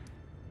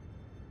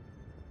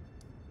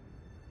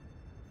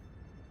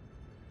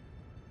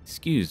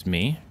 Excuse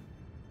me.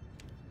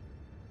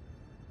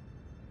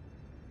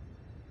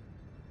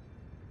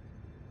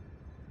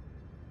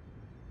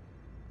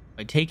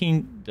 By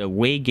taking the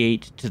way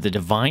gate to the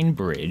Divine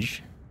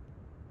Bridge.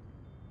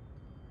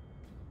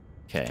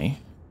 Okay.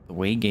 The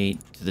way gate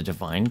to the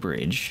Divine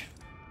Bridge.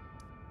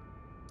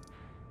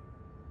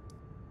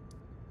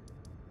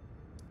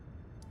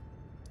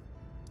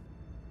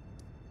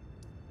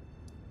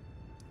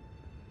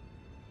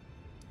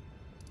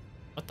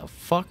 What the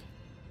fuck?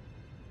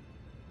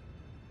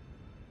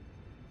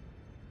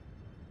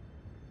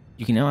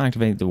 You can now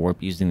activate the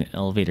warp using the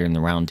elevator in the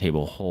round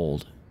table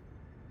hold.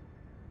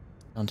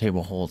 Round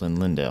table hold in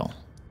Lindale.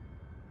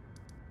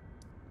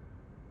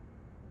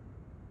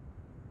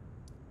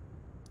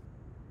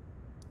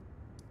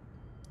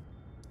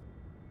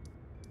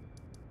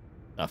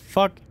 The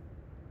fuck?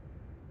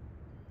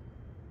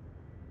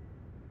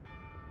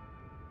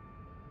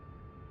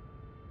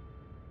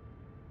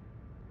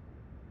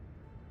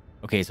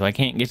 Okay, so I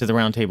can't get to the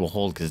round table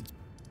hold because it's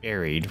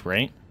buried,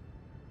 right?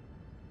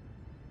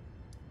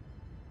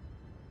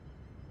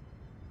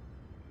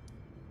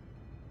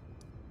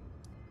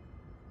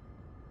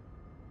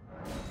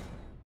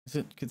 Is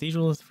it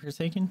Cathedral of the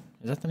Forsaken?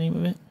 Is that the name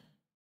of it?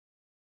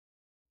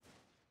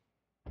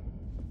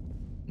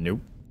 Nope.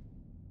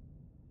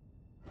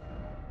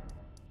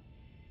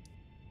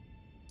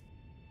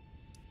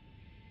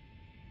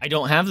 I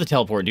don't have the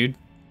teleport, dude.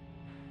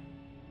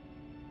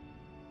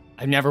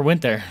 I never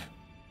went there.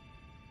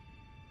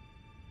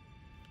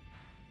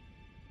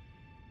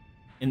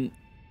 And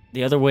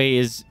the other way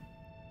is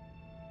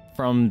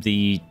from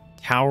the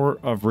Tower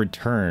of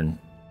Return.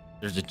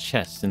 There's a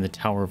chest in the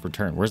Tower of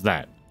Return. Where's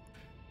that?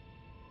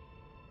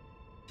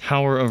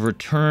 Tower of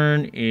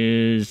Return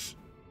is...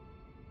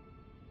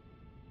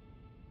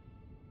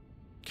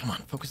 Come on,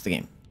 focus the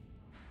game.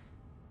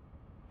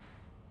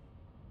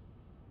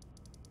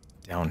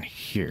 Down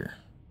here.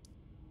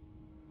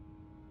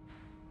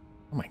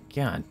 Oh my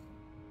god.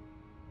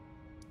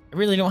 I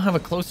really don't have a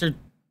closer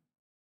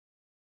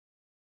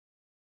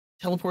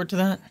teleport to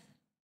that?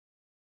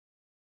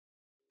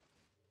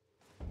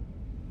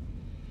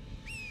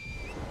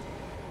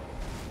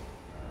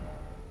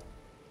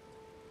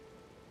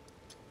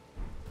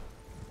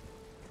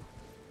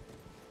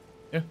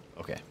 Yeah,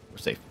 okay, we're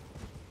safe.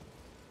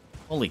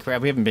 Holy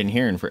crap, we haven't been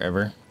here in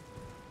forever.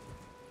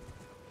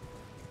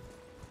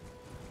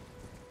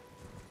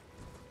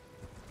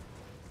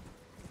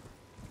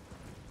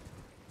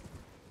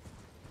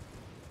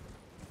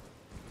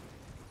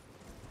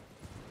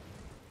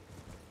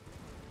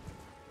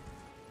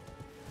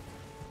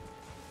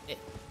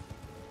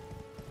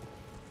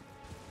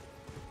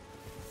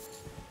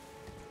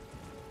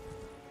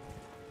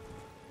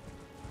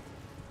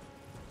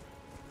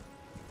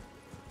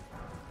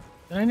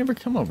 Did I never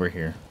come over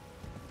here?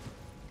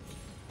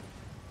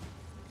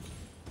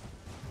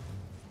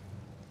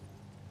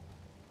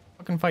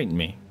 Fucking fighting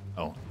me.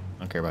 Oh, I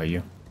don't care about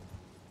you.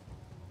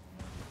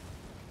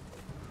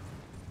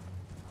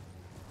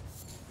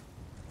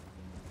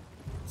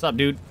 What's up,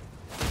 dude?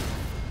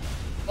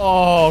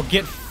 Oh,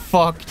 get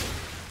fucked.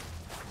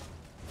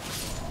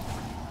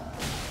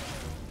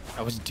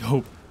 That was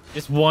dope.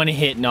 Just one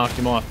hit knocked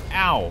him off.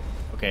 Ow.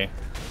 Okay.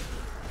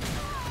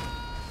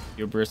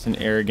 Hubris and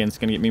arrogance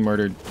gonna get me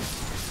murdered.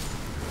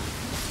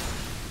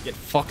 Get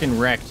fucking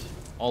wrecked.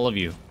 All of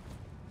you.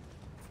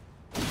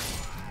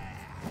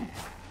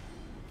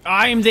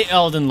 I'm the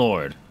Elden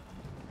Lord.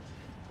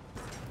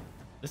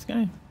 This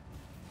guy?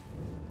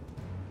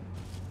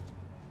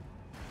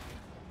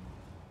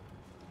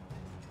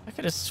 I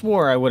could have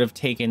swore I would have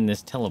taken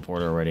this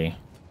teleport already.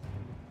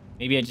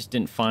 Maybe I just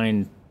didn't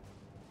find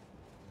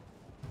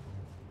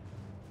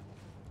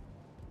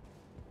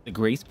the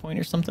grace point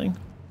or something.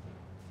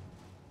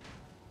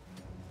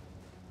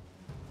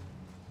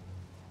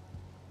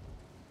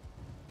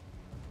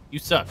 You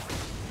suck.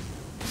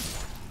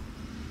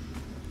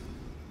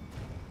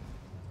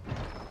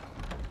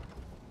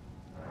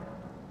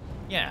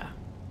 Yeah.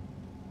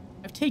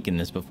 I've taken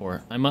this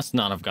before. I must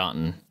not have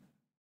gotten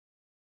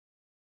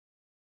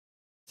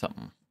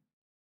something.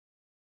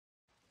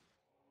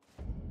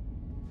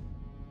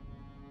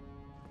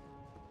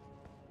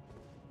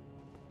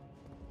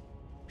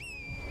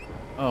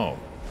 Oh,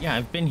 yeah,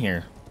 I've been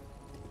here.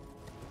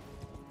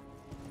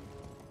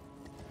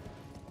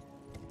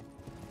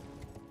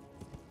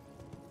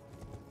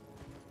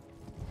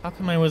 How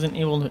come I wasn't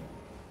able to...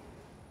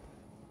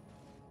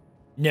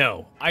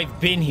 No, I've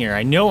been here.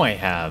 I know I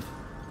have.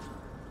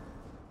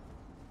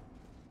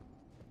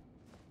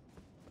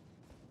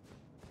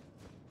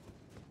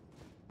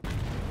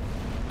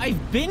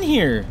 I've been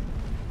here.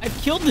 I've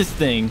killed this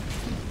thing.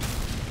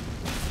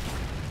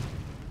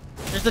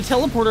 There's a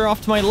teleporter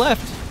off to my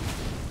left.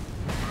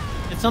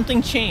 Did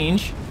something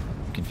change?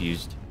 I'm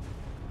confused.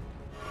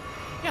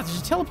 Yeah, there's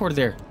a teleporter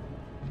there.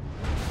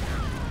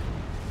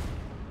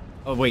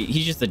 Oh, wait,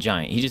 he's just a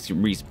giant. He just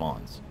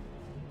respawns.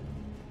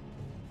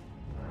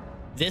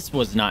 This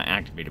was not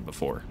activated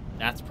before.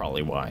 That's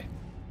probably why.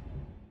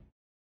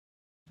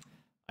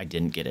 I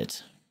didn't get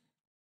it.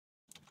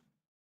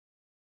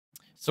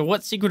 So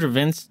what secret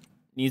events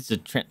needs to...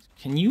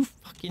 Can you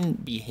fucking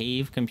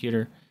behave,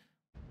 computer?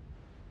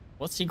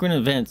 What secret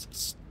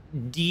events...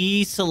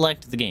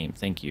 Deselect the game.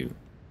 Thank you.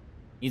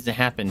 Needs to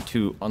happen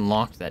to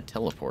unlock that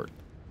teleport.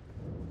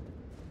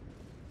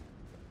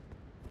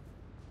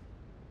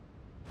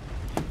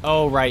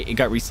 Oh, right. It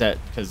got reset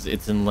because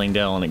it's in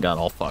Langdell and it got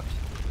all fucked.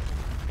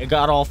 It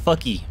got all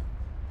fucky.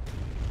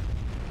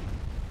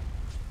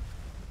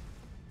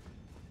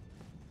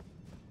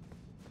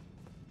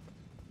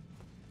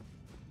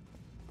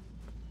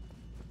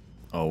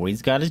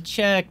 Always gotta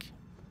check.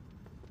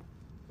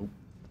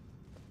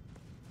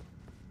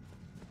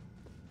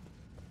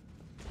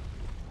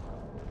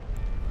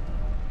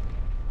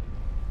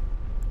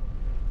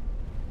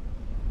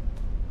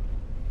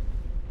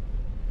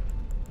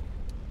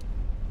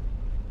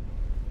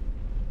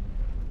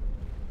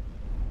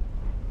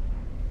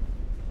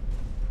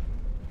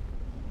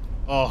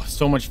 Oh,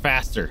 so much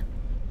faster.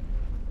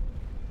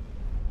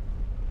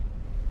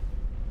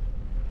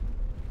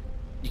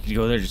 You could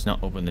go there, just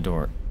not open the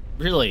door.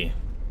 Really?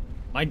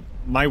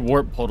 My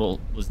warp portal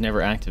was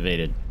never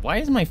activated. Why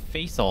is my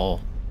face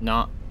all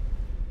not...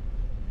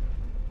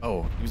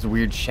 Oh, it was a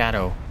weird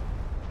shadow.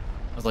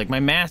 I was like, my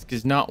mask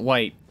is not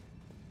white.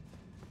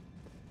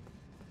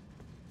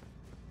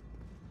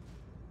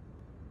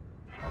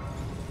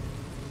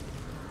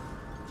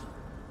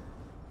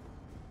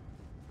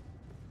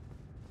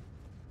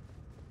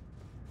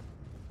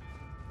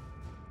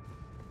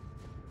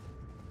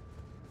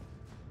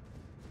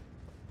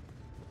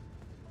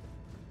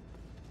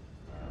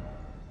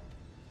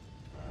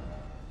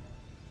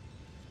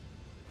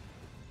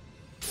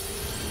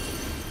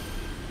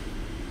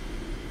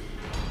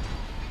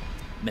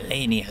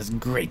 Malenia's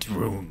great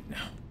rune.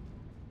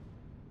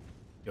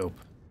 Dope.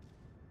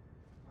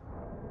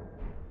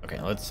 Okay,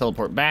 let's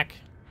teleport back.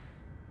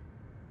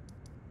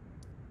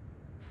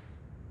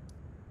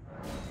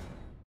 And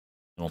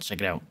we'll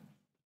check it out.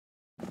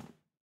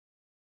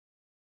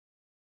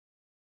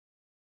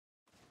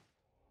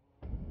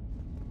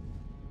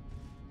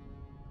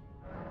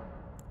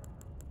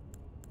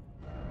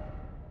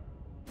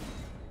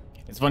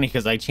 It's funny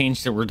because I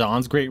changed to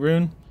Radagon's great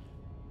rune.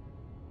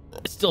 I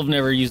still have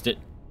never used it.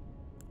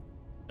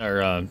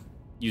 Or,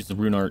 use the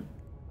rune art.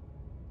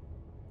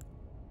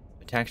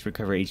 Attacks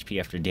recover HP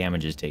after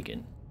damage is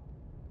taken.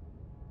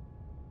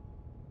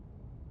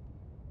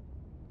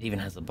 It even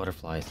has the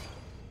butterflies.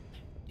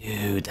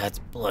 Dude, that's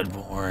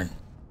Bloodborne.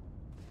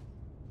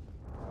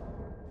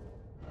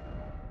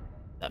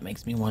 That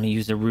makes me want to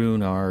use a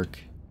rune arc.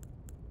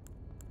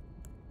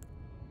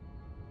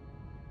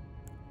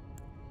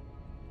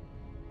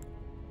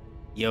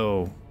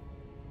 Yo.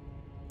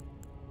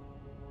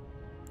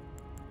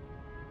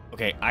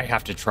 Okay, I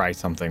have to try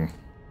something.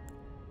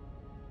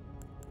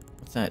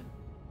 What's that?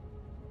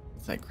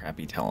 What's that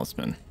crappy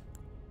talisman?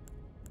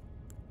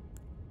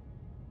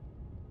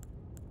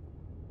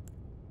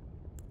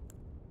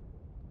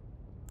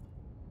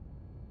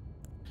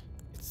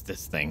 It's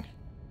this thing.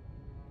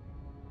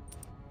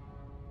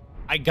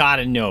 I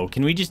gotta know.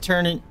 Can we just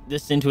turn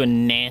this into a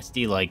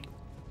nasty, like,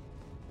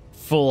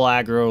 full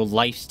aggro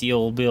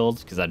lifesteal build?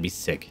 Because that'd be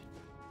sick.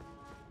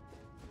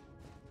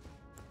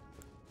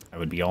 I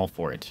would be all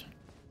for it.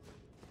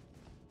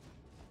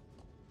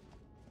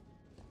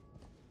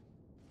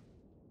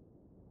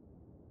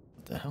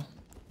 What the hell?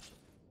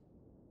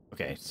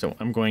 Okay, so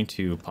I'm going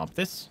to pop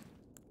this.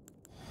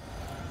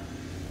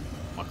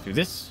 Walk through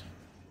this.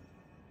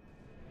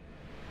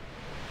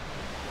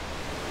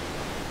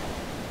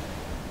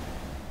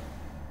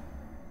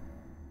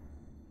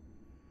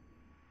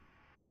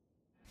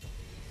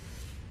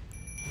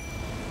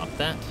 Pop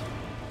that.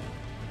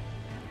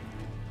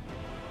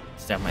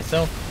 Stab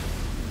myself.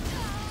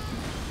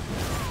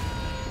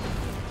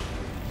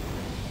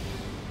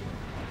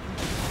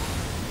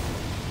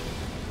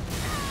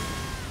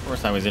 Of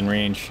course I was in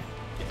range.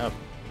 Get up.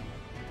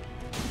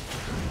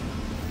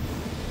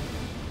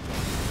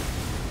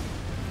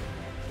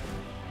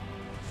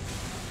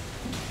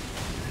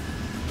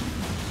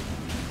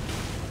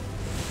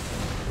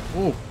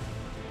 Ooh.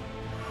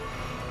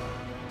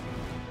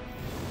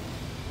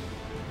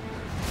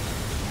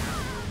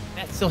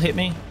 That still hit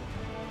me?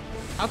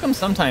 How come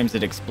sometimes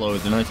it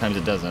explodes and other times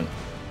it doesn't?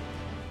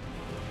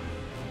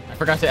 I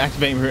forgot to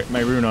activate my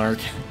rune arc.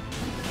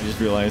 I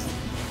just realized.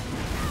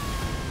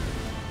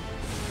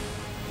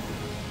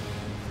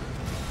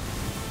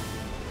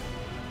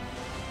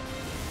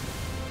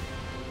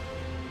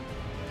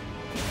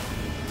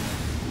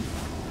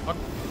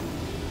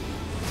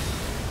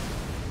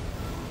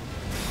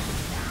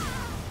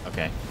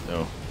 Okay,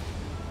 so...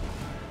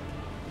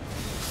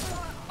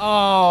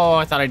 Oh,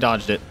 I thought I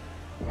dodged it.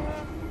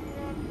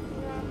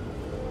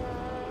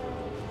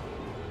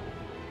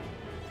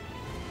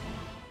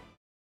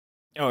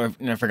 Oh,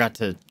 and I forgot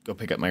to go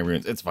pick up my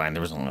runes. It's fine.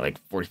 There was only like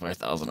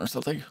 45,000 or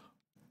something.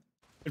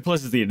 And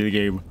plus, it's the end of the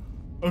game.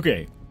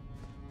 Okay.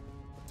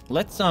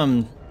 Let's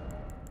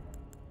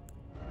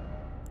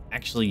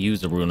actually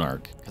use a rune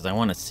arc because I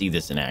want to see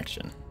this in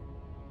action.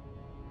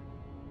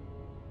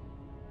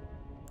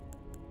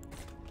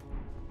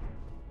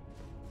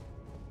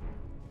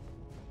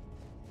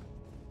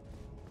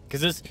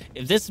 Because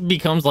if this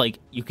becomes like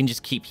you can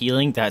just keep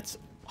healing, that's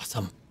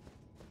awesome.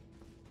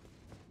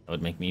 That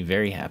would make me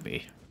very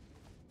happy.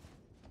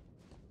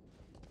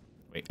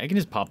 Wait, I can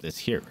just pop this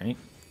here, right?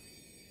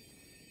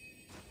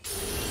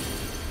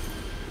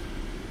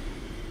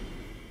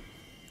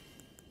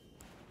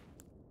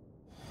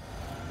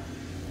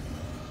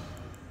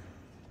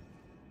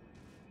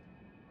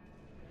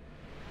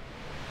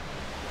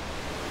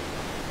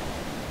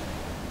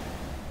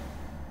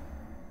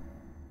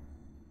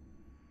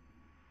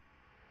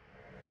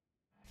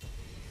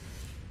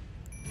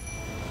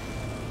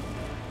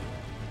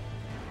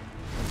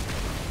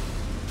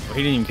 Oh,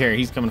 he didn't even care.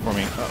 He's coming for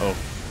me. Uh-oh.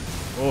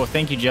 Oh,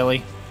 thank you,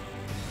 Jelly.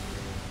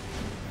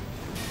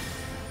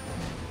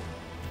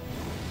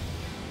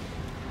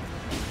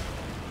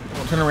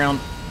 Don't turn around,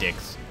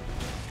 dicks.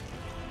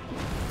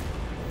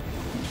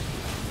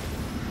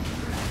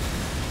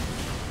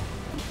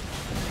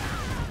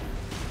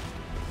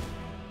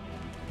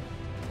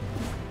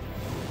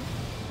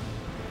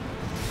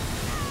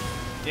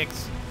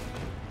 Dicks.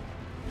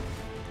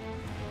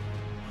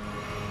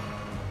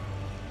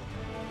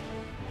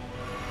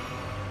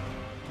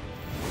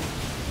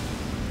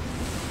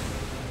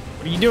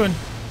 What are you doing?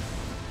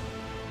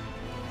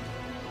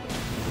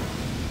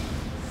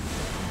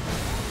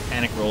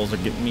 Panic rolls are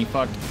getting me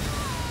fucked.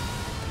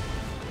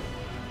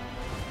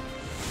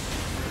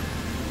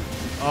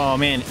 Oh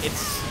man,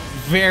 it's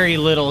very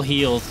little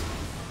heals.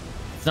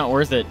 It's not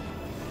worth it.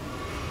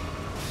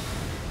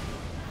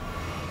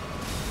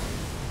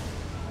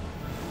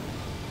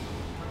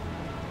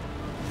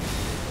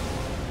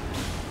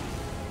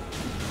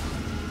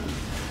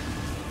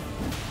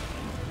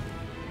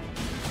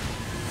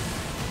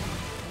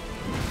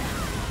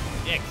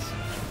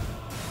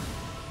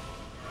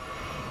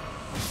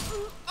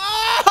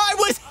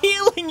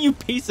 You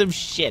piece of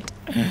shit.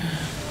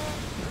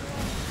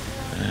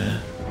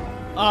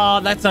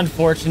 Oh, that's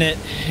unfortunate.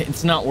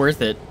 It's not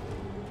worth it.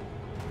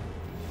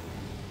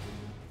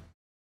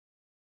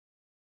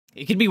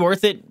 It could be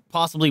worth it,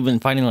 possibly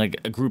when fighting like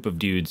a group of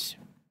dudes.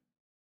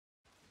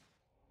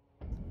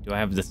 Do I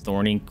have the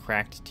thorny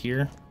cracked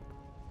tier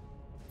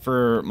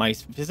for my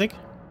physic?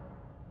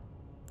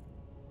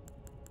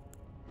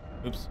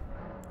 Oops.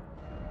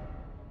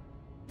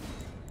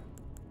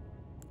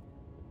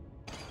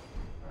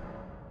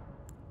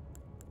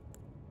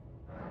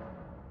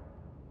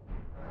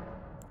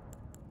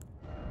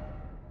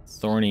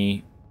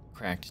 Thorny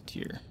cracked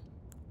tier.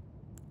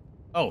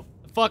 Oh,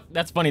 fuck.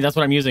 That's funny. That's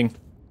what I'm using.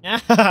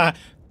 I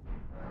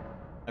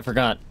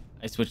forgot.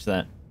 I switched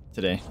that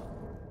today.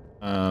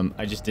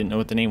 I just didn't know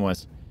what the name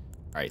was.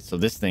 All right, so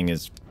this thing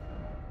is...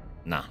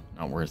 Nah,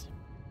 not worth.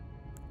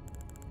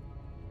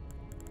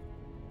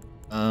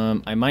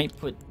 I might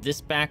put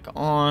this back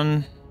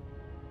on.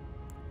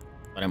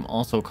 But I'm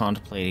also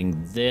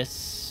contemplating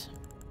this.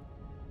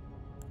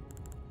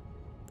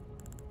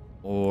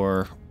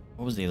 Or...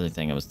 What was the other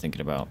thing I was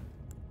thinking about?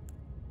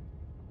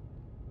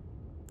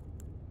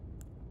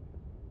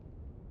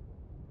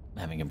 I'm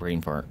having a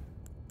brain fart.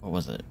 What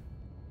was it?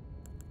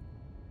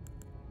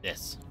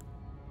 This.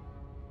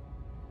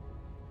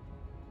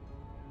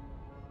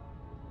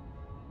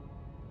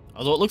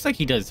 Although it looks like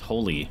he does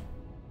holy.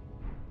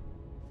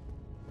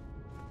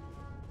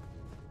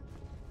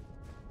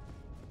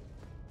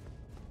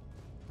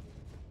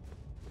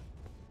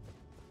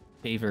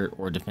 Favor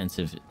or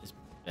defensive is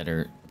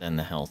better than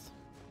the health.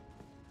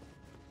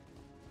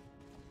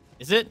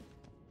 Is it?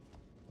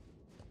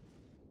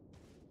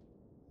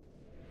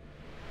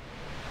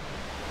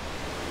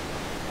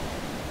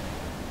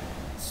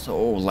 So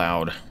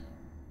loud.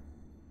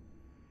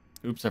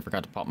 Oops, I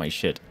forgot to pop my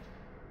shit.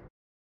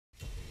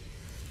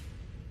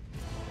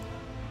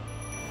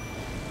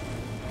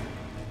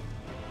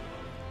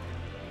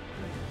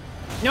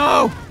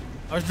 No!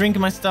 I was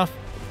drinking my stuff.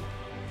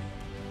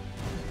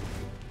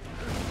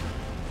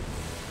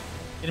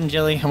 Get him,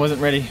 Jelly. I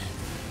wasn't ready.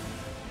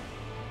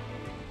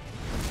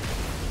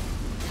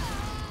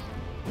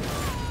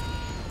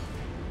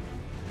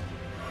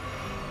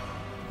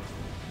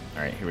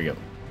 Alright, here we go.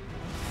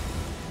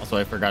 Also,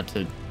 I forgot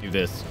to do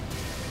this.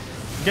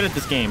 I'm good at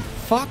this game.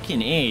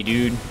 Fucking A,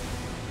 dude.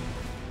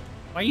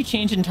 Why are you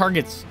changing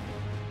targets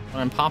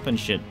when I'm popping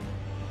shit?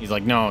 He's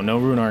like, no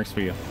rune arcs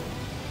for you.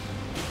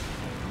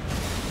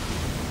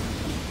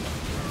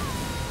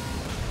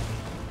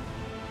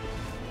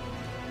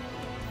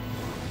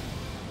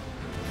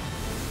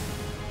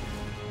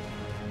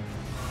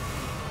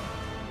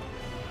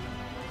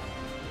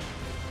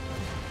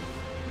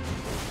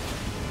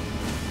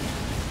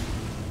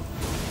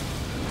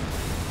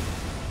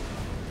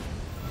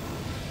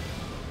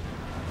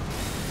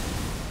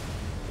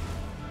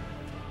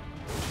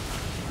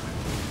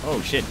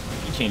 Oh shit,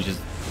 he changes.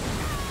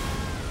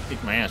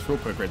 Kicked my ass real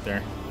quick right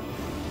there.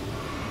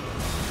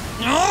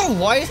 No,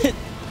 why is it?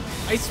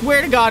 I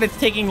swear to God, it's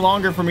taking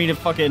longer for me to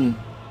fucking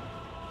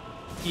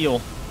heal.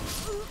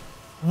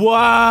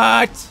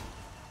 What?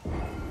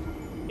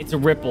 It's a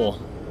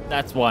ripple.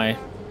 That's why.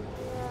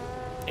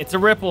 It's a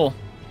ripple.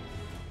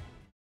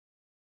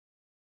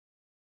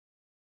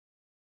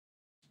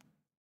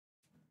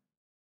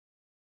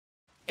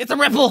 It's a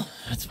ripple.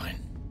 That's fine.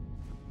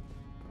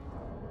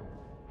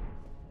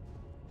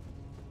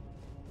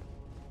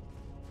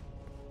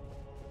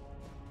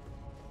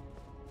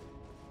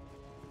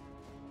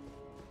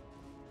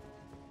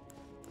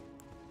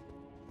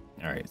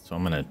 All right, so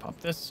I'm gonna pop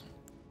this.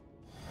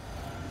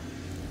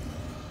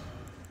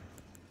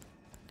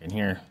 In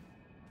here.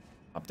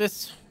 Pop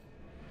this.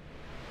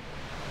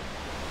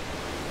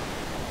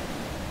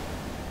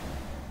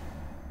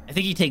 I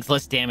think he takes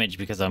less damage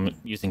because I'm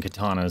using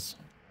katanas.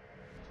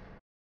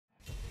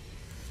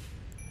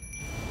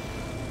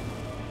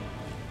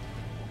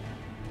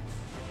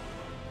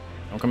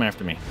 Don't come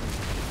after me.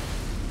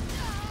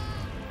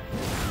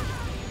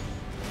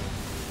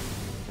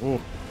 Ooh.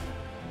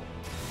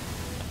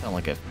 That felt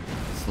like a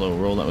slow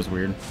roll. That was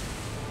weird.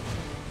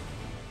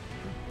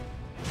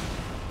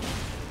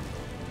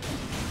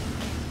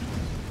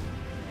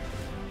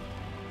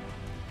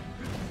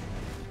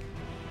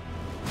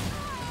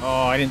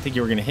 Oh, I didn't think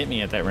you were gonna hit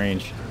me at that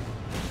range.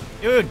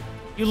 Dude,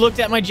 you looked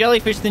at my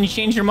jellyfish, then you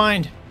changed your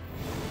mind.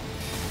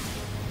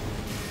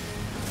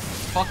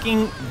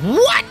 Fucking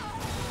what?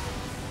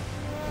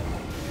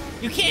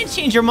 You can't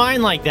change your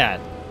mind like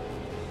that.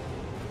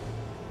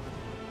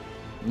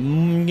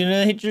 I'm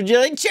gonna hit your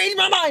jelly, change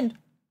my mind.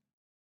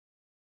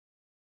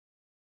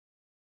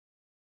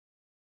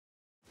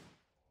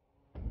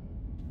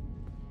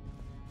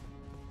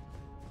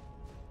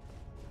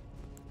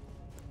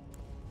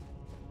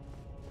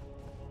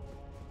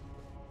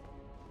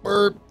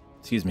 Burp.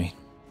 Excuse me.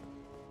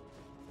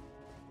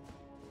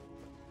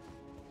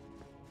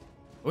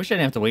 I wish I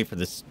didn't have to wait for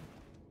this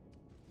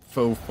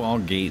faux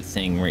fog gate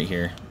thing right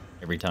here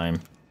every time.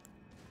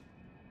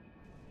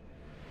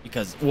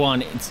 Because,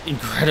 one, it's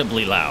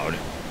incredibly loud.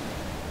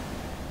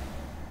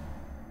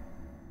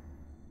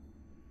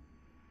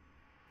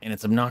 And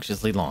it's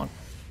obnoxiously long.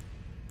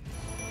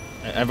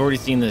 I've already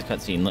seen this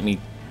cutscene. Let me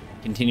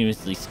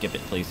continuously skip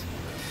it, please.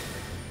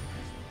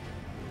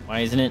 Why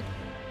isn't it?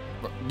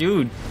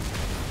 Dude.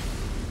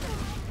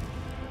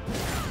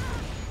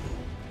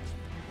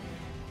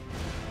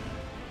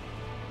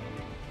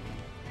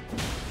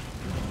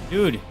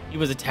 Dude, he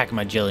was attacking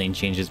my jelly and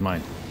changed his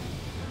mind.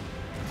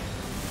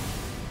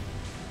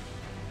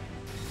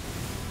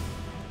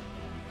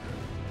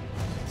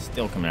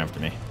 Still coming after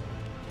me.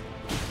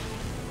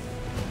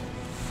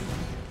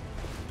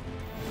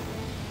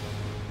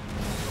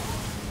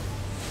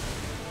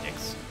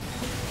 Thanks.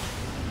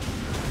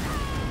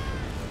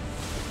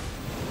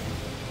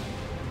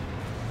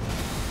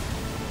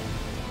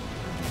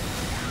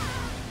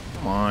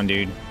 Come on,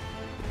 dude.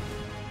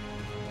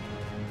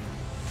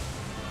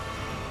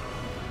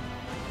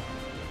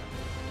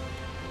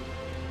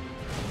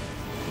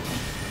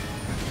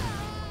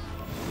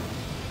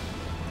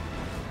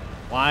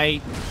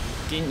 Why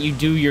didn't you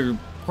do your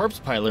corpse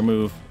piler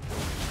move?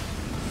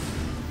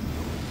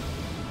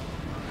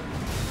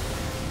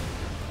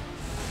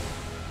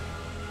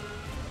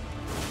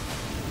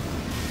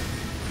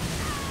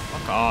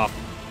 Fuck off.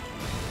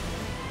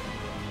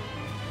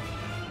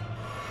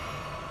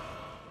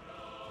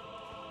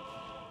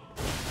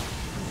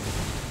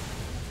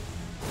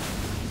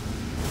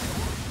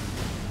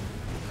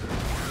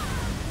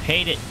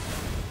 Hate it.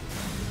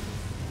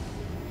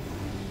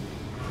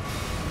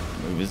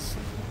 Move is...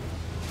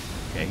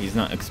 Okay, he's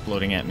not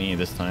exploding at me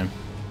this time.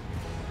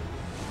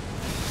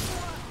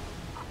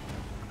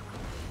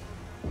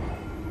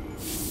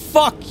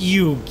 Fuck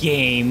you,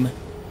 game.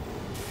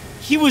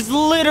 He was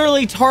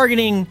literally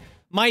targeting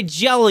my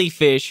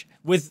jellyfish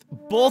with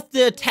both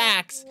the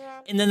attacks,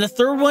 and then the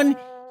third one,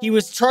 he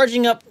was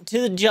charging up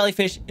to the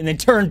jellyfish, and then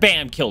turn,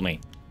 bam, kill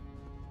me.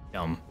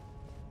 Dumb.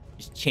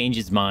 Just change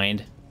his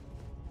mind.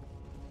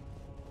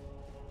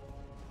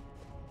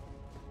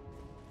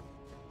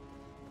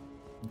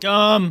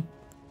 Dumb.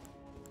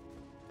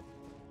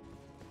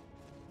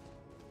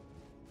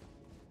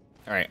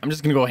 Alright, I'm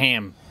just gonna go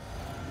ham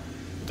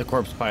with the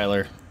corpse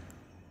piler.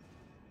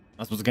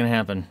 That's what's gonna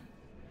happen.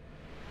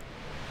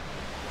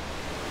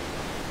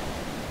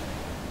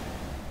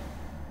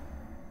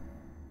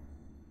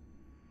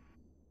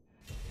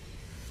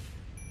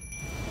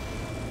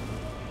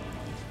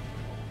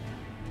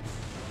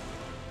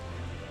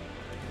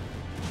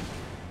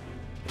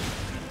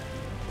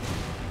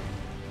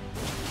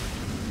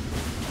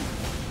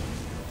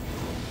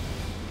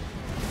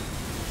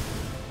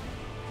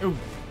 Ooh.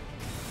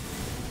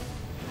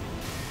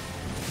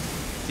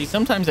 See,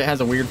 sometimes it has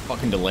a weird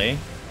fucking delay.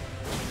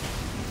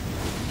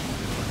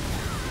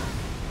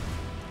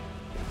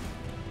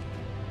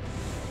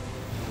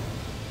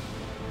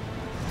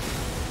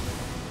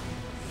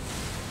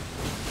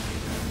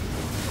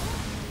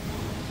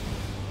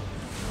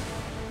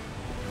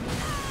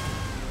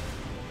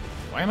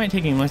 Why am I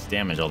taking less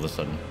damage all of a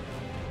sudden?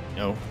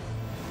 No.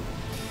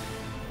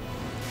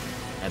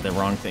 I had the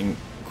wrong thing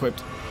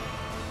equipped.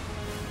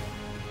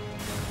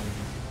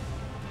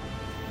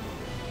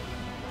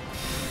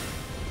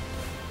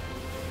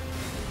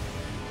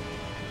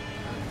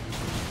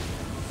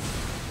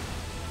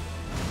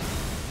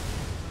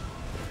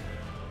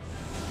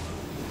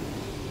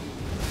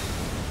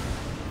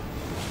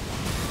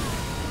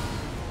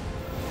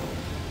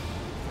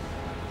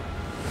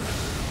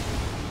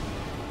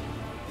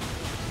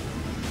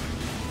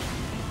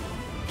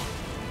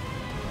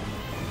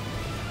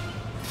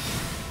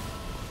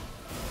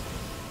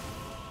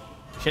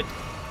 Shit.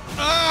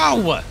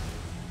 Oh!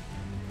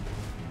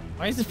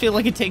 Why does it feel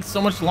like it takes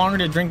so much longer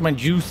to drink my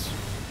juice?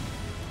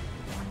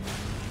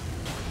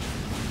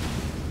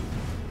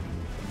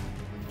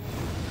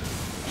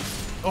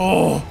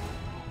 Oh!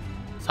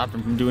 Stopped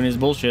him from doing his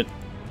bullshit.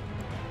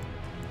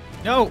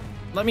 No!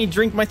 Let me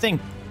drink my thing.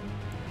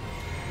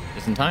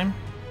 Just in time.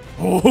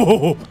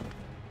 Oh!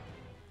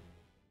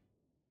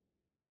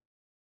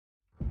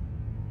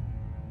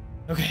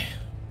 Okay.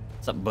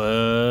 What's up,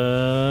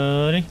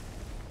 buddy?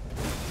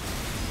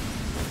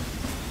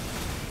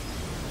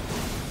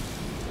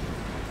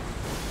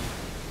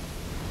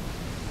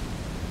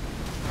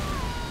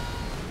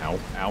 Ow,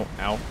 ow,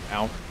 ow,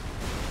 ow.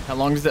 How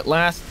long does it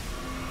last?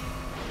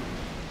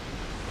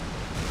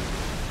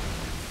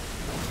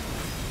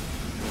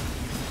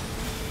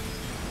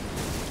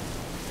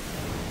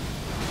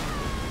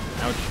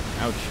 Ouch,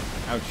 ouch,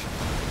 ouch.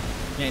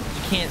 Man,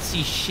 you can't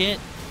see shit.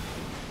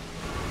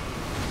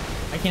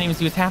 I can't even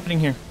see what's happening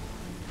here.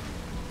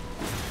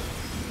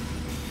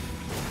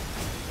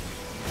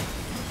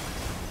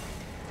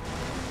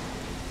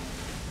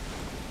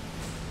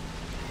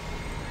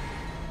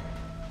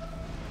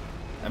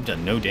 I've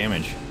done no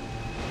damage.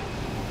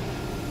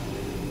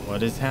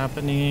 What is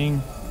happening?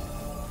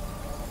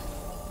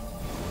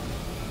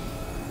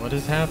 What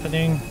is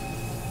happening?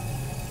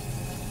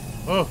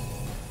 Oh!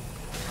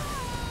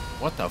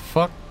 What the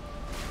fuck?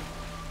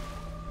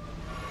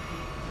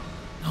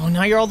 Oh,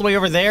 now you're all the way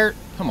over there?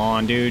 Come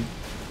on, dude.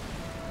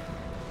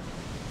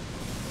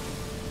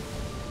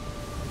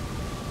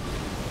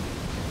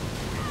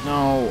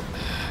 No.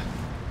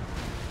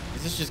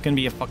 Is this just gonna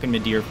be a fucking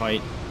Midir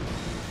fight?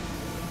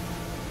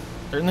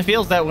 Certainly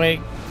feels that way.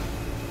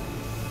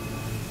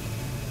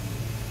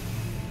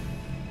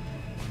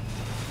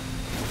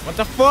 What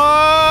the fuck?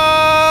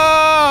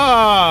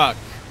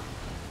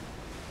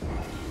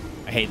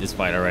 I hate this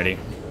fight already.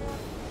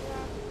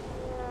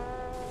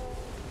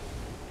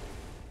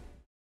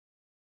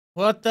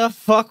 What the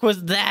fuck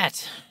was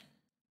that?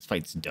 This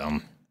fight's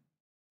dumb.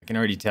 I can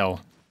already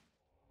tell.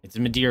 It's a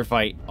Midir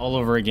fight all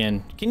over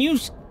again. Can you,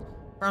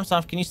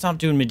 FromSoft, can you stop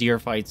doing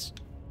Midir fights?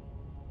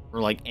 Or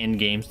like end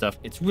game stuff.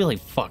 It's really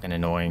fucking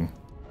annoying.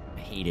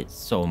 I hate it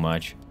so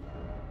much.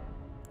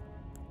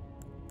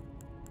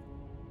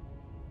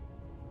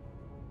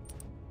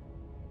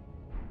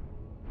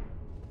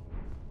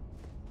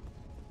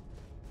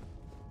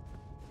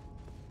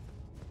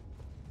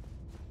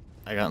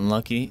 I got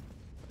unlucky.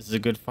 This is a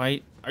good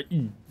fight.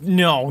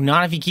 No,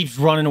 not if he keeps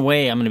running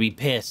away. I'm gonna be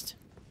pissed.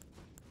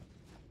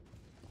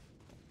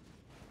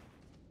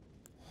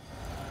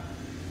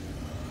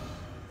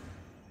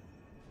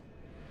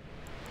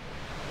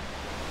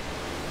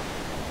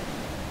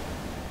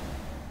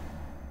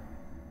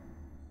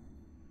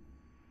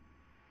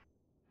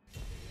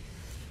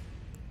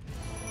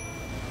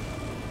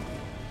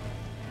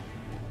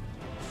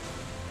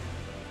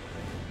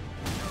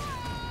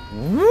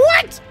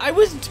 What? I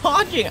was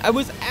dodging. I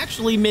was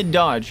actually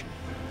mid-dodge.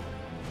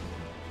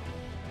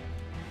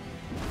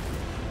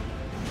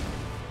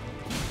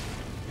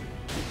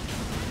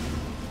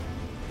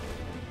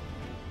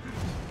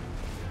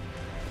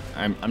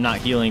 I'm not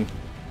healing.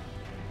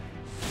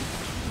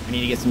 I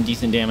need to get some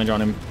decent damage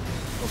on him.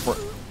 Go for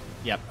it.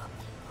 Yep.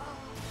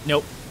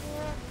 Nope.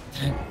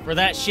 For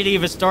that shitty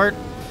of a start,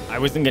 I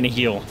wasn't gonna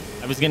heal.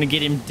 I was gonna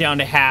get him down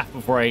to half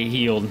before I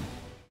healed.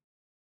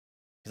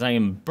 Because I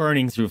am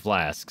burning through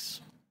flasks.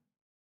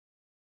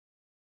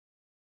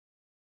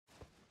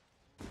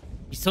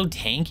 He's so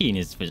tanky in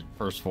his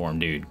first form,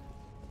 dude.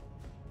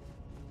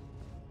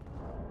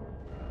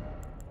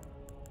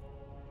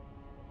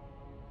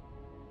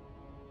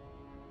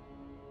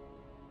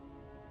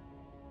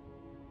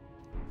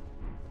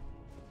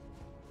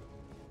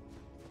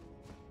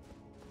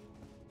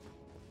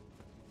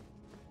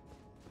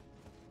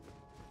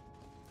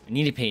 I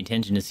need to pay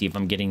attention to see if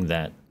I'm getting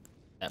that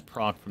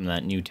proc from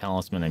that new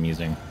talisman I'm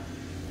using.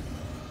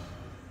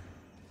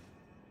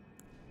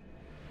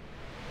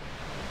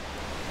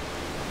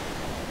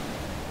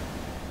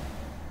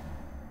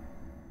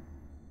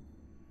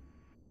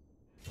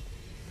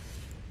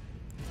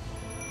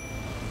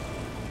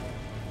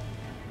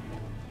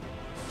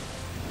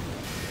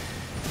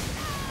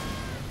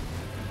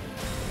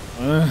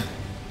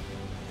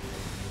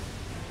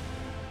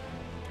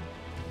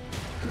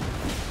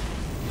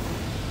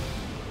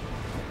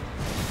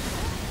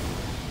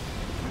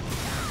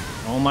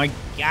 Oh my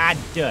god!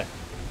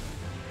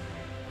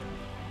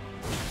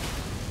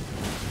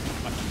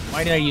 Why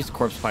Why did I use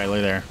Corpse Piler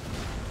there?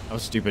 That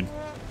was stupid.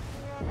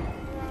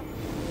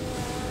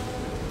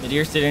 The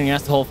deer sitting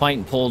against the whole fight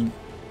and pulled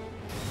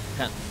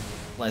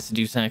less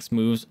Dusak's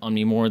moves on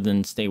me more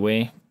than stay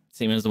away.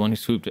 Same as the one who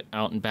swooped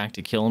out and back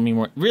to kill me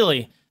more.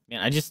 Really? Man,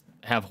 I just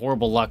have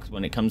horrible luck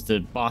when it comes to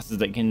bosses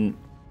that can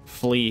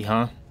flee,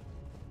 huh?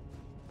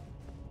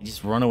 They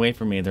just run away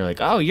from me. They're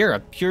like, oh, you're a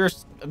pure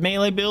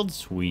melee build?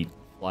 Sweet.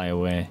 Fly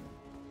away.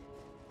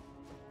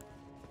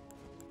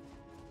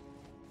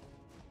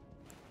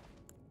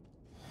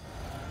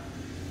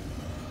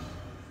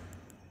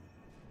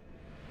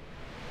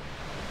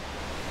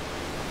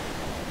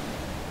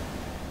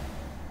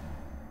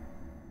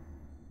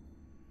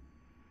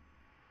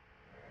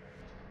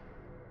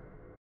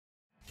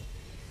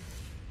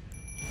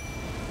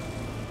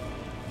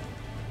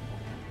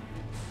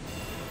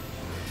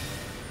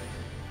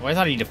 Oh, I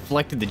thought he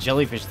deflected the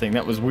jellyfish thing.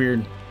 That was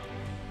weird.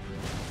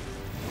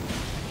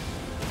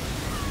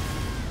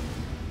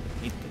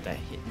 I hate that that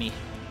hit me.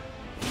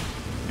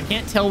 I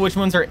can't tell which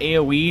ones are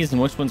AoEs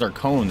and which ones are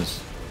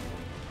cones.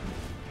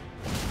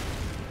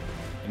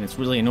 And it's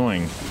really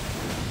annoying.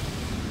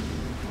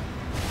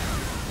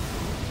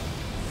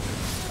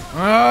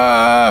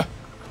 Ah!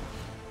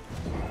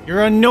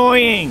 You're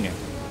annoying! If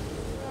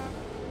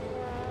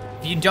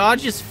you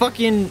dodge his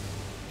fucking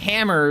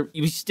hammer,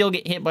 you still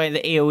get hit by the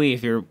AoE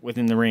if you're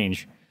within the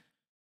range.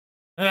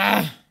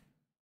 Ah!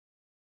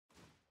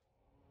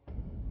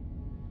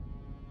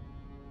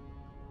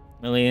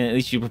 Malenia, at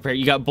least you prepare.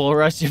 You got bull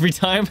rush every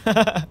time.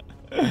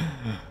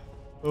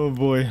 Oh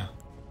boy.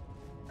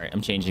 Alright, I'm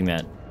changing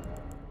that.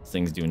 This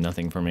thing's doing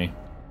nothing for me.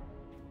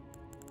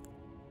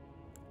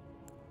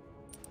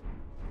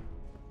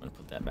 I'm gonna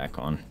put that back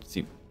on.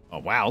 See. Oh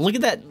wow, look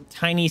at that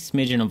tiny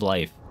smidgen of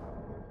life.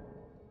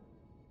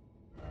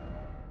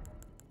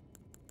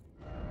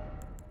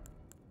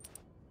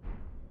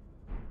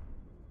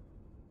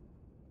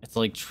 It's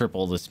like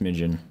triple the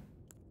smidgen.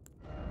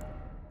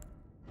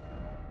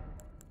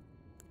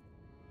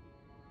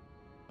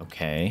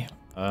 Okay.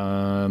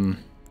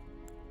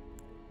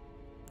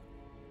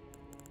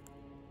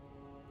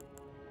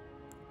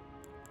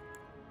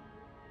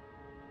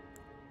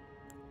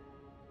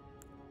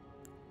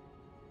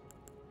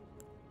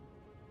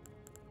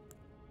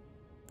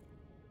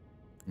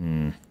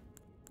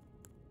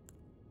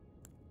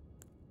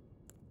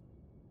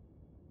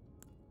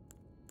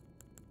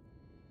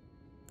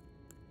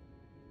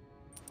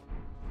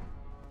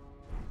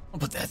 I'll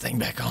put that thing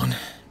back on.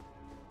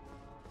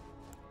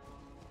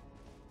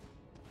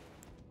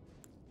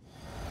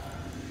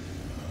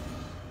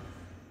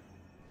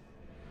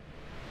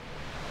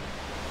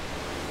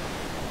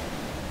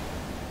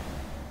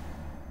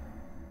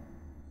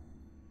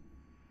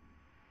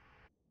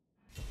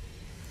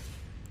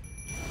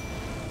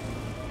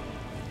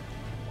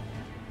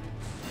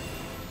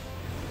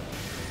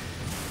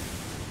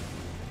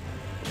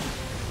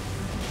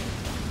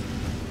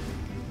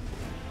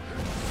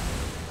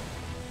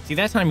 See,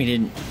 that time he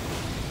didn't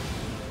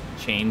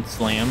chain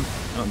slam.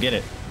 I don't get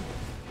it.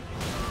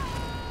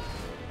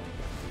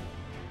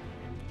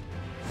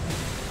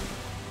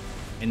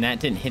 And that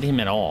didn't hit him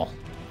at all.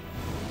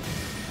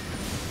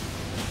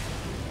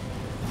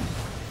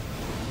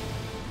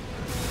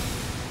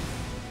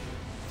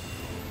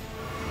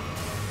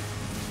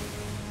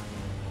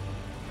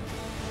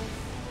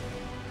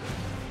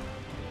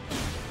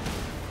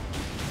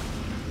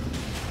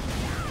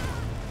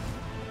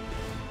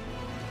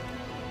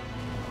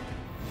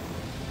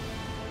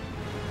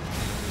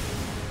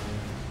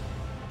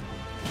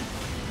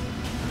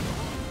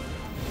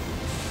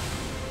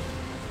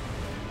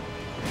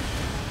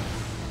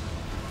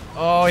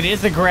 Oh, it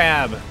is a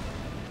grab.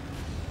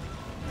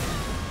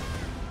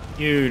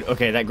 Dude,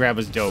 okay, that grab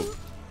was dope.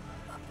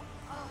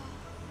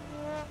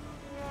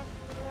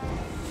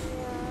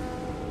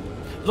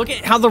 Look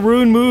at how the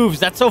rune moves.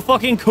 That's so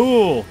fucking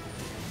cool.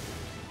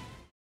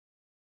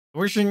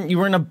 Wishing you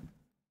were in a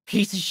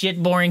piece of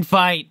shit boring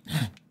fight.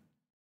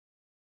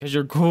 Because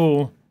you're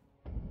cool.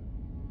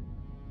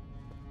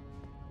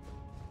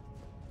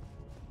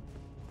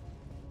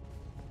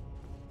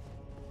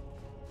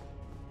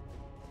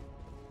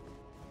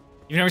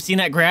 You've never seen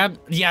that grab?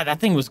 Yeah, that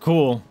thing was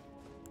cool.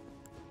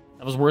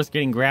 That was worth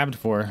getting grabbed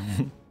for.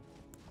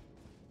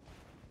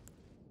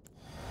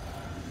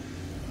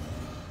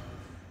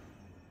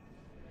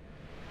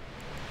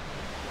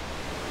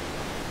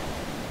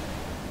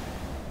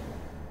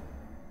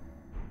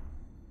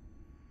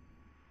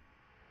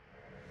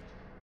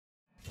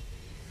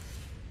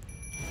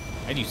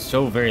 I do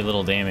so very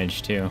little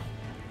damage, too.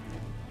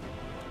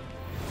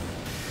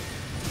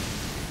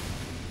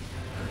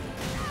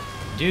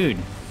 Dude.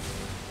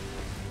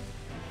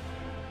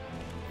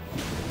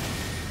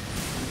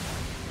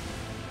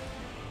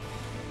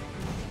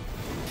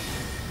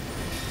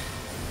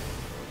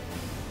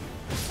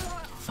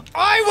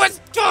 I was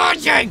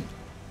dodging!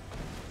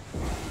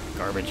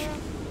 Garbage.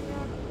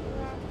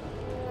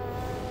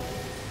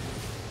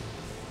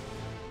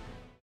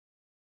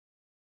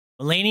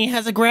 Malenia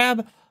has a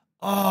grab?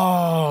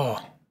 Oh.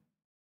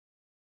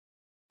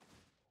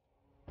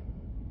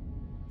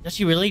 Does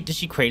she really? Does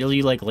she cradle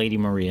you like Lady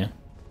Maria?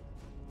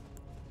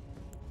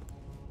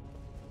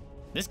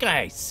 This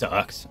guy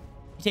sucks.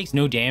 He takes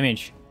no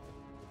damage.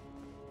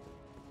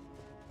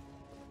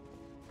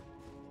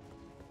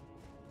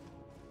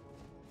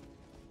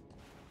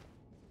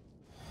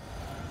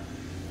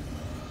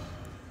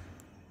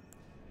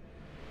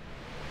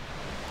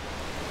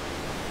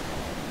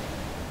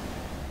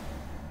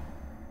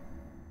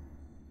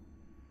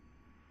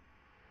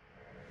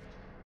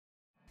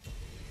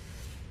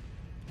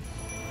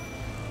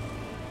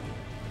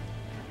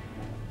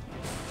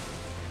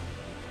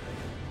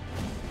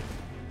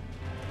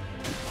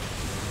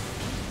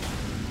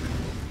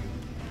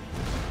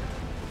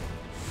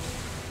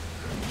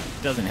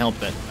 Doesn't help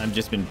that I've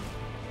just been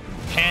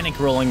panic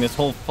rolling this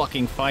whole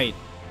fucking fight.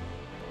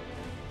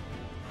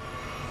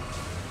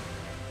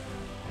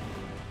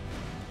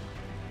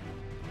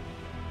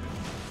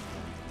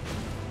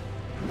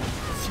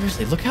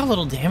 Seriously, look how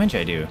little damage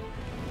I do.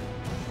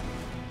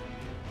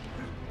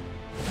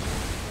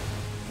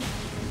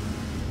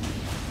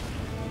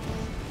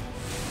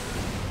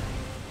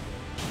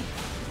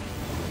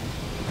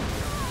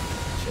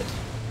 Shit.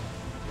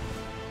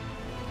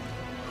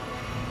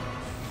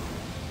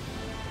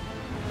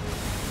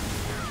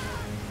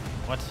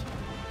 What?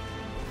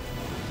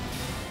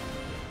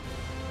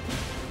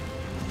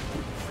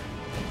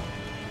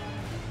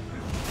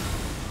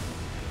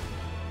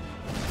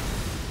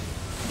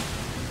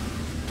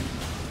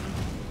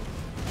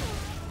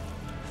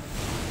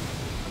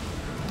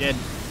 Dead.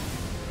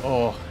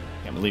 Oh,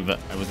 can't believe it.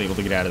 I was able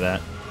to get out of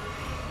that.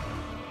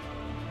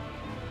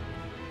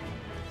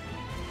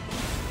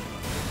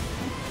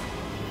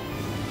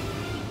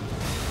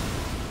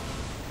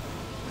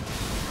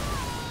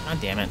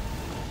 God damn it.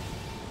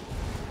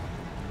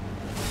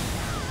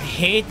 I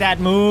hate that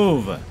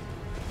move.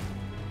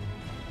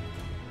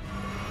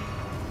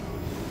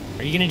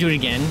 Are you gonna do it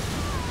again?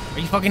 Are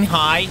you fucking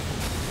high?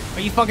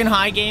 Are you fucking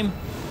high, game?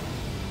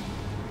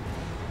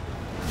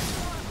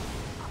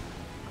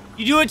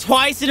 You do it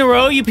twice in a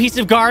row, you piece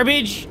of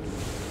garbage?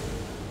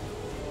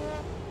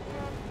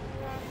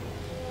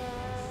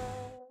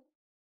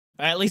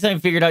 At least I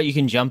figured out you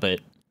can jump it.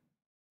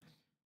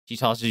 She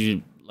tosses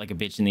you like a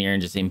bitch in the air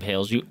and just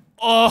impales you.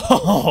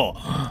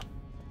 Oh!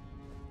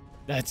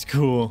 That's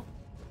cool.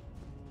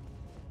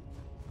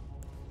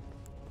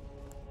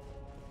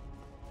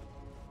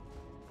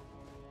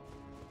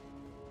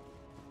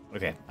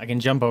 Okay, I can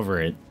jump over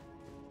it.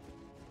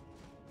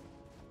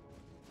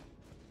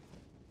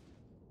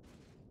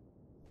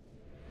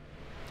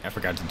 I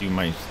forgot to do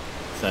my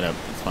setup.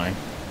 It's fine.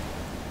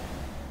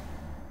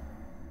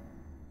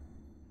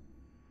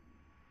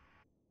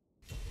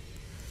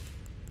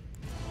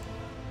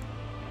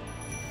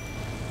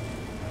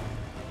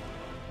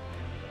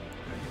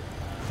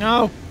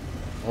 No!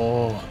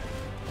 Oh.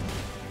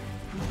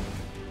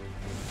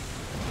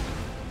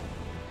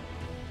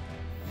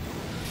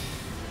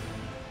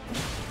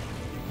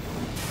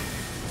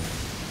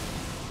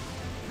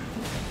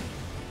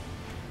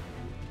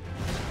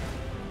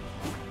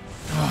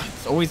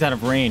 It's always out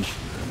of range.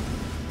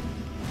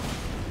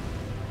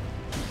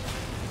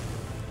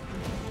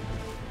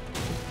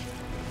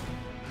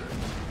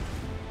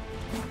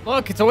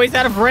 Look, it's always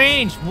out of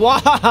range.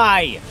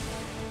 Why?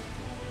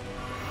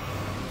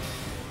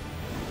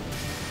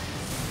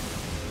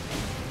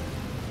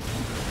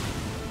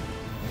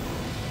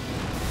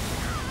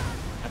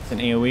 That's an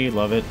AoE.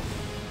 Love it.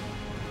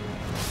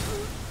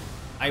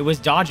 I was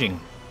dodging.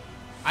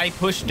 I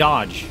pushed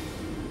dodge.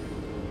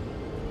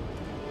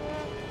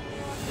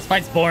 This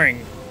fight's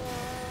boring.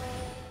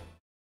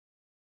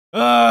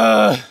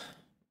 Let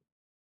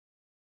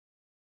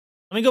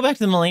me go back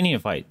to the Malenia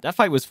fight. That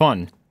fight was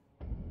fun.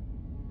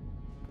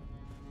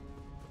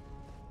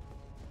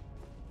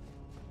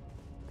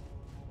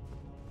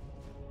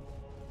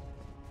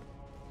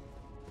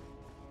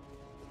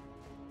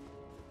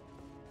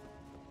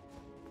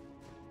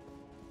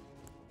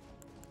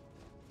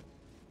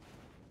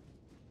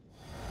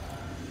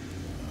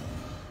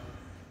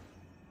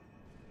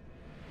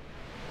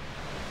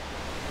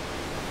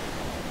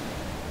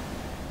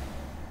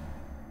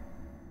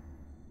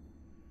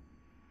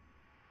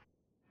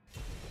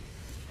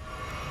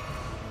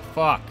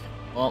 Fuck.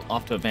 Well,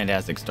 off to a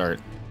fantastic start.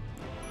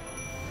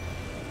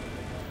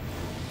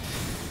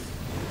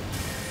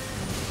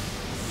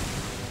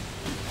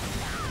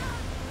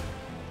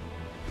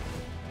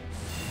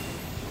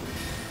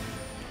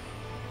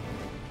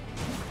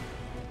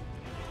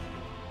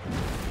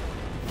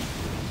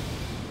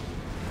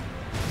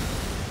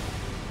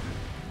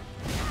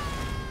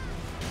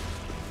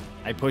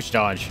 I push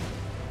dodge.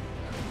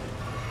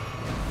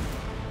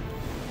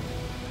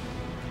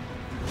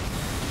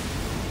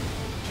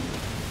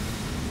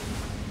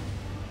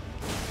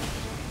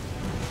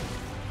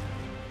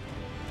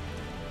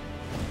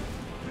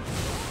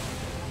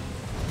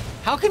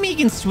 How come he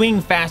can swing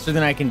faster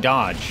than I can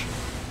dodge?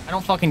 I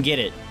don't fucking get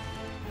it.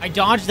 I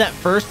dodged that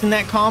first in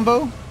that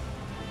combo,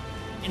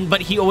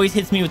 but he always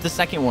hits me with the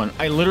second one.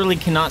 I literally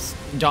cannot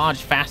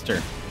dodge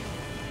faster.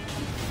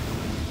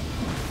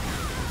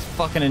 It's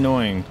fucking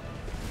annoying.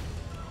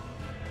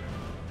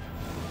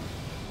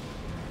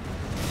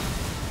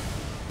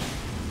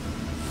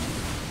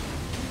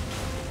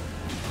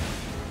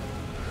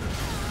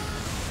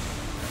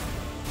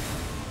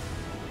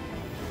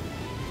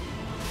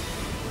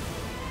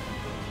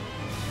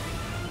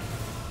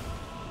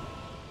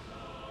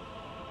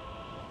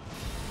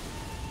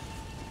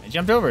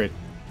 jumped over it.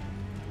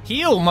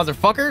 Heal,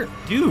 motherfucker!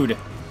 Dude,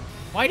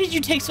 why did you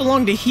take so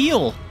long to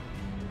heal?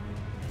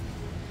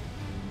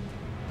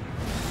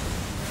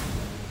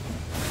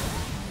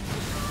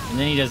 And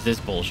then he does this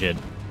bullshit.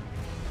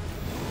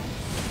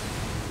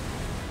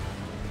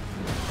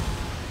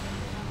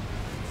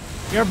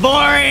 You're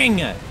boring!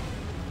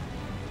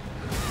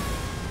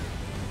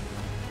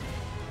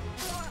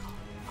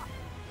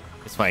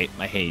 This fight,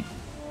 I hate.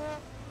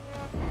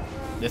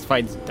 This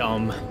fight's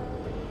dumb.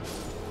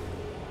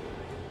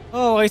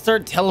 Oh, I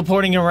start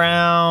teleporting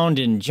around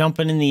and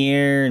jumping in the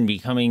air and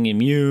becoming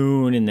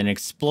immune and then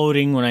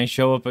exploding when I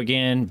show up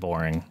again.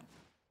 Boring.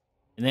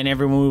 And then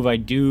every move I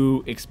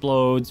do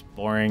explodes.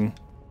 Boring.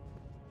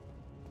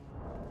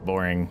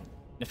 Boring.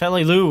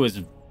 Nefeli Lu was...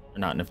 Or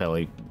not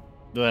Nefeli.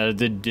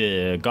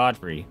 The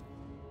Godfrey.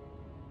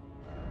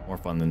 More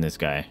fun than this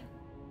guy.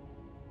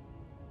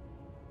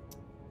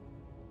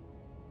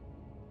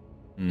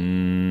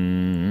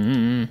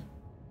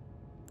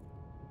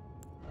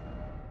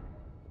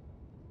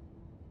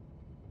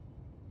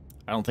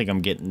 I don't think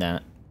I'm getting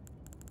that.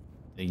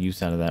 The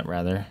use out of that,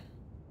 rather.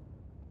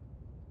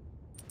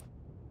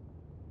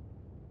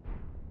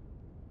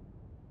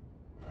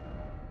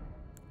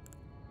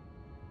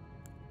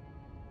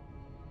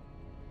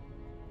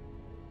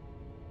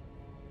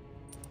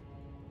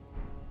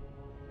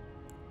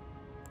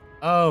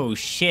 Oh,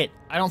 shit.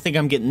 I don't think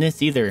I'm getting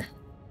this either.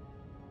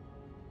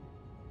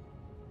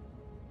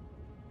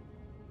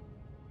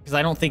 Because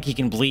I don't think he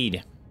can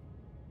bleed.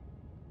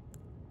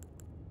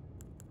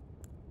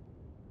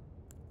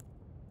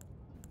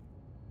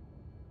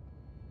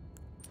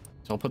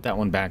 So I'll put that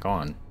one back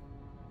on.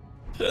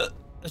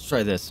 Let's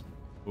try this.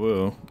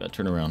 Whoa, gotta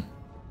turn around.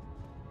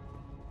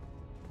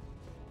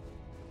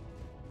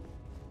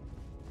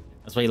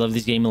 That's why you love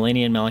this game.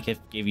 Malenia and Malekith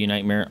gave you a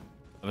nightmare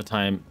of a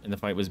time, and the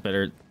fight was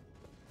better.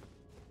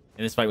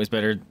 And this fight was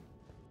better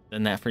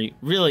than that for you.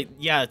 Really?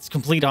 Yeah, it's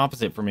complete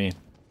opposite for me.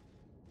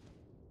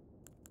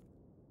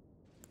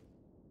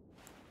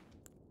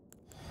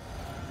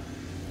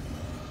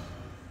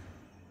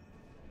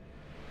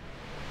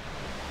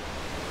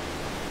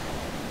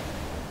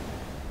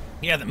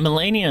 Yeah, the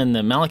Malenia and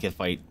the Malekith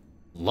fight,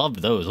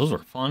 loved those. Those were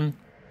fun.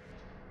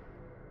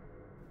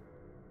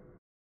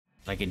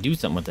 I could do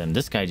something with them.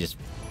 This guy just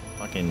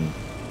fucking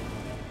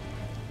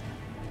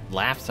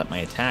laughs at my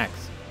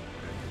attacks.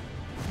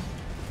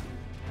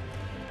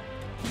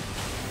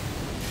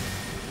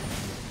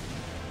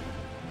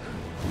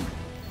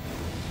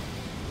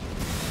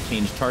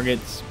 Change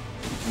targets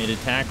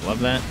mid-attack.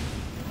 Love that.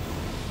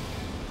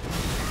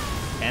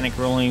 Panic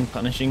rolling,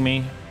 punishing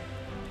me.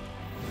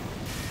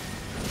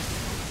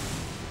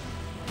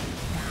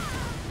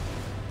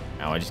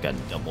 Ow, I just got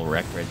double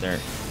wrecked right there.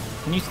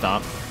 Can you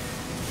stop?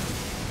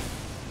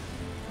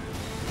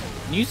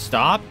 Can you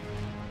stop?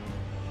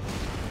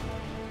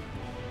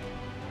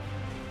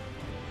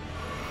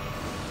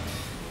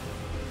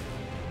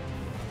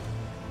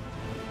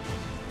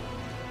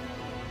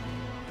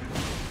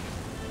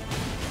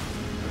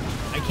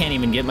 I can't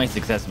even get my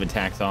successive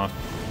attacks off.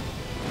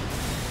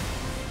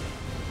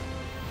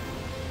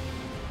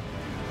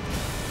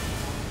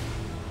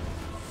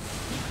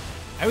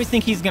 I always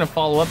think he's gonna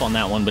follow up on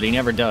that one, but he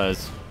never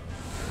does.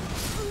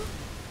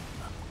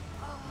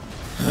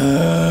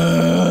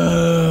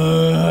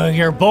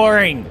 You're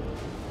boring.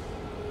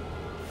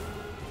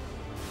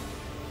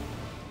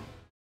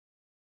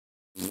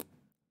 All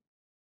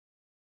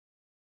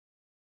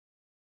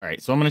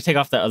right, so I'm gonna take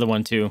off that other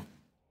one too.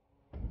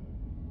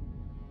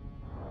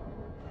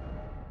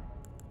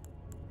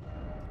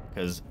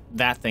 Because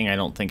that thing I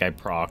don't think I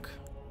proc.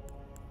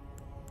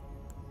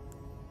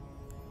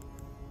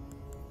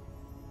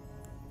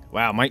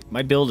 Wow,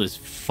 my build is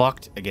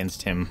fucked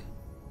against him.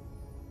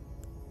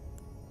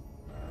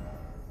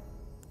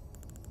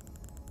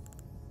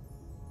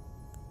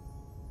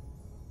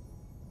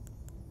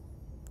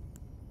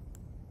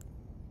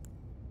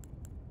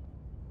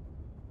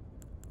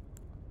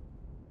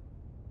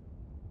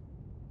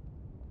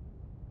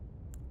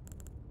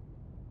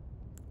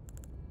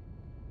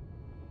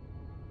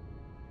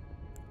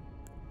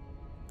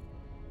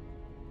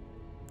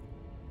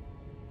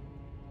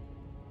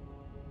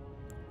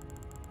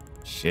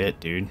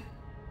 Shit, dude.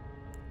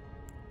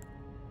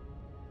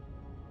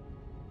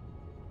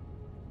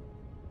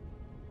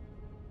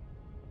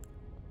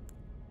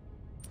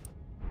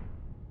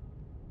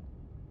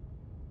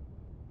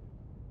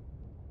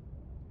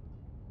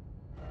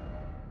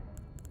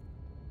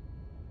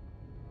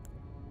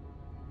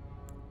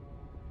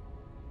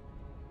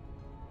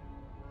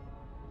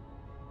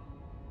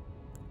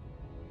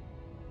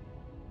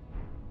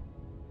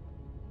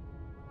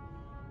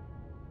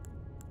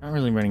 Not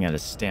really running out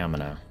of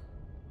stamina.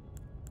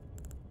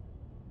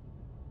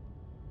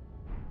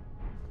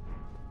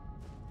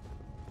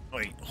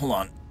 Wait, hold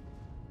on.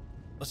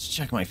 Let's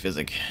check my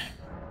physic.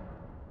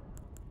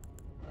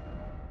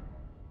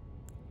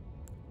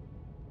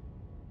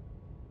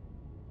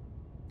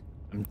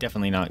 I'm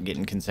definitely not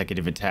getting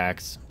consecutive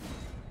attacks.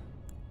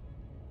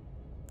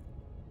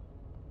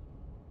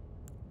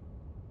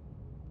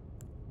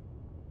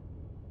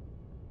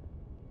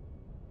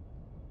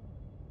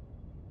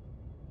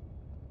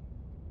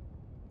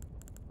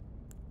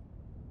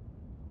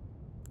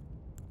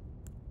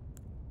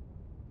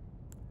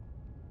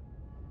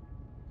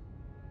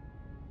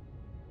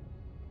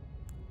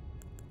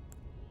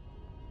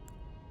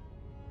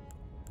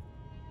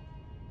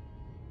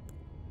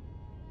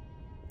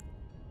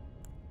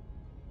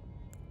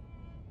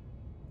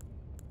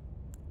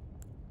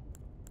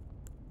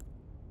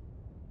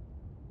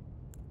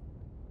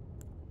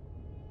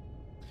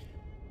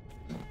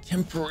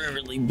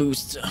 Temporarily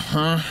boosts,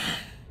 huh?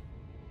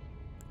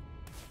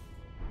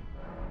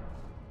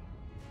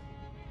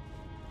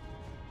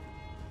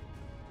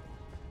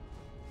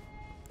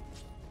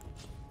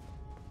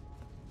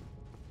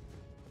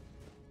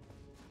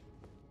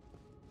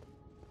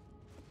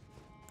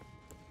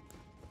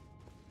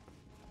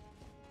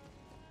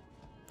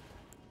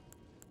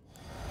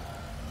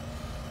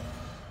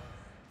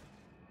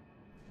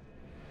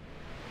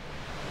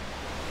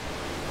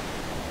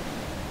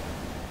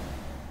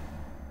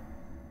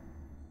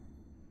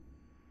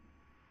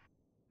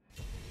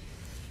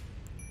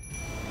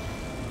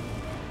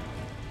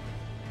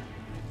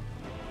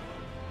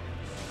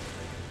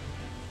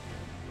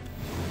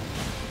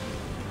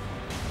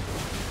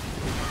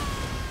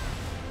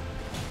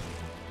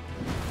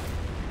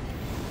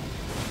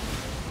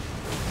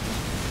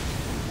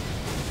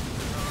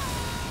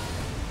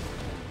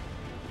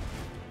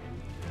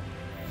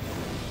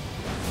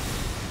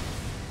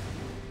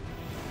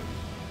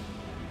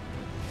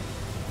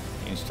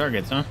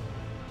 Targets, huh?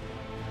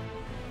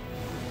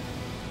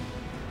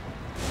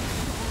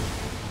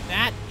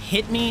 That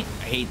hit me.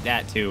 I hate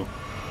that too.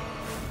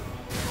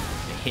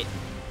 The hit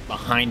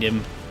behind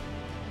him.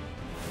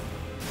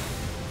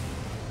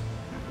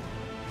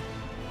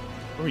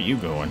 Where are you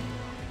going?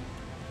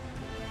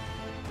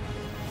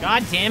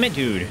 God damn it,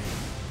 dude.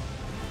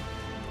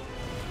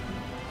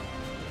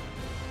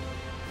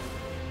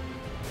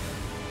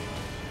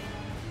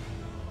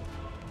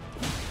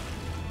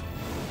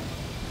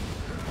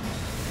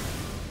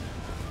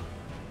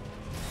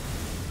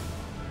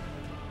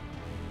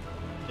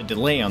 The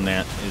delay on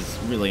that is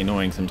really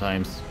annoying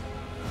sometimes.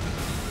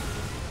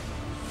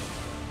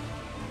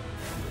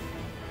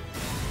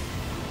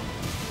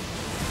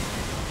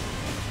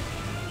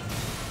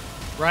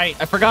 Right,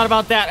 I forgot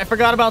about that. I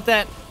forgot about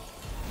that.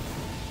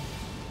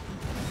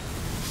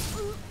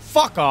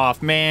 Fuck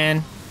off,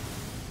 man.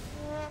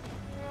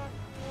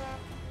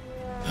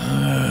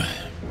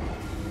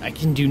 I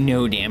can do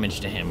no damage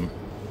to him.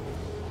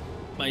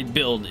 My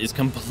build is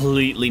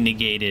completely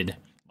negated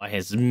by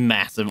his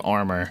massive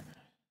armor.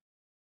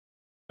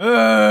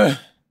 I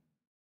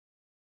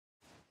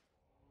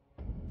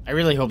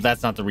really hope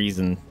that's not the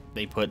reason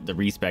they put the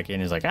respec in.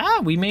 Is like,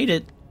 we made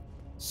it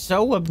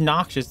so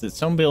obnoxious that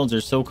some builds are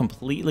so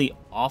completely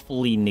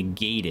awfully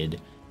negated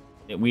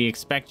that we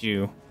expect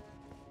you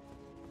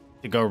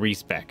to go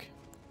respec.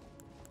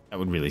 That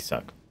would really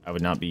suck. I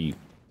would not be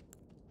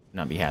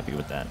happy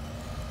with that.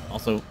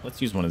 Also,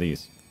 let's use one of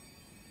these.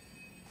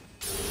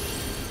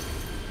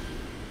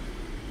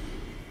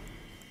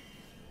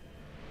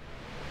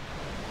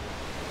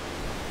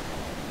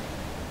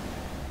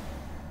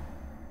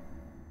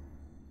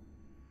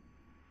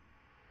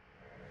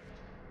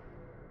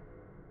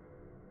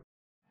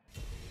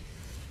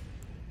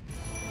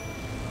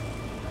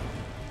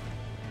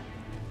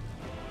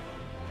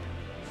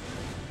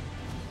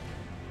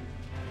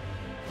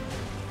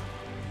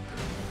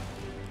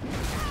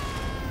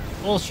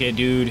 Bullshit,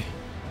 dude.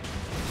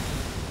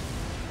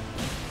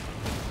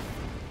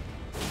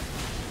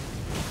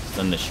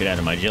 Stun the shit out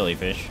of my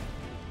jellyfish.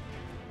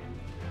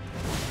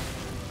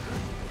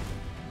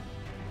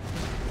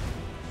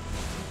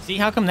 See,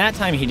 how come that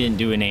time he didn't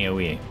do an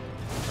AoE?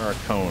 Or a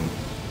cone?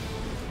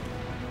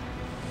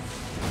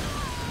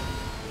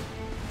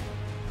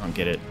 I don't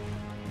get it.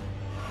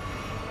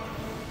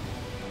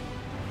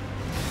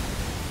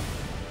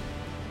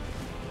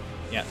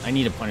 Yeah, I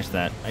need to punish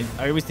that.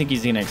 I always think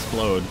he's gonna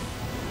explode.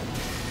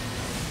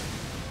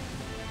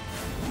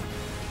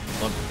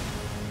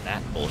 Love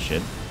that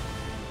bullshit.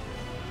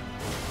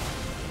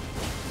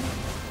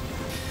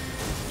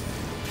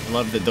 I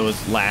love that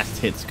those last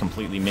hits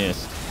completely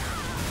missed.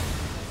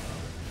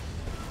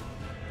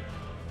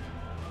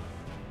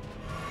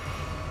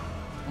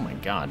 Oh my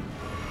god.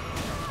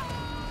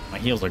 My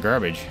heals are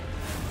garbage.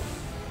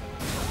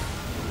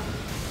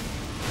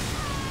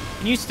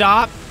 Can you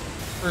stop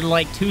for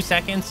like 2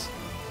 seconds?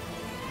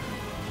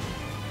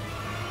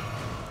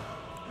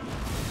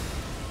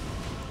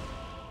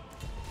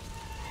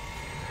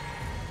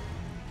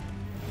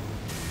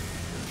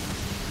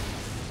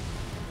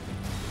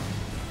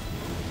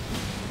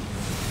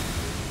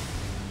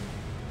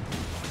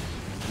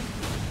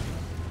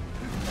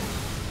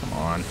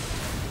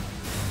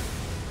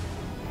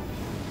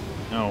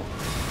 No.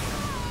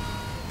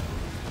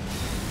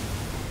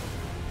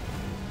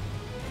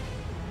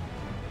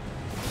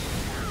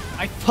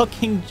 I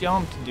fucking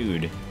jumped,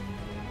 dude.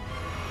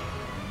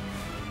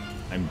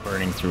 I'm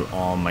burning through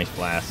all my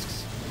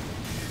flasks.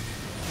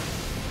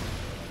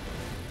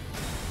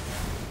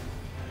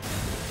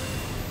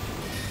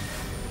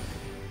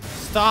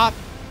 Stop.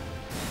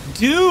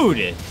 Dude!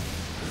 You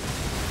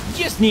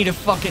just need a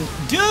fucking...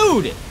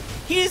 Dude!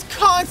 He is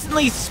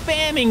constantly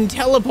spamming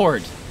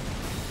teleport.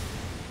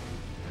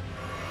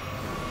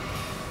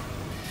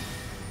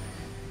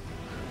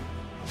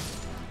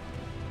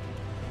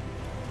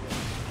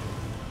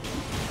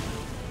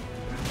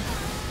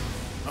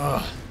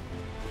 Ugh.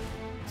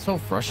 So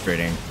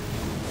frustrating.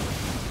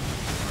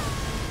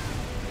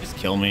 Just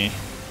kill me.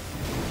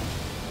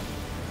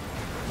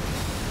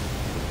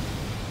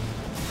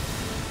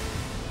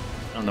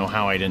 don't know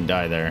how I didn't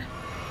die there.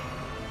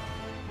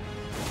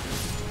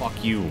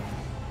 Fuck you.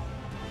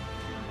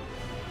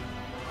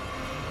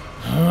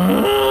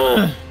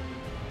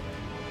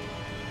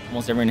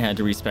 Almost everyone had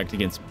to respect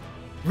against...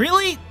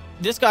 Really?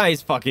 This guy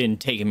is fucking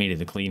taking me to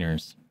the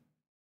cleaners.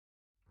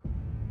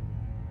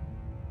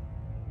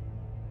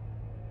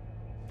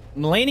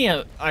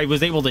 Malenia, I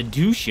was able to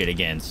do shit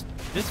against.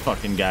 This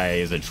fucking guy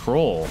is a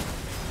troll.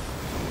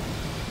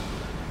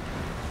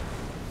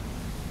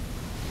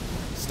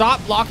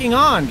 Stop locking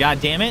on,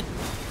 god damn it.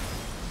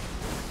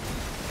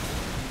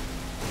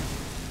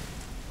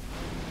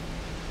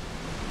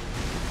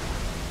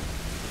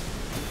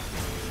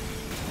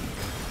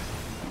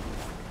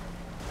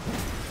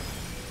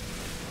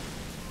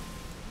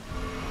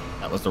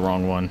 That was the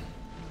wrong one.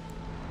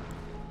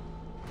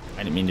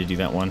 I didn't mean to do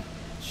that one.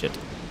 Shit.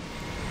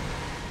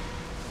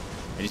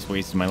 I just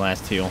wasted my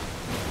last heal.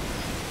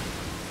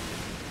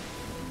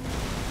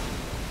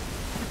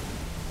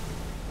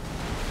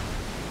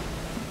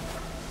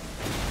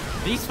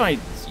 These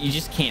fights, you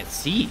just can't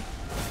see.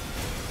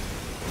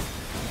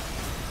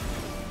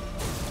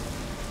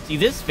 See,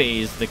 this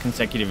phase, the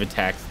consecutive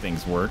attacks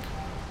things work.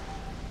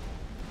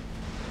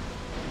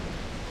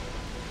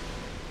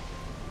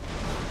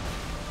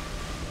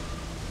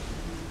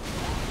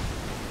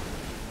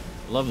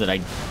 Love that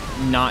I'm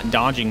not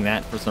dodging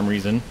that for some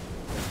reason.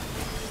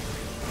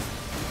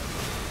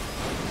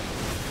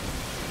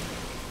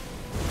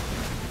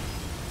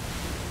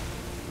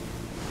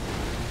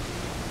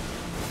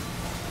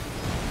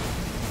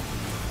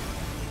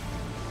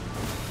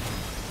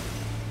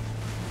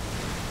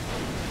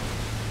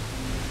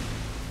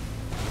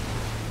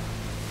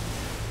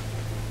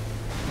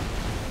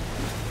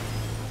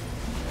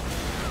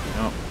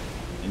 Oh,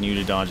 I knew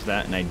to dodge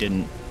that and I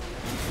didn't.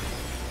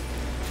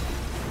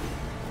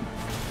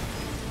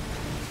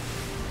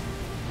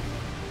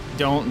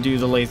 Don't do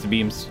the laser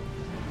beams.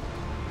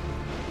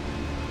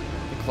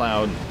 The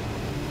cloud.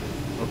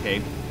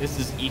 Okay, this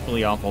is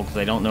equally awful because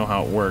I don't know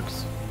how it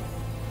works.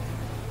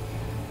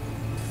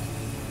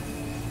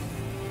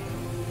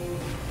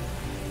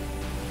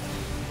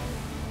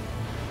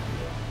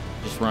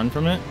 Just run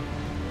from it?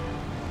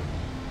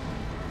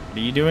 What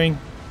are you doing?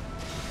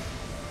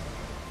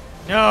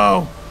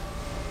 No!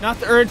 Not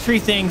the Erd Tree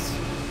things!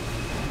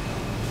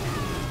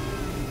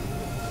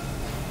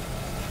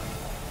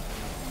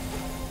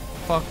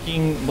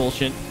 Fucking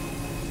bullshit.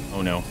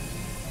 Oh no.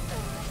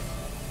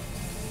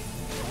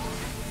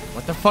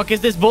 What the fuck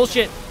is this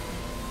bullshit?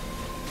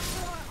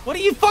 What are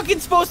you fucking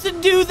supposed to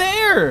do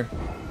there?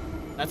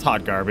 That's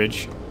hot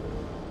garbage.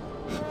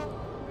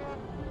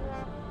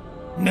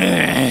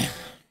 Nah.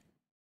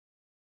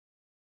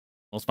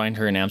 Let's find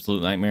her an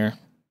absolute nightmare.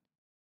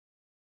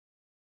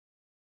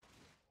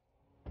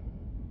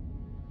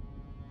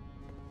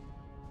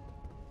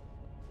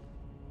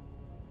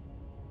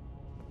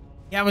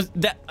 Yeah,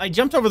 I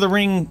jumped over the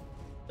ring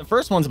the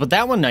first ones, but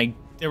that one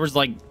there was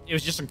like it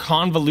was just a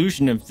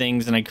convolution of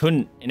things and I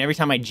couldn't, and every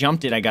time I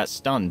jumped it I got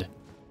stunned.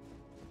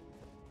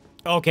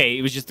 Okay,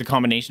 it was just a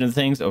combination of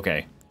things.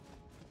 Okay.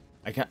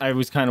 I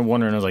was kind of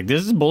wondering, I was like,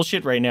 this is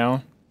bullshit right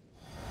now.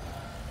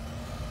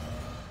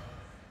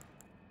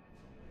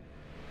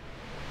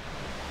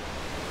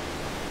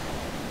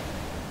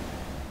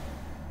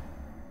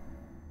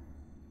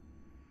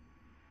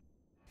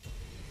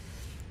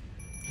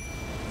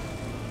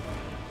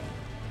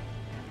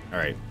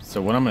 Alright,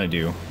 so what I'm gonna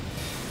do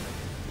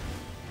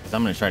is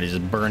I'm gonna try to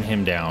just burn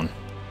him down.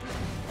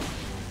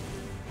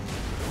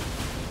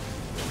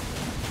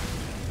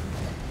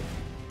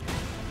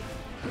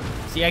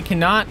 See, I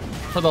cannot,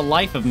 for the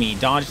life of me,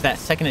 dodge that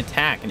second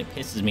attack, and it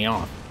pisses me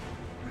off.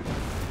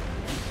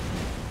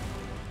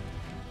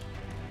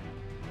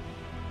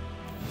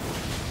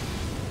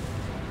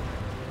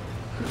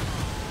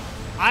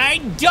 I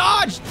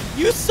dodged!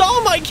 You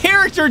saw my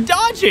character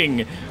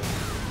dodging!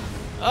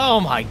 Oh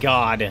my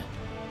god.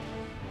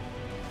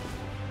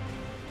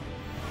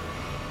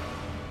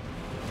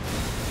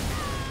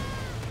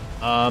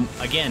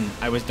 Again,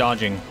 I was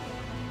dodging.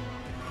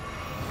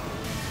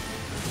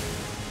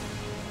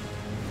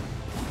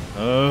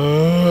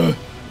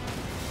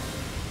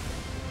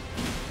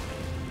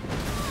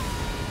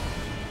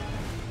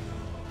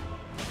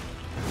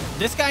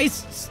 This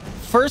guy's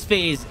first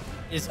phase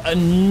is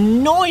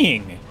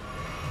annoying.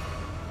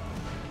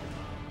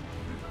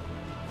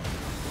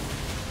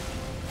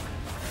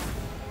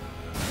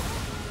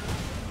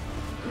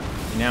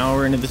 Now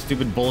we're into the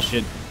stupid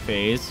bullshit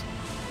phase.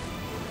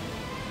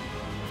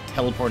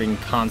 Teleporting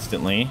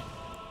constantly.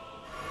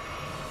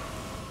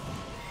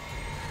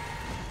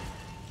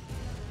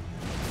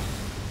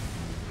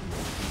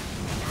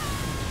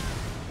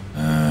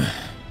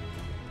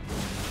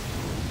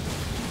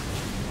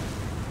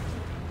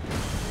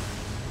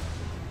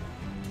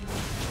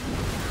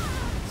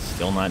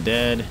 Still not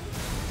dead.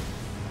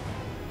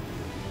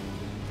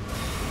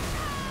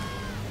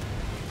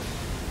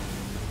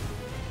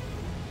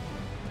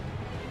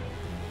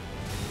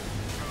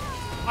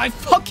 I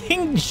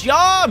fucking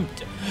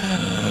jumped!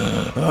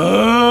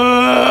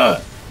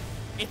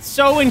 It's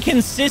so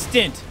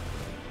inconsistent.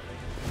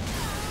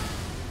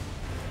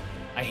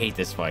 I hate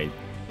this fight.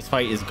 This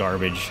fight is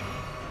garbage.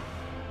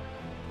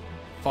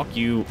 Fuck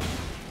you.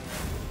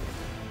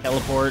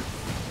 Teleport.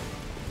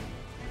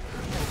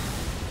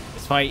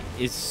 This fight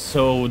is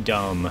so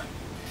dumb.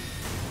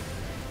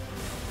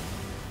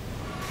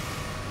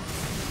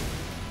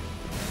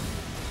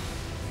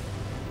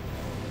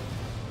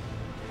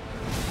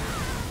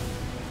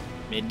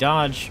 Mid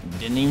dodge.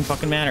 Didn't even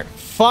fucking matter.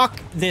 Fuck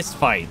this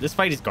fight. This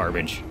fight is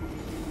garbage.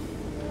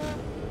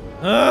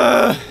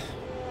 Ugh.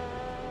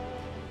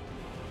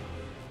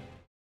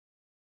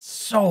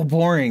 So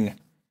boring.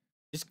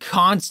 Just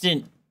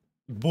constant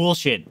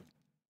bullshit.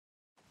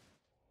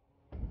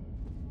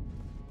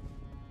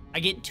 I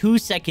get 2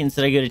 seconds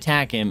that I could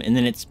attack him, and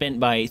then it's spent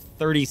by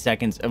 30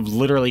 seconds of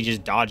literally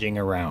just dodging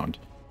around.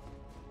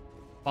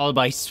 Followed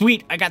by,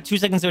 sweet, I got 2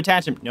 seconds to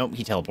attach him. Nope,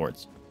 he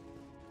teleports.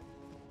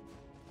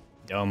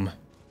 Dumb.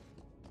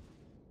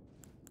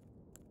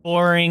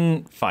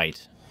 Boring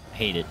fight.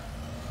 Hate it.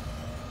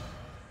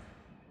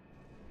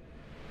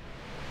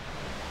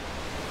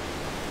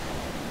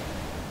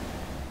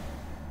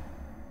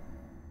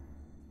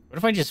 What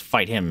if I just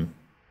fight him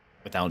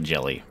without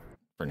jelly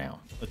for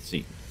now? Let's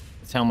see.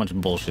 That's how much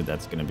bullshit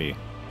that's gonna be.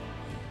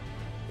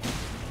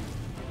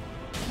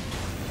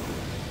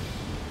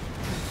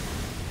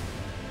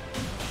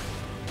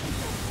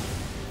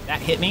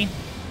 That hit me.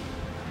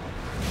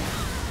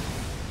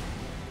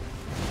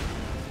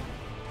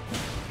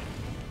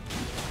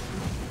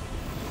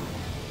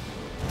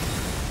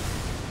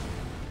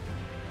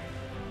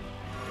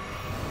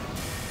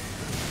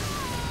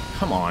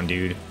 Come on,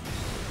 dude.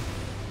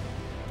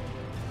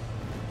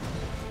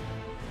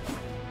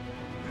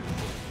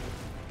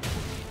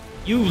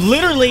 You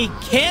literally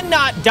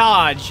cannot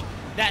dodge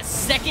that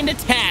second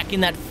attack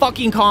in that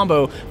fucking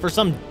combo for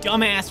some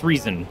dumbass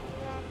reason.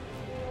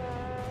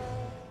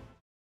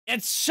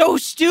 It's so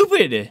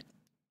stupid.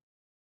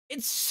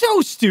 It's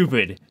so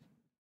stupid.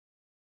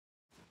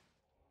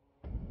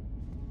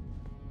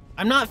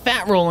 I'm not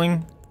fat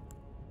rolling.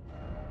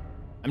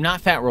 I'm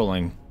not fat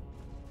rolling.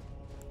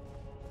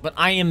 But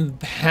I am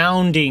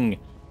pounding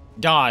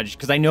dodge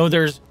because I know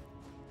there's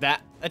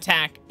that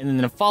attack and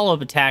then a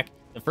follow-up attack.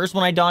 The first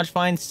one I dodge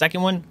fine.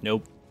 Second one,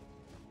 nope.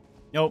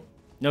 Nope.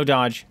 No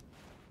dodge.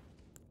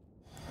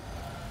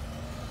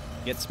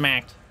 Get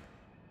smacked.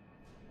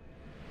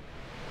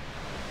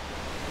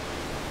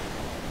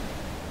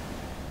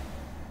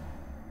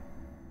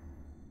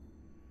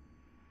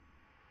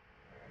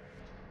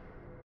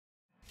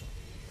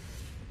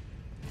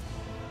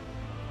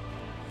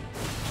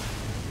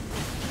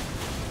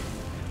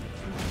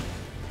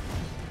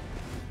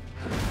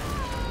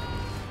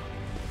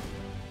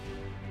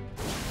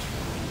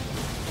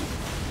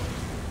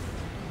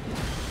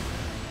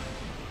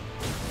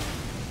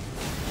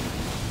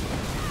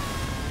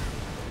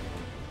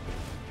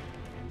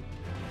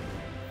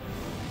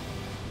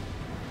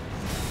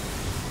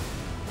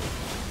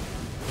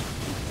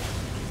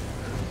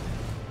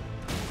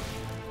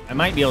 I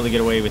might be able to get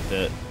away with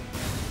the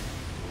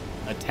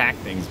attack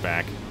things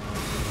back.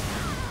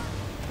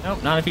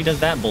 Nope, not if he does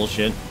that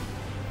bullshit.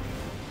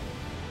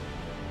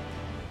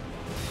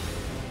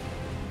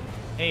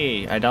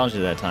 Hey, I dodged it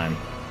that time.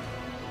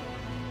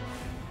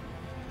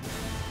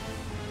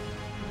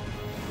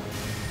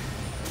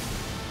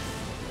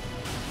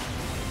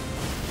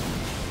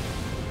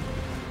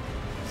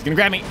 He's gonna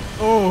grab me.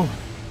 Oh.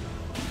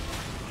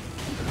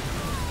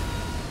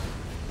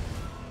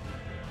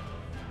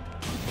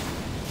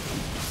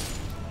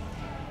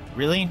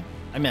 Really?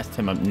 I messed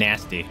him up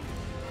nasty.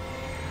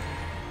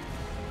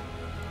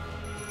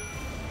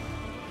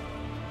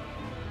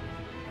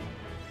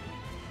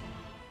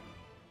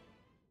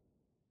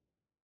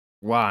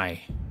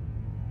 Why?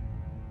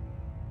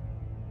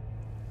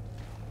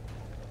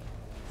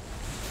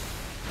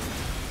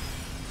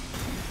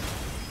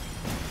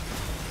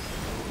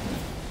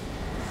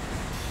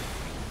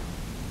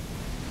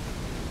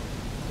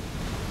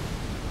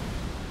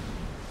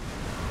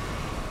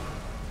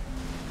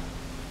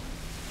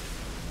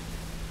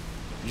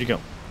 Where'd you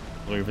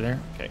go? Way over there?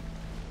 Okay.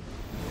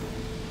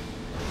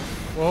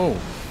 Whoa.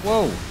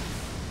 Whoa.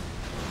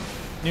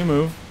 New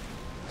move.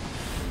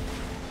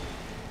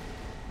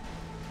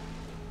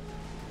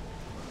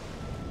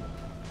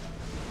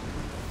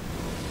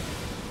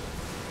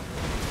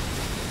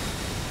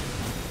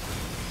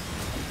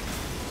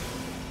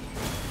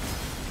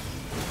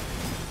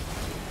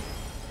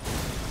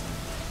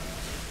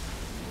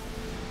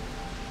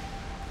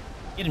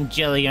 Get him,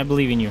 Jelly. I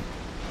believe in you.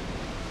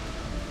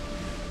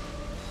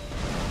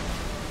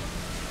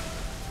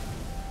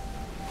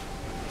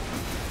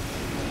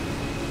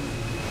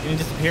 Did he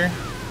disappear?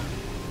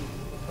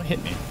 What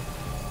hit me?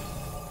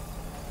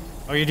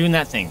 Oh, you're doing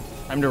that thing.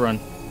 Time to run.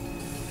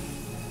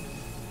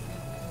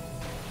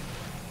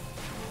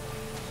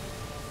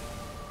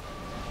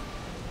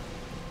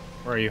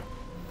 Where are you?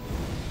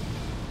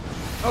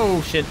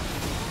 Oh, shit.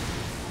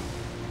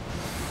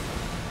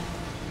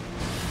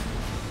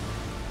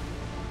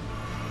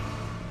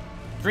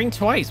 Drink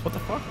twice. What the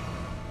fuck?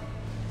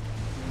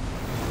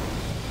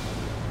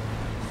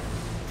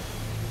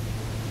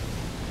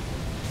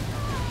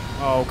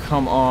 Oh,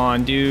 come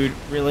on, dude.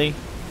 Really?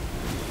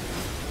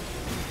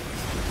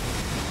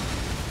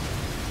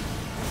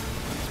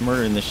 It's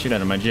murdering the shit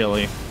out of my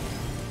jelly.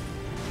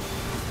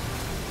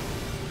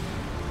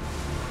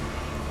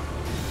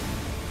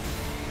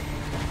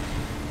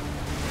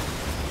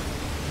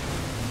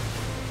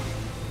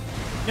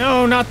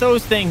 No, not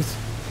those things.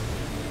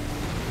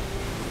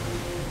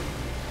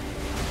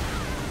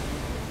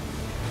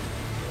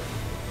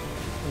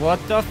 What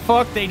the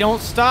fuck? They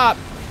don't stop.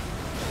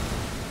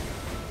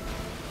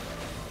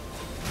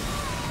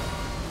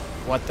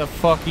 What the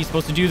fuck are you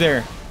supposed to do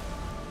there?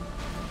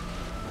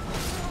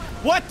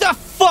 What the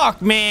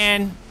fuck,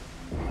 man?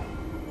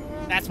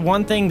 That's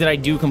one thing that I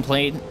do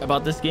complain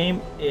about this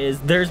game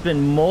is there's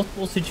been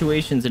multiple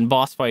situations in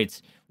boss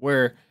fights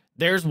where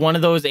there's one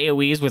of those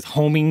AoEs with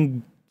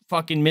homing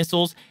fucking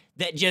missiles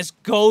that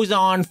just goes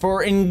on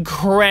for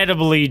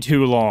incredibly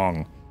too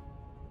long.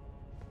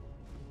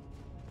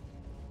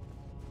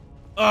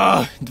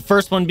 Ugh, the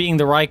first one being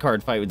the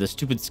Rykard fight with the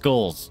stupid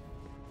skulls.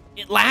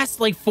 It lasts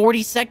like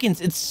 40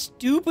 seconds. It's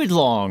stupid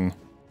long.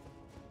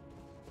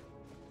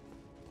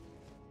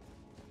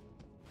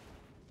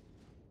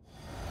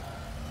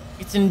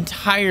 It's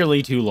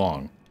entirely too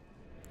long.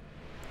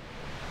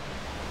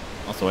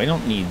 Also, I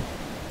don't need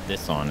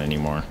this on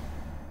anymore.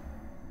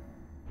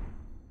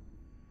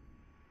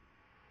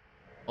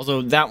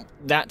 Also,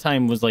 that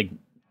time was like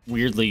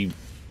weirdly,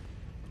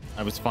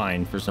 I was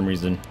fine for some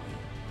reason.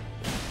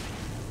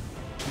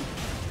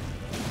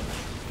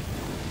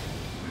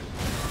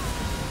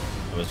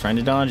 I was trying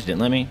to dodge, didn't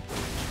let me.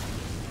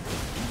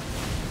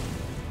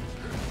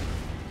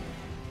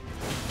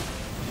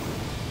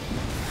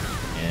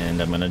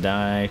 And I'm gonna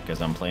die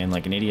because I'm playing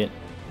like an idiot.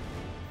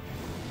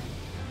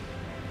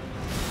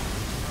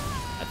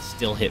 That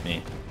still hit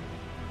me.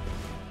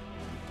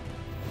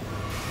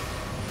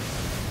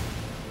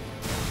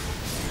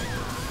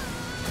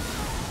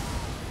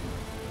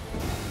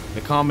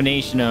 The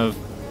combination of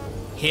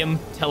him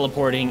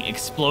teleporting,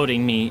 exploded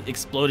me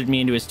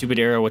into a stupid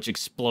arrow, which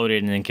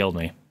exploded and then killed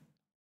me.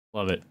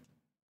 Love it.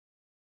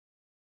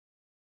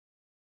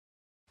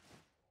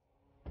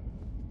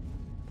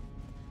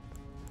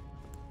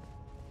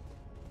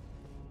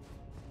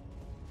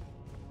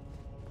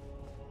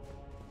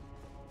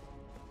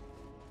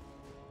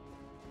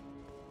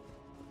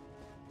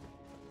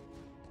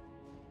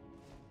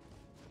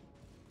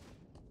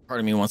 Part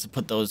of me wants to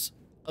put those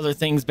other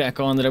things back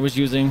on that I was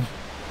using.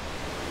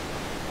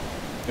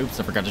 Oops,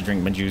 I forgot to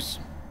drink my juice.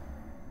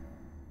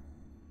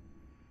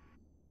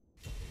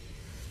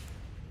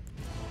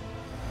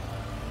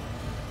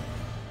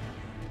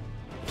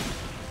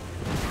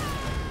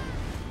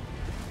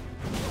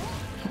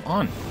 Come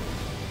on.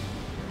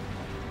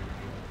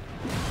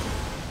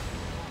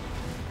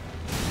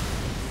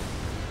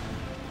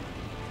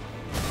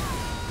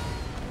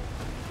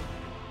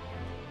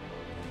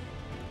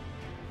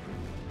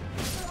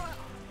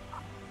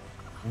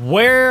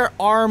 Where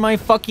are my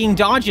fucking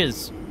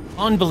dodges?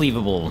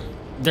 Unbelievable.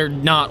 They're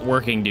not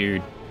working,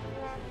 dude.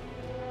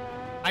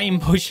 I am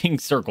pushing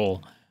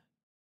circle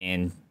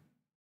and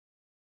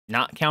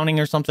not counting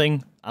or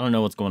something. I don't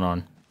know what's going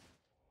on.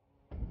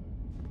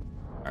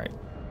 All right.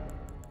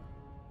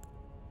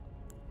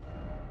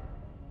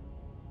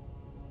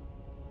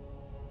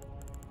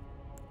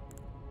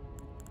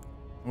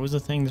 What was the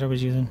thing that I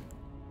was using?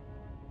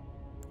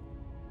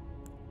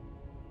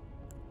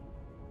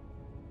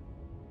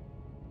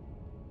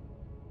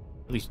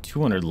 At least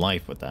 200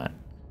 life with that.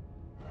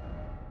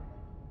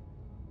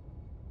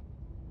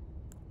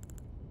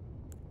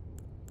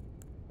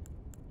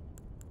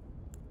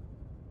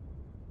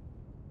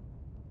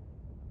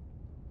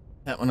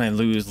 That one I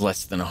lose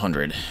less than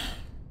 100.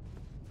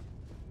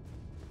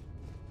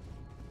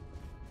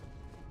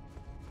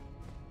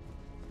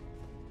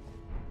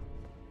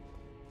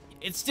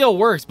 It still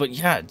works, but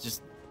yeah,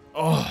 just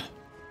oh.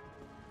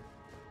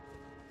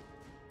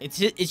 It's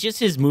just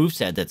his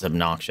moveset that's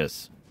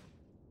obnoxious.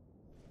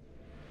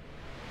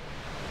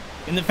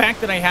 And the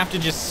fact that I have to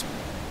just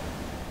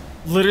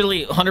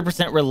literally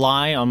 100%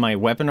 rely on my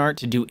weapon art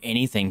to do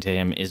anything to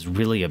him is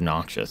really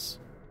obnoxious.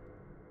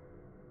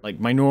 Like,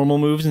 my normal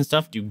moves and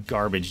stuff do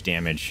garbage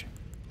damage.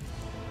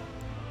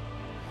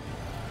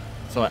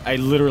 So I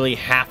literally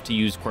have to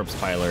use Corpse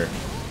Piler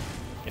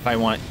if I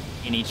want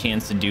any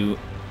chance to do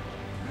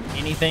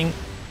anything.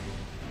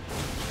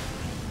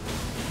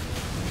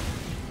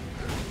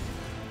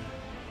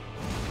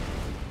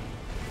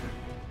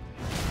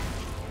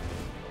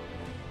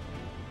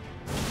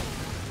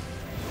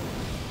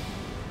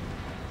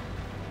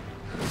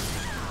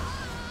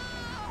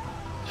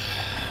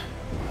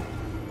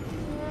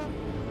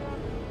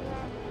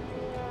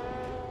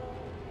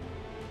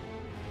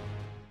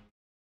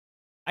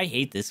 I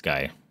hate this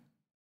guy.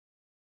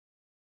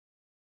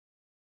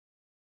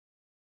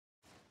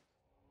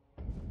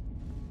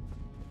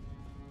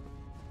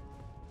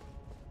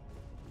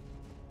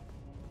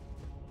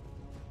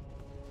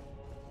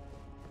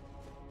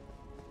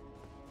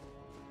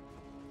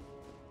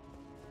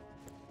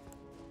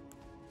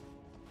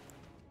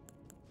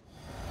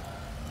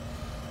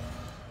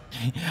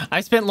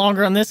 I spent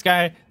longer on this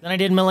guy than I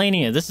did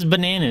Malenia. This is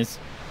bananas.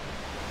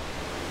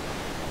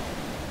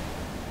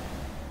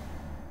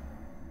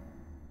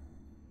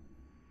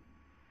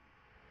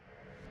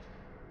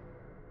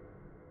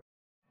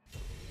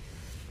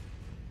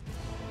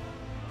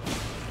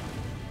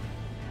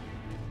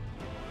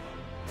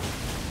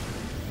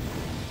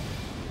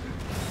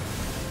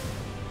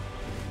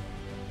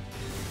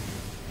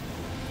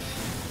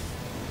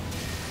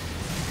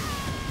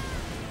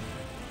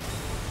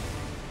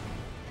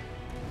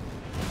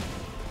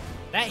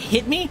 That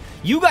hit me?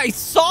 You guys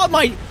saw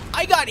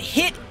I got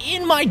hit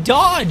in my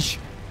dodge.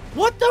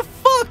 What the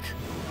fuck?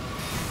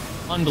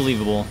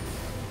 Unbelievable.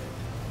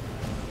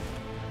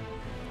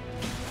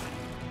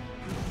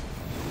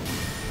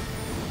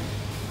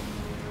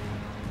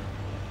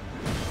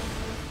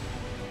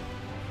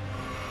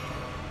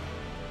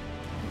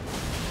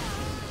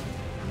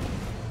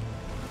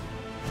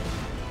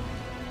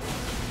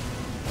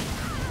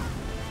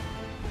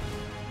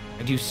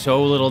 I do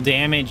so little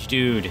damage,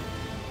 dude.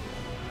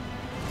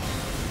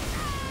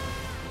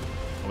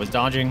 I was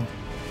dodging.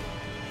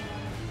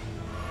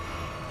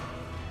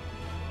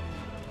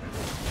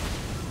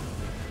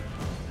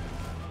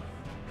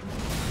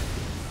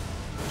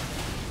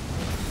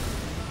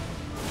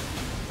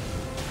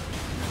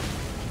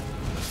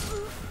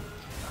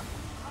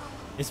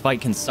 This fight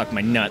can suck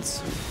my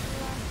nuts.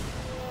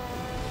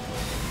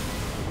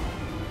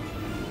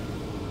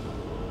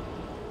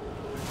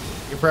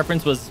 Your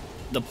preference was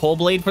the pole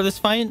blade for this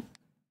fight?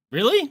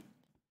 Really?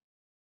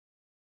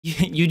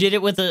 You did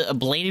it with a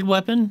bladed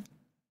weapon?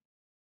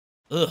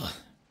 Ugh.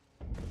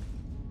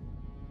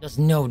 Does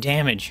no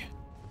damage.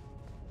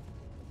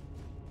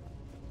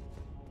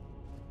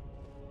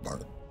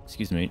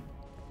 Excuse me.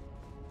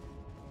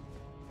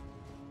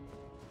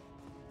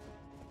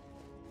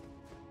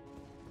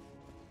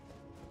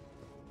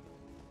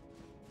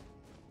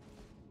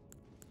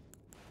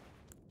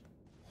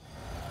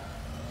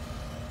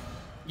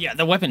 Yeah,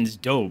 the weapon's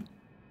dope.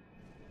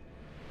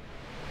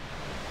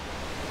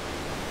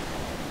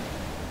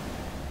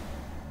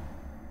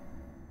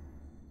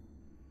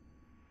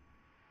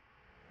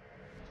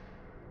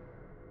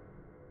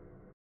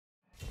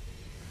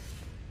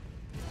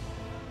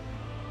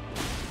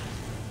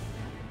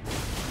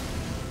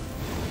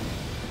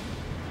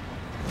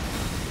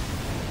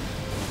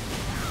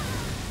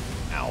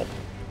 Ow.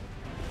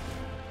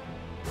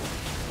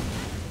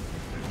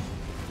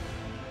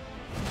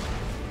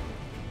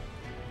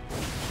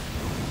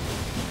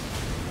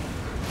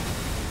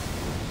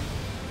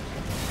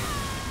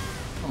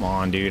 Come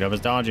on, dude. I was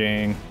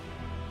dodging.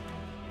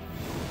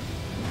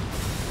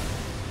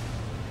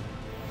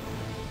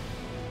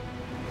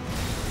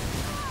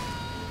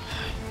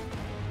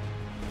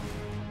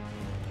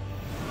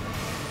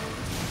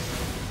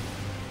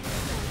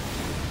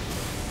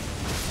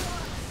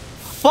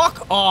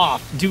 Fuck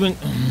off doing.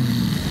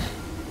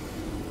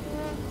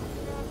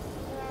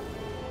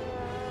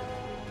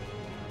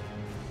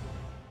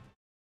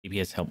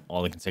 DPS help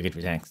all the consecutive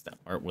attacks. The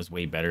art was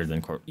way better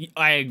than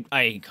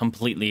I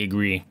completely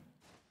agree.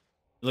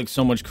 It looks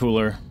so much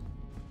cooler.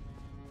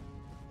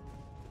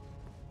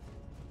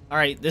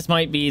 Alright, this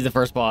might be the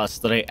first boss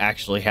that I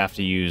actually have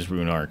to use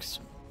rune arcs.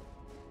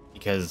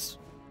 Because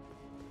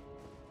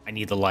I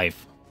need the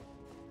life.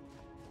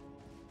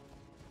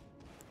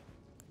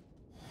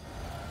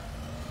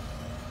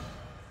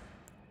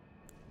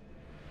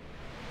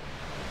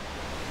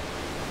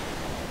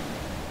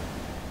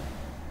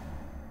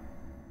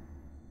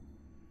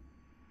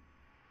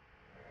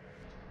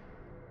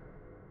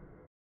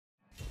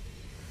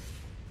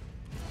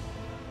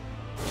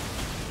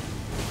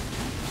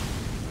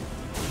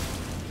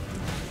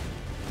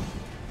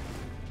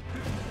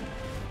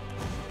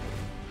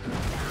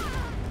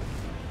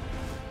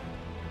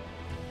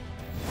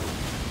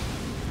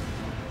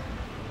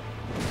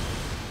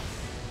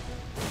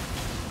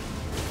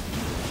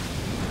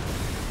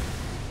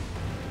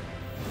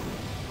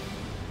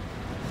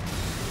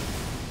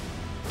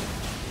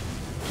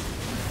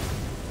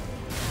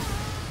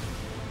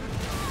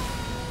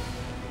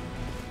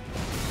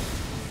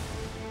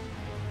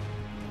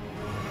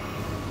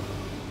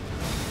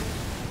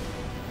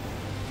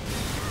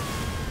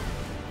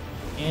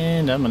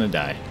 And I'm gonna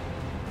die.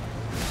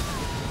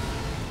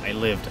 I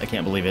lived. I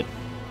can't believe it.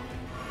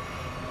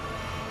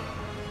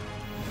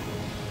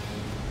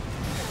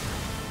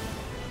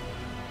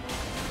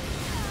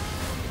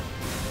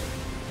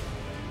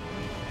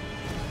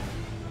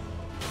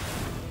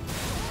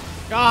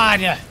 God,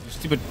 yeah. Your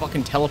stupid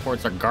fucking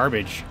teleports are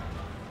garbage.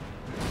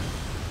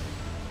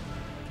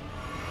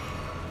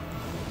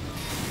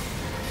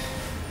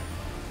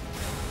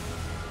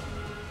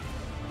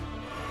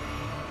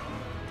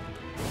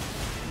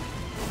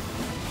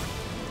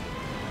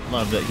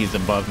 Love that he's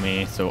above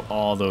me, so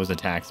all those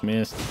attacks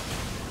missed.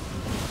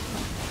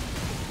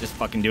 Just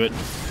fucking do it.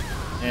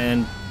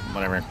 And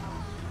whatever.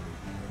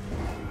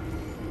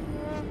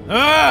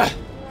 Ah!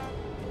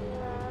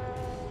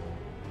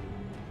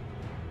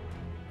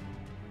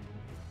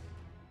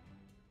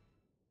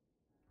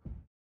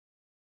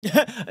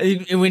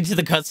 It went to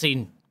the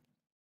cutscene.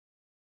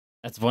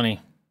 That's funny.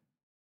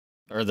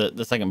 Or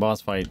the second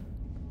boss fight.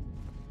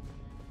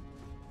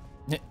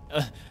 The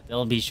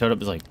LB showed up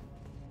and was like,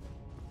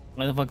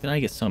 why the fuck did I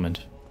get summoned?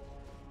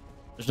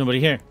 There's nobody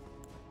here.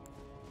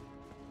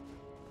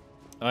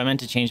 Oh, I meant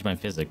to change my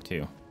physic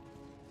too.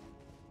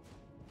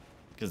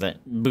 Because that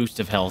boost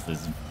of health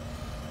is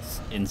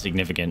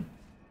insignificant.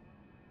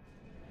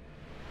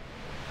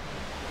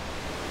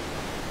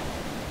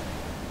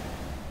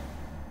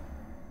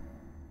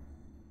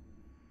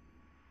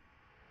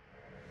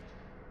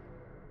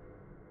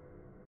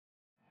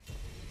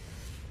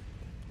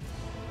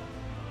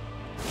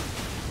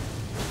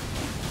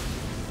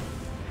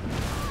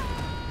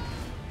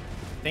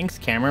 Thanks,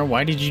 camera.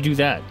 Why did you do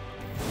that?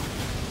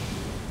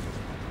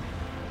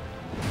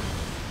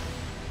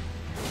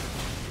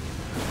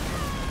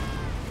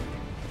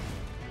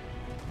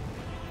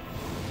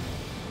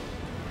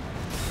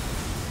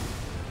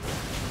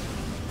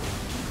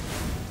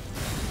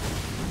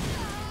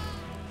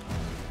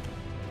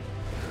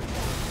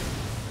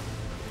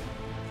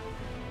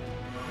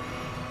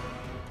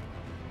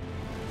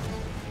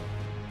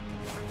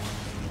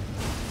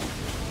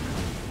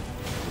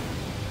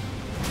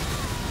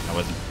 That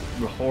was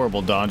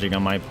horrible dodging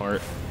on my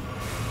part.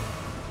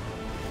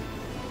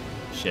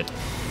 Shit.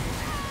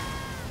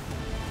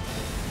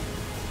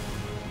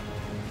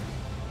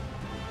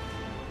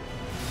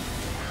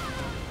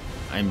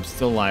 I'm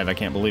still alive. I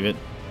can't believe it.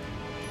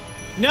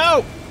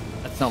 No!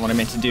 That's not what I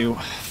meant to do.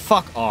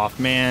 Fuck off,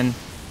 man.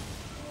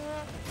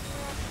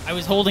 I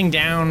was holding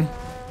down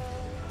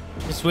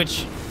to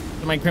switch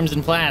to my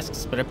Crimson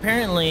Flasks, but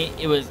apparently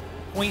it was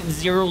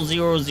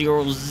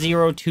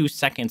 0.00002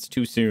 seconds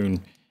too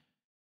soon.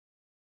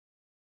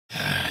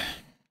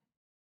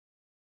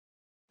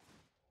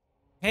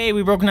 Hey,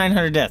 we broke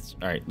 900 deaths.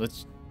 All right,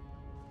 let's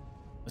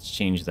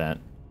change that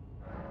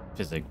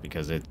physic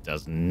because it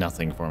does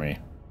nothing for me.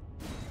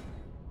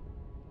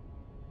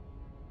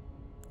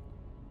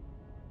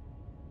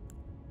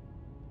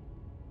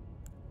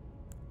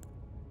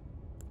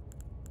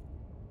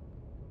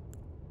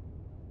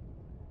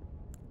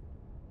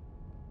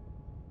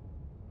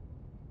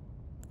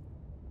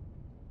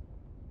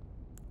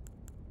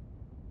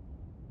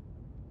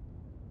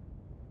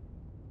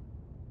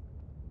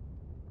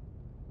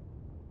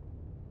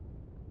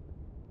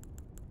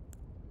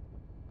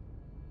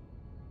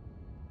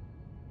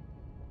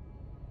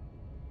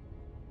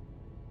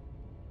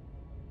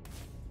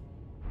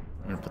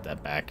 I'm gonna put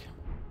that back.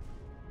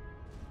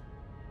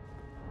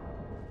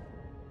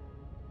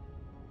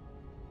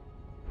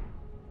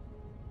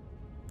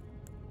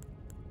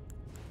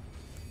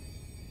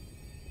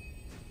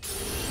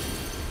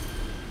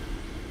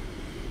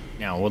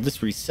 Now, will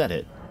this reset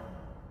it?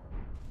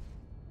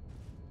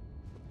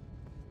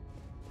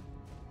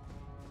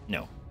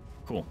 No.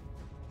 Cool.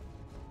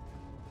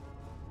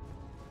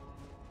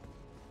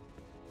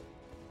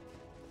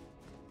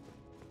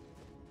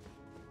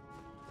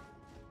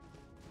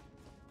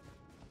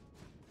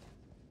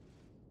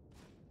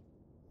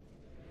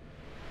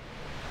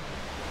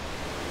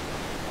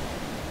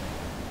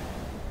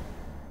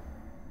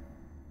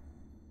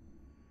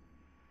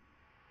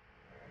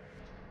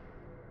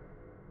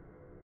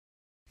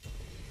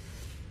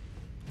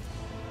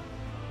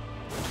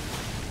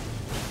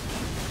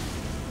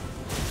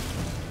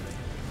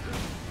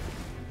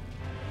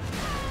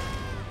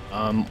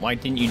 Why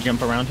didn't you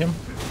jump around him?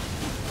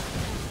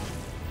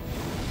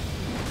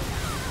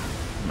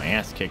 My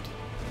ass kicked.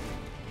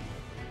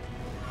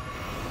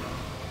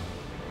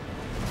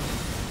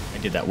 I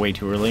did that way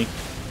too early.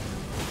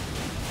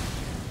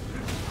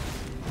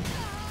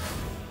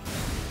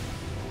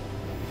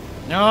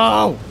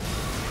 No!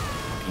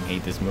 I fucking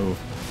hate this move.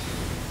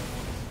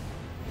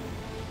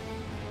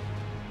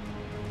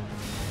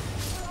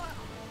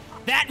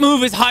 That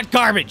move is hot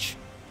garbage!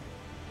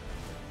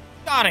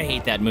 God, I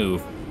hate that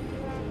move.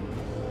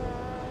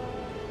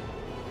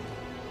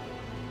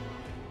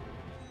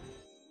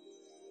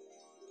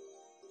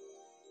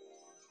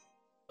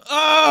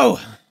 Oh!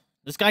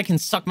 This guy can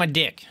suck my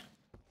dick.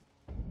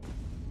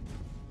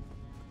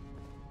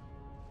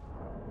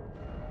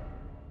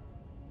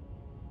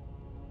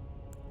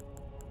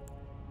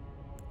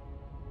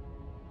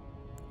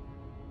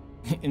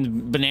 And the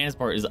bananas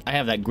part is I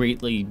have that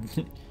greatly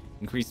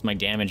increased my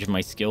damage of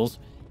my skills,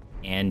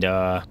 and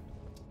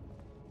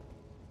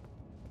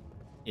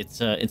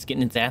it's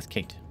getting its ass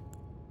kicked.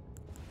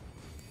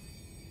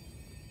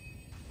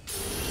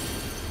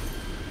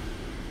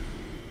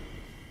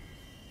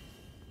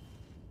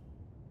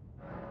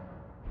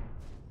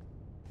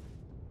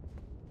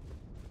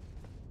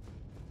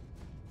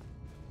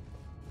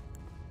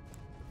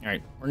 All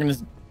right, we're gonna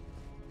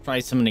try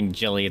summoning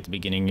Jelly at the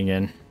beginning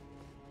again.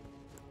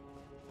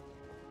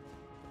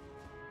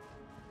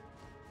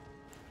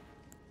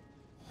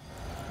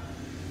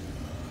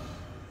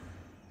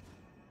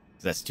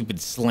 That stupid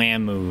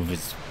slam move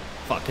is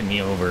fucking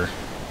me over.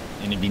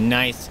 And it'd be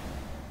nice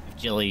if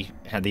Jelly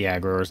had the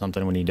aggro or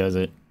something when he does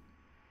it.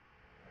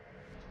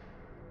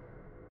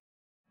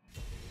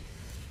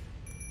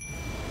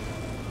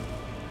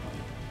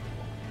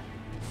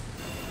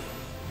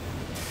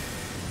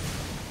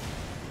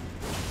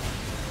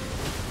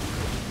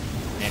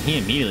 he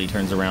immediately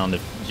turns around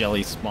if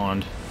Jelly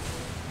spawned.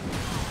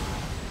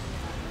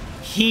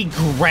 He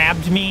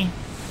grabbed me?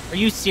 Are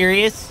you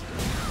serious?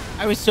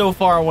 I was so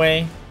far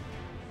away.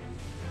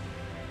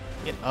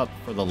 Get up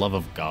for the love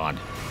of God.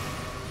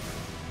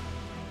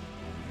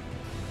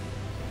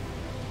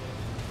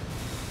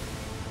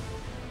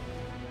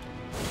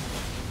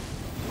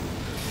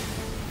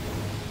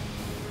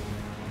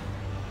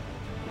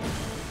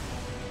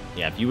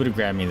 Yeah, if you would have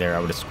grabbed me there, I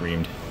would have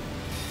screamed.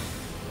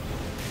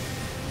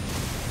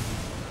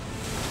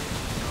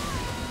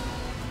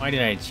 Why did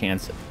I have a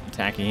chance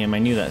attacking him? I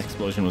knew that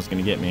explosion was going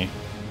to get me.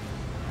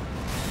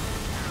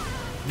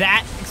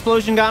 That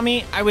explosion got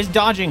me? I was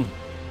dodging.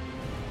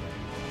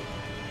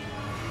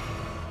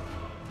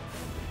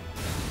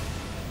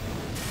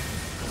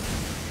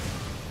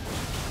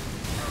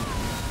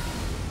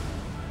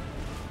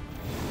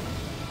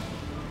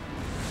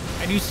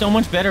 I do so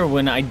much better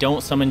when I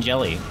don't summon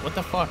Jelly. What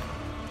the fuck?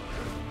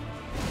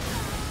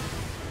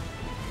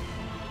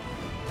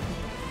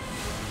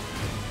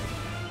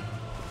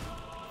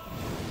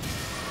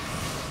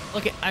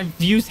 Look, I've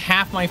used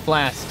half my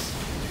flasks.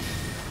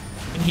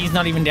 And he's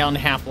not even down to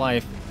half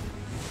life.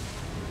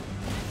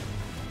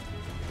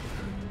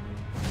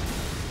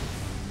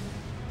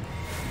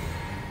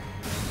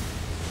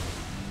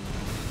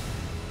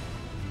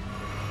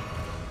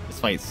 This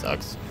fight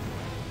sucks.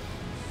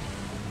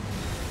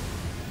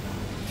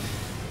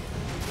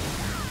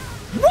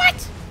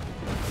 What?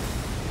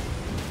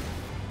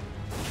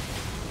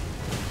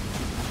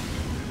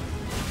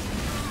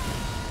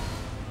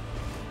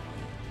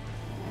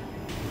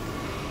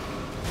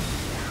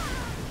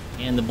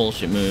 And the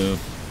bullshit move.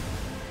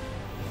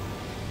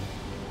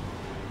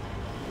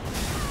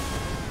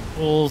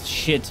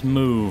 Bullshit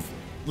move.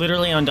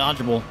 Literally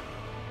undodgeable.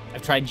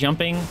 I've tried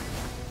jumping,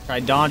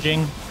 tried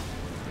dodging.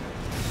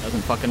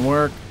 Doesn't fucking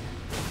work.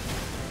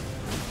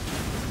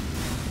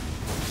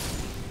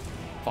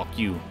 Fuck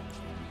you.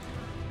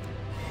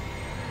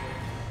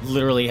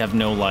 Literally have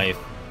no life.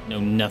 No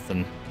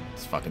nothing.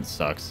 This fucking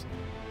sucks.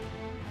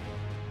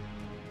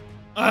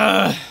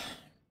 Ugh.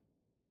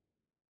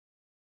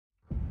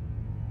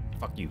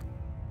 Fuck you.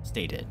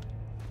 Stay dead.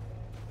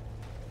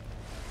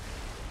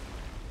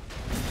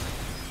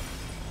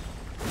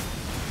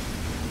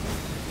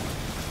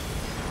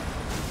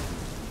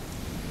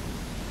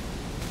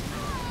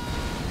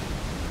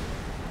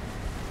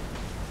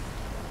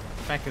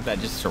 The fact that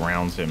just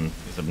surrounds him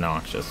is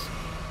obnoxious.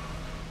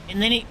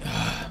 And then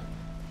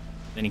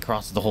then he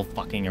crosses the whole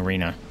fucking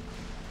arena.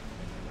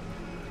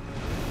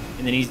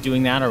 And then he's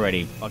doing that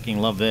already. Fucking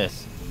love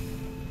this.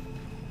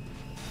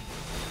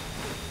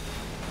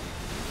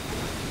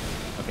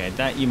 Okay,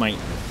 that you might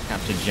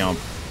have to jump.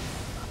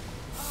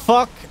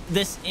 Fuck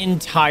this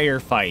entire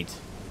fight.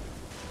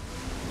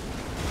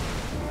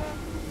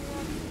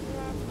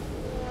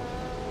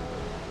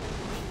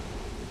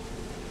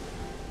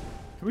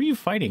 Who are you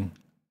fighting?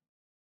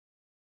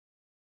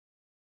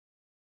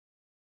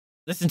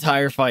 This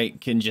entire fight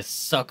can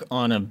just suck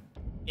on a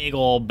big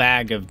old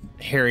bag of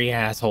hairy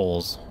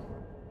assholes.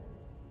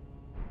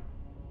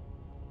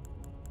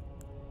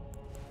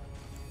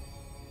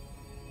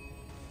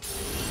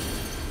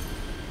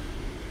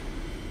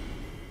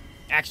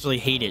 Actually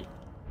hate it.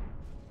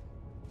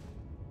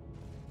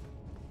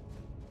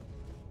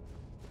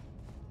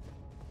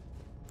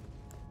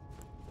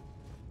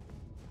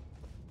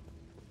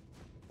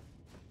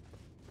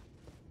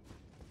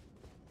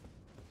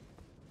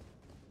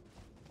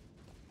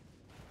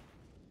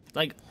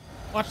 Like,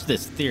 watch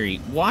this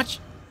theory. Watch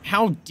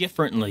how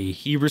differently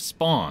he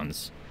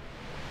responds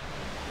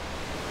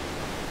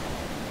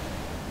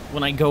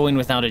when I go in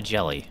without a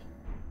jelly.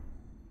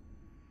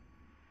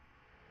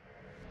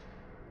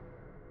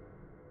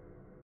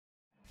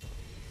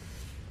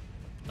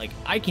 Like,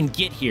 I can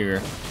get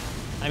here.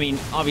 I mean,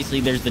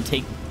 obviously there's the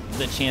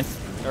chance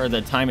or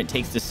the time it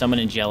takes to summon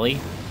a jelly.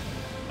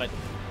 But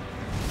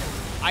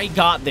I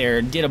got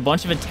there, did a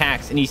bunch of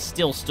attacks, and he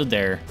still stood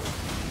there.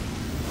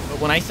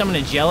 But when I summon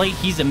a jelly,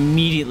 he's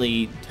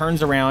immediately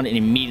turns around and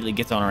immediately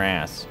gets on our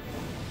ass.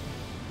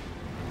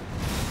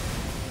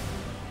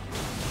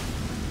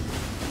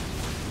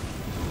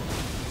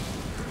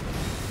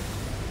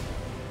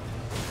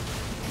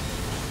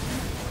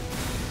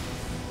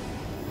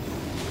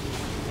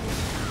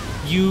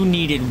 You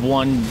needed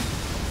one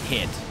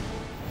hit.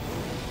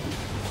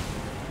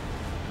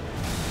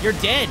 You're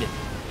dead.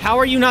 How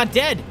are you not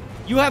dead?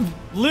 You have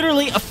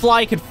literally a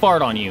fly could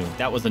fart on you.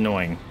 That was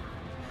annoying.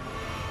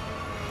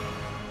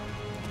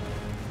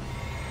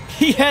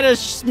 He had a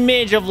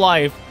smidge of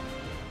life.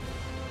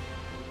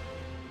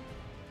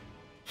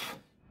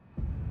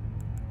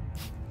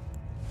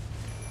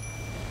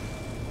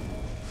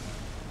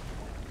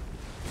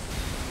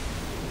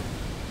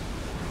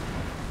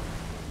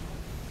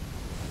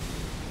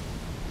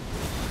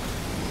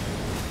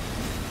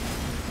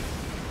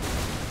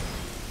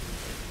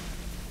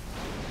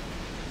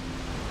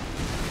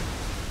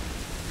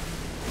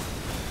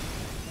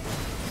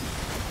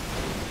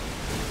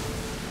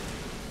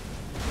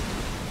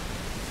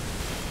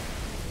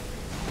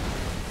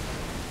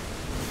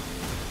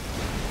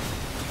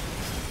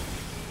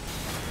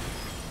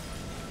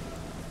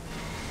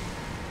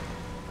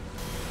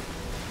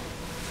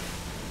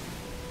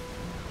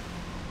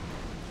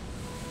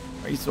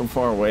 Why are you so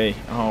far away?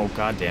 Oh,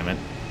 god damn it.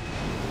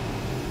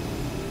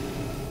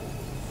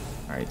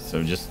 Alright,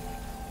 so just...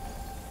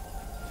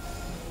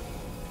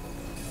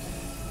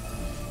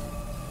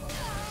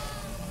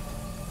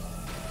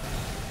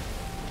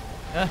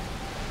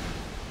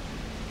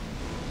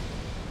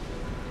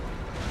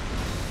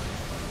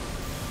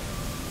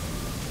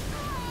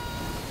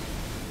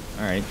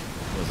 Alright,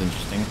 that was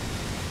interesting.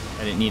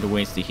 I didn't need to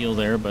waste a heal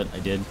there, but I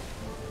did.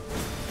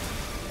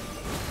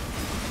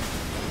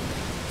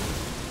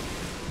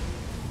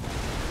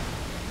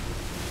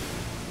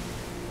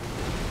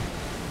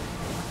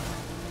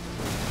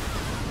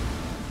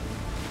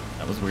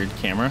 That was weird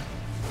camera.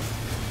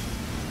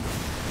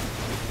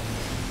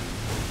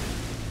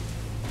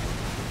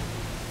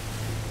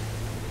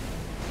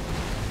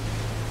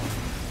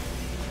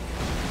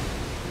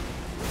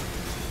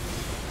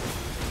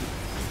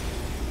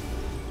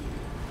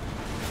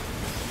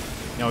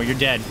 No, you're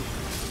dead.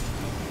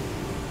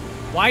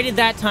 Why did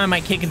that time I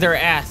kick their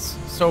ass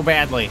so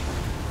badly?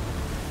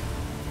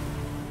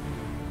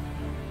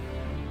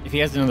 If he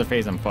has another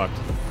phase, I'm fucked.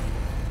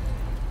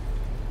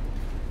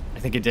 I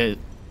think it did.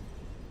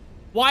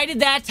 Why did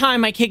that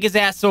time I kick his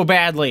ass so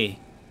badly?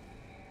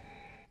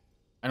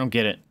 I don't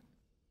get it.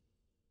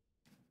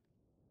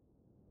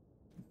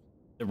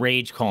 The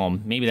rage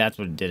calm. Maybe that's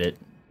what did it.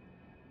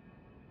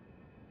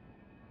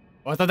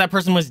 Oh, I thought that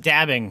person was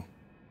dabbing.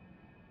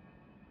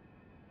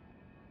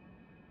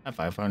 At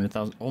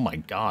 500,000. Oh my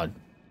god.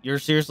 You're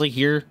seriously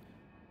here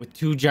with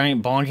 2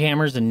 giant bong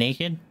hammers and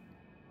naked?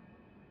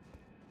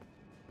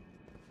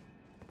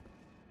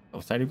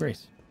 Oh, sided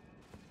brace.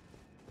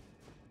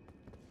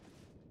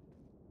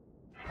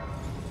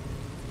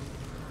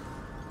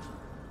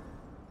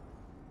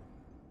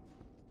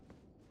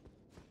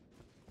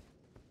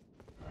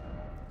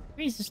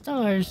 Raise the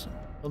stars.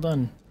 Well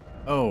done.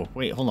 Oh,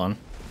 wait, hold on.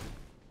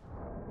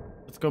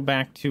 Let's go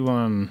back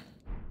to,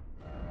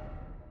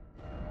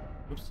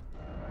 oops.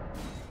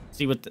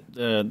 See what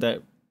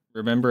that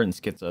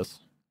remembrance gets us.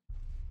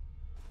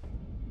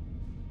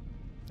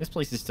 This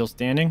place is still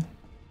standing.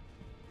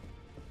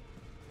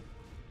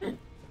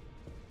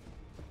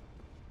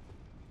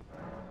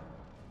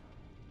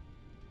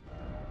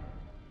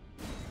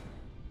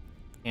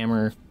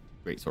 Hammer,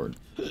 great sword.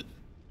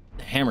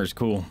 The hammer's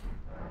cool.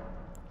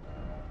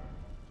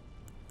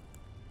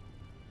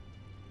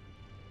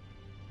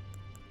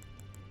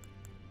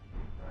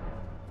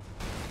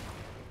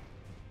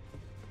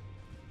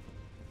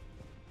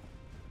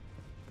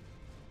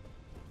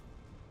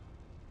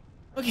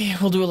 Okay,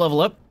 we'll do a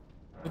level up.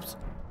 Oops.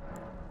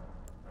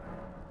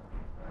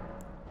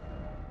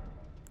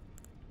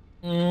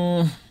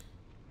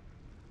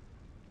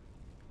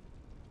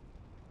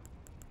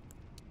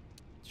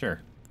 Sure.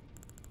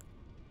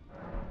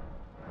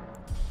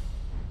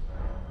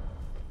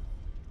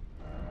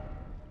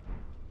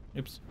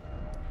 Oops.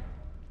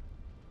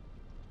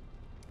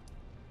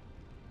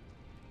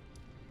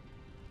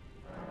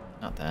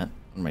 Not that.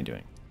 What am I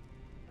doing?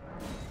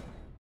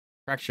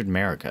 Fractured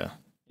America.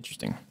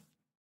 Interesting.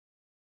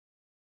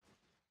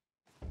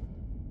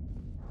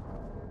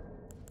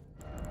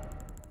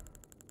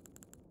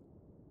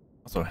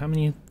 Also, how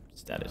many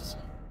status?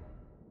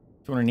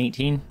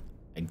 218?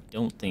 I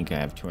don't think I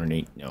have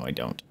 208. No, I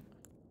don't.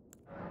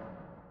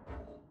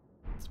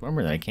 It's a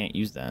bummer that I can't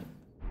use that.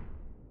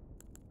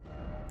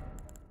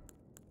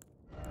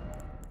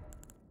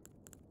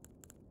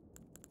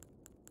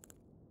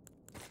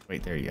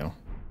 Wait, there you go.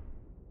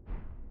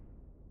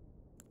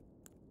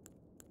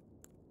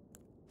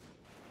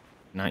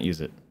 Not use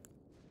it.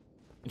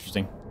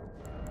 Interesting.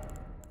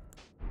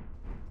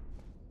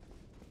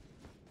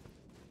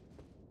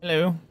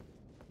 Hello.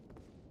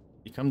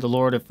 Become the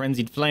Lord of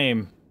Frenzied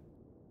Flame.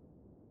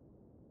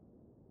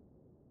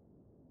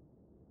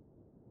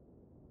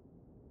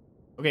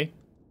 Okay.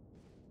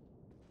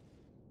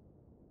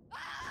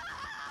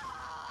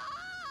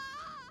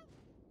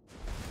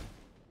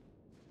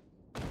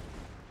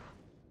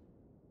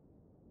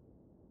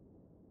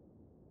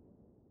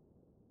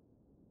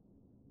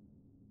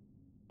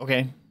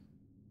 Okay.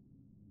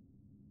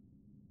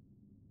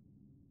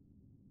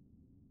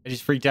 I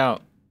just freaked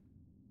out.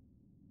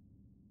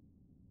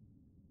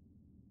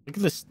 Look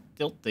at the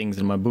stilt things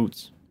in my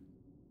boots.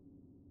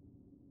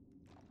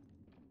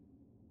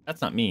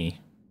 That's not me.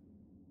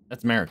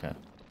 That's America.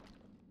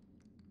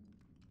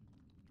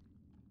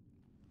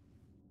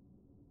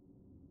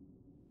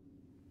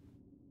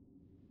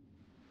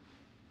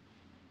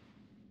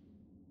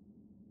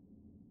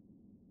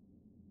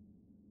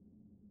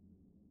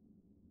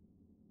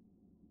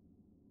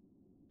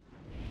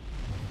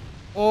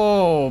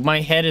 Oh,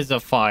 my head is a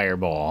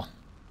fireball.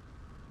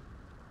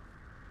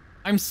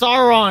 I'm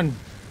Sauron.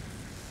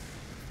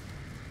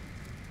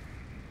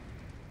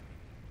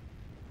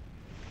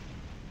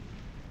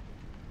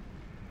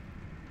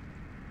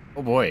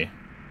 Oh boy.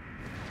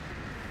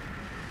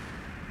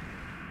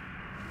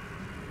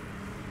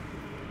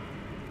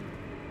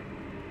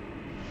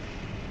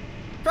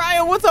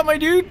 Cryo, what's up, my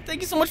dude?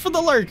 Thank you so much for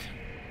the lurk.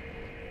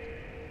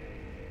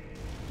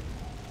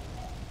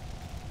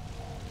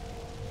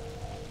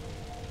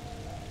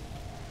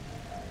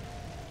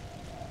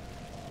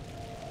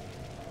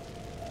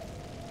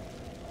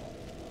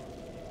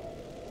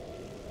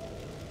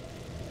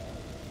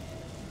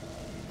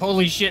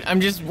 Holy shit,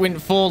 I'm just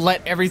went full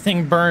let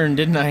everything burn,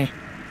 didn't I?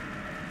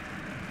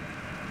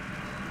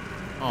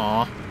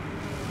 Aw.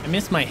 I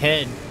missed my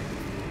head.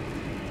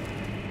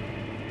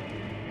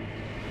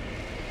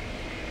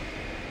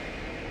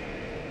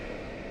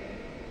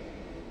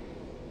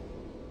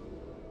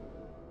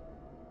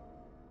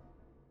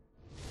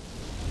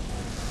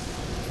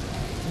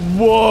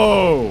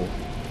 Whoa!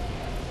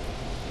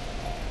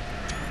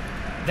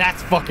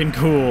 That's fucking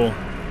cool.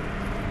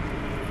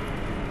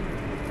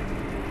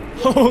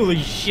 Holy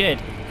shit.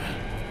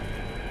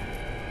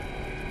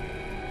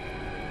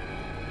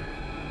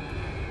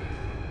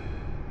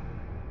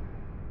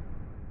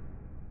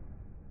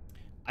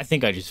 I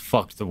think I just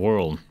fucked the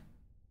world.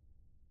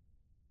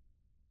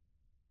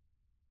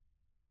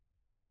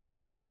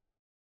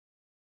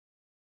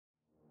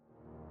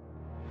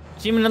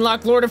 Achievement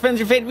unlocked, Lord of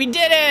Frenzied Fate. We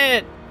did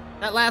it!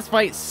 That last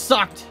fight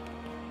sucked.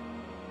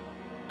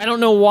 I don't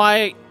know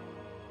why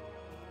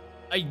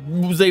I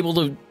was able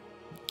to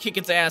kick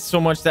its ass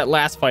so much that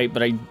last fight,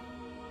 but I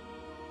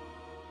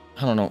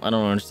don't know. I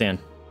don't understand.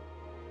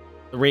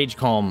 The rage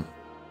calm.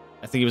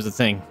 I think it was a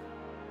thing.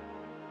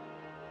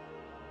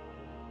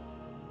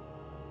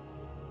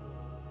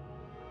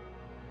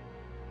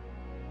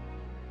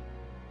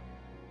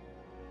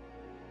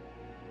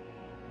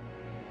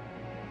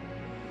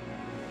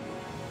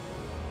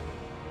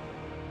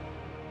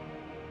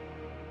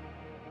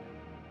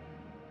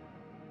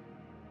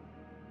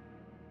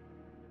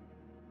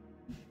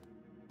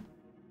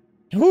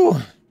 Ooh,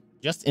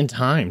 just in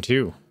time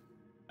too.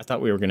 I thought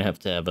we were gonna have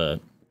to have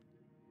a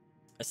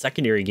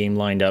secondary game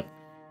lined up,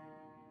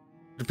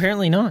 but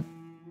apparently not.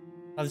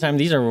 By the time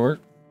these are over,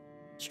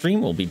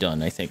 stream will be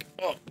done, I think.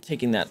 Oh,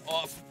 taking that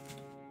off.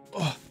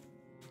 Oh,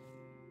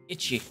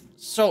 itchy,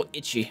 so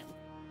itchy.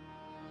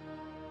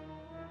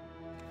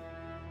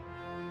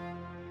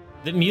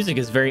 The music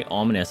is very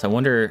ominous. I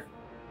wonder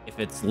if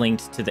it's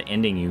linked to the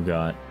ending you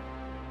got,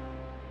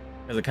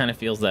 because it kind of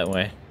feels that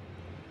way.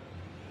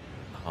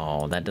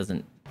 Oh, that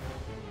doesn't...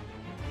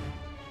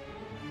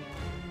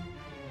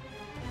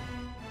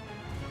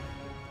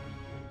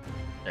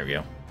 There we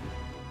go.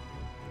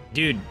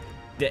 Dude,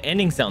 the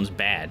ending sounds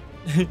bad.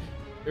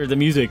 Or the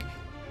music.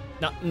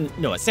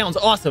 No, it sounds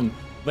awesome,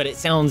 but it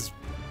sounds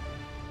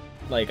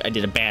like I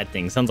did a bad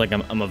thing. Sounds like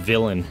I'm a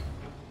villain.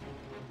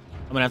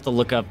 I'm gonna have to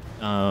look up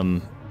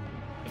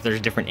if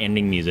there's different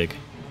ending music.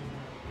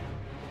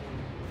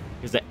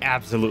 Because it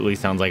absolutely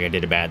sounds like I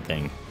did a bad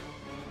thing.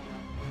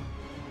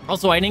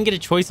 Also, I didn't get a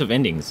choice of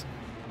endings.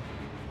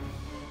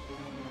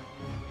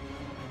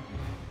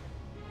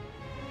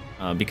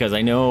 Because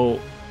I know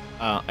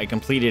I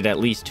completed at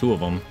least 2 of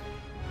them.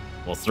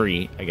 Well,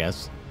 3, I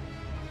guess.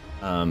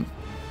 From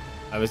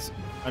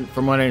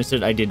what I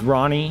understood, I did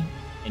Ronnie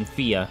and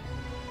Fia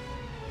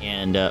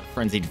and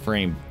Frenzied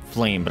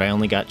Flame, but I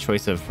only got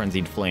choice of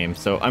Frenzied Flame.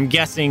 So I'm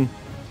guessing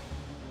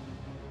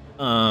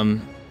either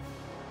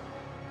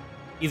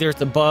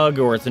it's a bug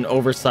or it's an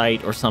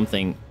oversight or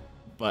something.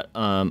 But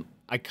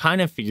I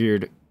kind of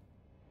figured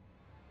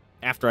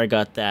after I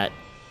got that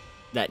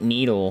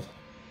needle,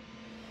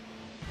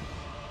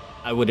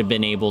 I would have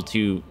been able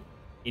to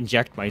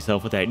inject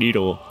myself with that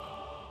needle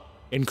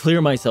and clear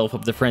myself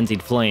of the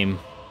Frenzied Flame.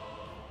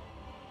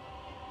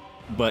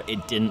 But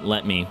it didn't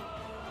let me.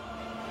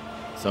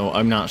 So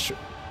I'm not sure.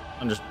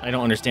 I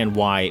don't understand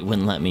why it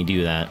wouldn't let me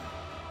do that.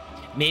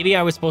 Maybe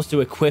I was supposed to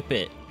equip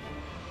it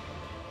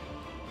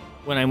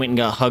when I went and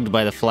got hugged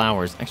by the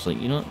flowers. Actually,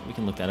 you know what? We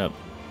can look that up.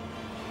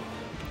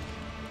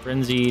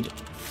 Frenzied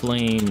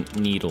Flame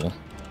Needle.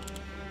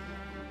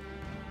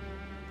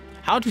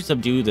 How to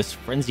subdue this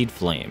Frenzied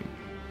Flame.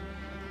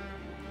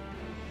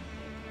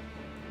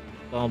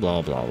 Blah,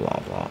 blah, blah, blah,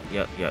 blah.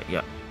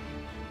 Yeah.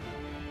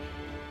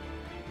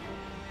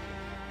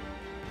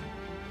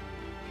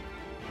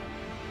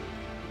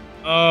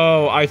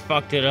 Oh, I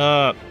fucked it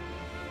up.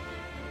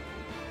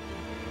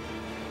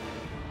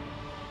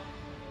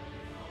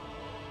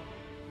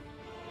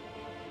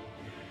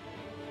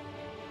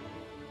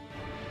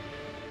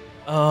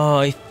 Oh,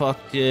 I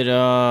fucked it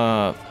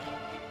up.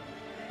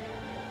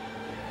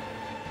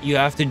 You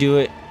have to do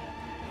it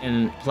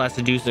in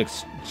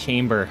Placidusic's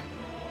chamber.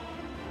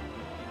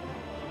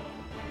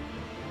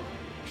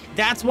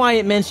 That's why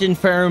it mentioned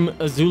Ferrum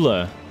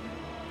Azula.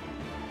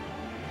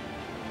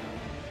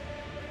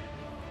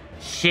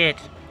 Shit.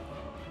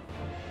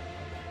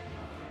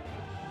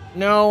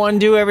 No,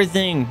 undo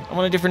everything. I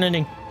want a different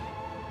ending.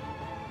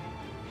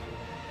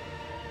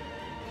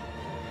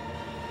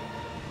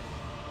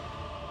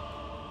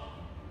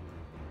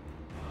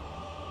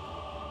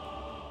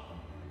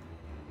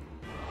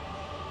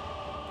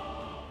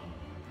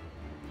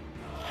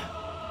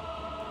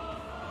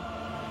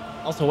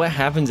 Also, what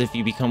happens if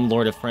you become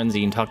Lord of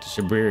Frenzy and talk to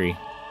Shabriri?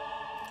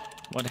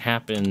 What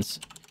happens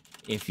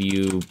if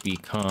you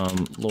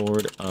become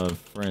Lord of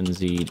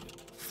Frenzied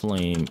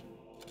Flame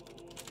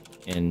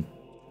and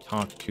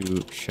talk to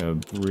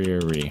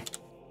Shabriri?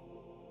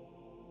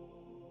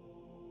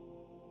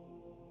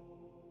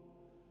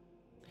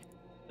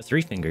 The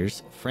 3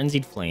 fingers,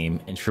 Frenzied Flame,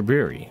 and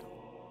Shabriri.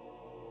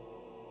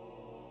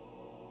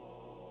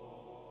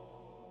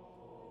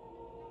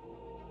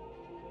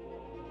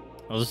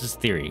 Oh, this is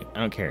theory. I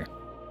don't care.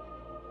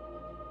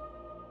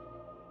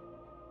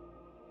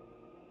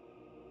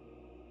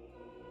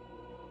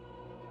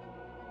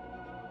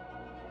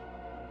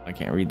 I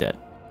can't read that.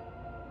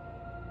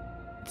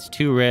 It's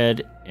too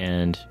red,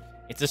 and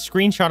it's a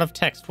screenshot of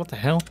text. What the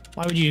hell?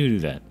 Why would you do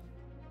that?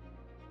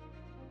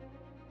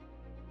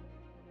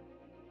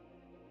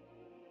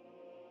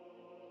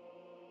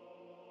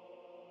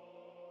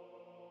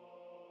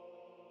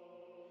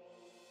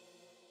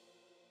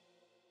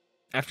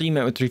 After you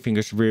met with Three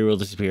Fingers, Sabrina will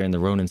disappear and the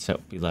Ronin set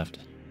will be left.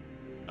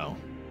 Oh,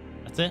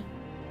 that's it?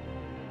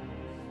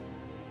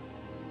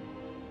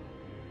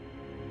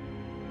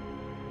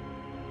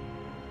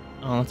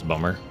 Oh, that's a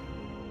bummer.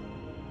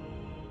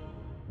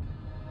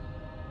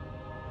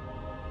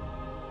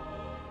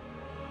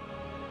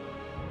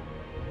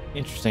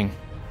 Interesting.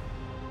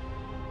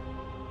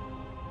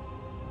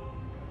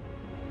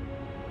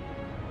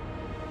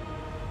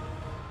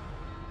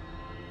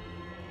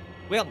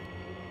 Well,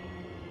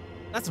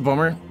 that's a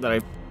bummer that I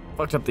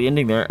fucked up the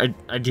ending there.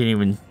 I didn't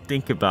even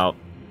think about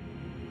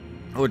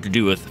what to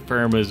do with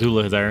Firm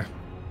Azula there.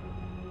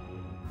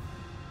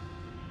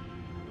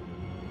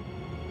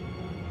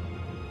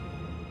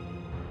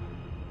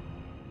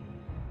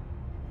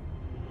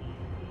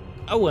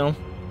 Oh well.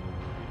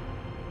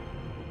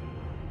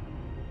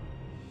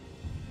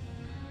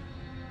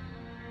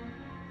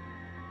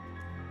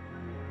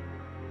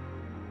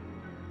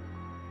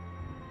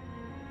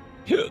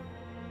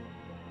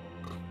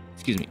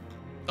 Excuse me.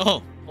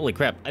 Oh, holy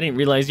crap. I didn't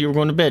realize you were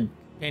going to bed.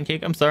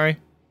 Pancake, I'm sorry.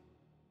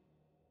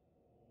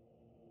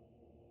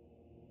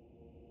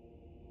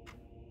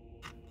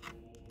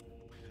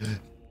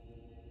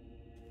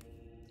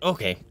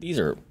 Okay, these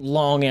are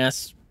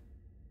long-ass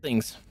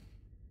things.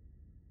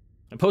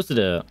 I posted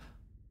a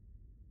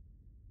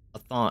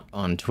thought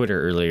on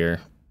Twitter earlier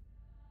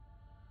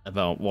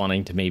about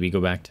wanting to maybe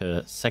go back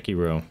to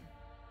Sekiro.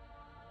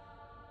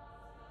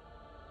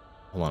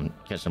 Hold on,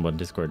 catch them on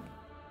Discord.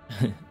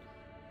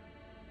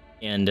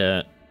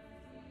 And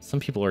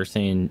some people are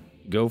saying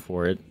go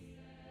for it,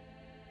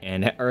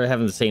 and are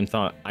having the same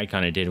thought I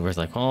kind of did, where it's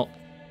like, well,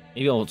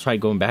 maybe I'll try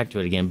going back to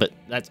it again. But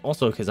that's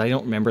also because I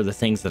don't remember the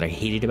things that I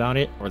hated about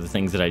it, or the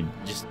things that I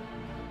just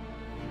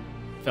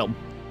felt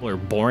were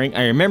boring.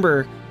 I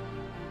remember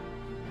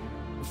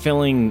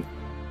feeling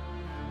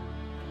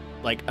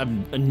like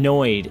I'm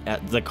annoyed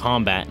at the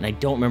combat, and I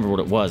don't remember what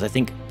it was. I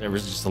think there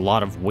was just a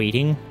lot of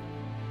waiting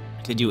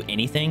to do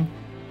anything,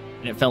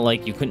 and it felt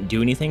like you couldn't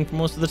do anything for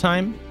most of the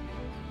time.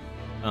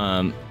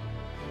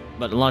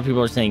 But a lot of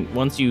people are saying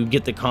once you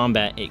get the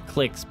combat, it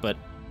clicks, but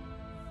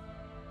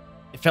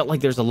it felt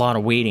like there's a lot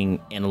of waiting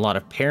and a lot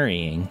of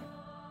parrying,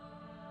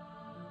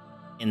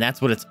 and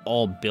that's what it's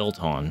all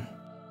built on,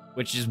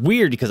 which is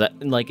weird because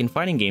like in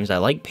fighting games, I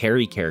like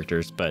parry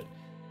characters, but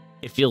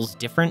it feels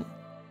different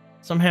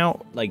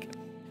somehow. Like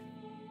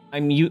I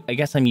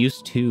guess I'm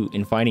used to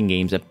in fighting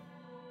games that,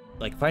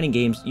 like fighting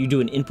games, you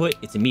do an input,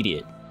 it's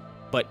immediate,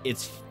 but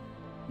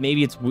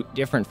maybe it's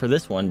different for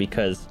this one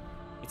because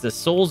it's a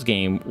Souls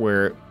game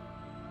where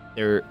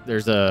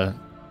there's a,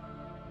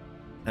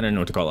 I don't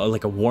know what to call it,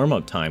 like a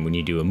warm-up time when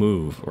you do a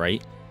move,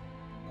 right?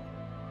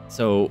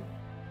 So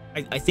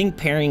I think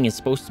parrying is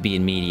supposed to be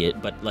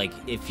immediate, but like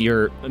if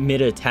you're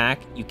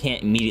mid-attack, you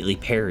can't immediately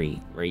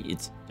parry,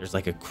 right? There's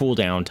like a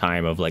cooldown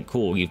time of like,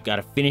 cool, you've got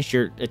to finish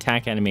your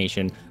attack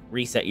animation,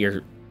 reset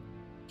your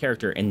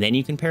character, and then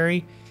you can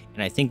parry.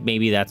 And I think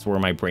maybe that's where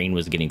my brain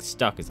was getting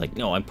stuck. It's like,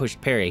 no, I'm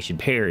pushed parry, I should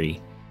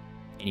parry.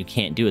 And you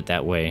can't do it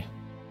that way.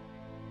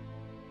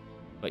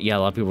 But yeah, a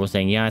lot of people were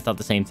saying, yeah, I thought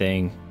the same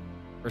thing.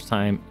 First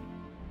time,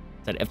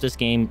 said if this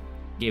game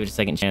gave it a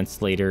second chance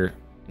later,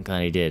 I'm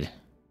glad I did.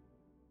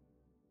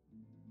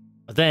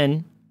 But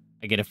then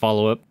I get a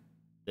follow-up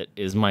that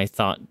is my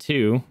thought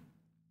too.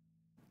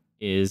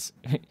 Is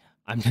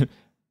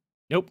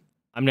nope,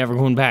 I'm never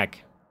going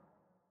back.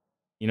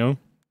 You know?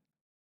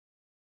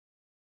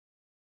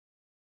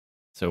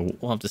 So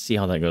we'll have to see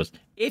how that goes.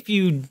 If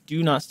you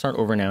do not start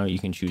over now, you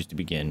can choose to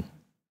begin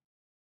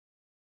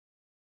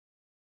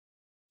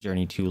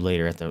Journey 2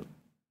 later at the...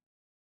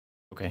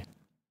 Okay.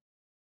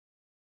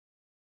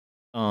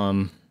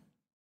 Oh,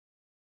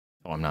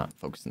 I'm not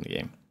focused in the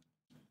game.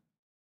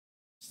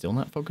 Still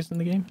not focused in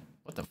the game?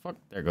 What the fuck?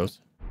 There it goes.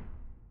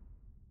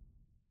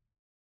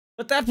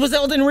 But that was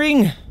Elden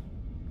Ring!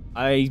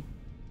 I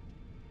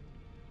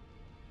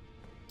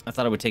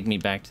thought it would take me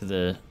back to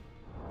the...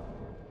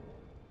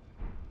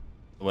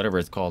 whatever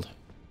it's called.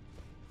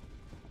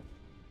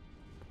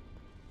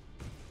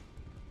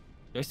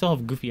 Do I still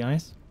have goofy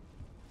eyes?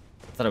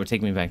 I thought it would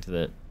take me back to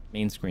the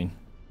main screen.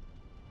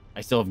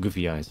 I still have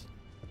goofy eyes.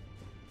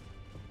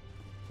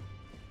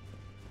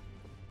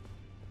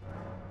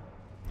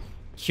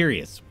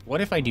 Curious.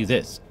 What if I do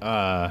this?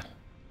 Was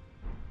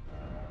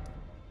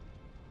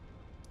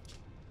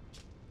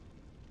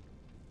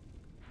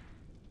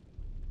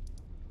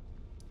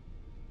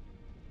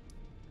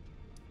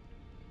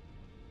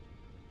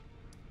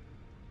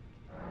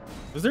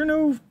there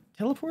no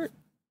teleport?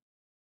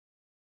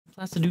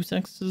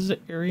 Placidusex's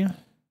area?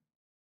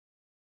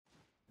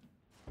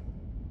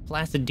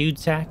 Flaccid dude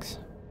sacks.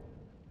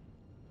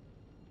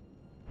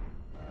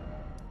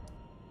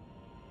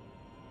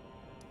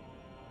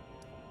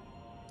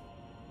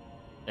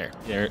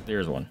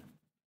 There's one.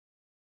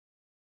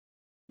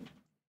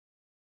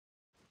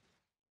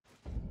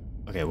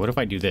 Okay, what if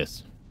I do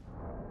this?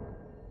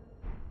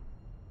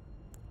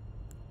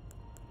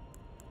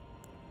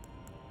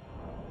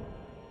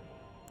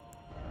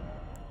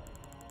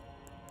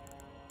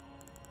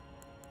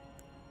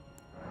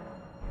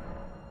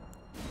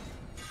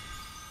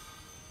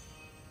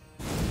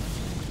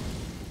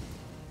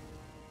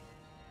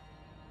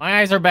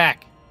 My eyes are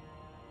back.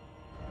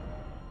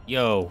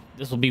 Yo,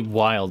 this will be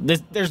wild.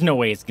 There's no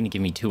way it's gonna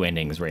give me 2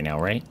 endings right now,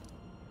 right?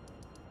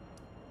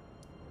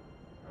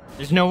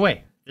 There's no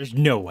way. There's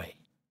no way.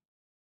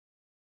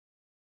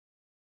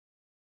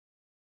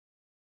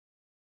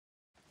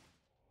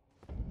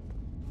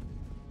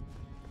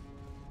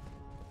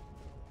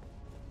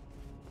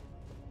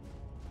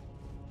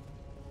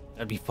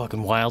 That'd be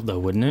fucking wild though,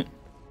 wouldn't it?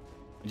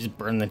 Just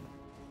burn the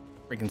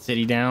freaking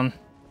city down.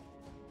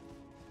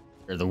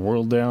 Or the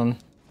world down.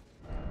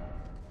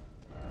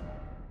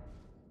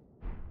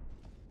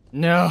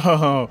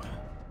 No!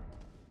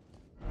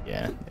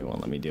 Yeah, they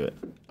won't let me do it.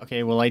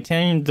 Okay, well I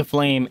tamed the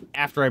flame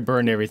after I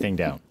burned everything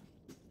down.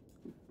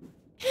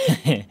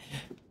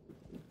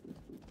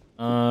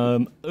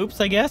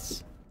 Oops, I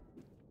guess.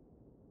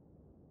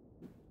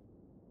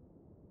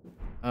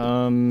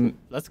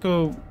 Let's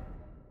go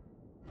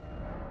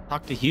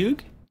talk to Hugh.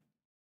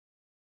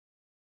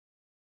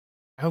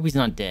 I hope he's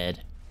not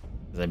dead,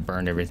 because I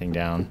burned everything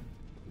down.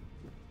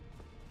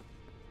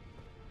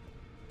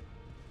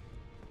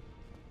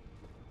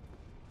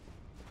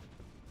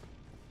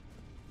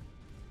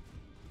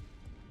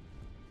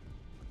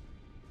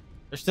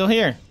 They're still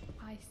here.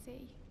 I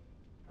see.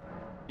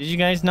 Did you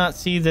guys not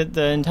see that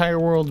the entire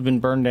world's been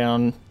burned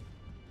down?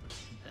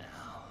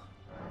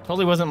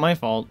 Totally wasn't my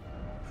fault.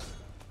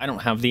 I don't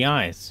have the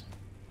eyes.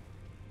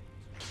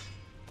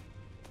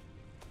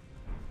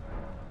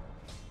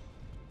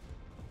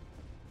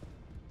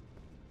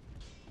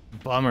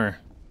 Bummer.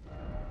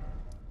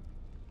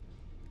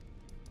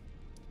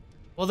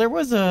 Well, there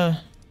was a...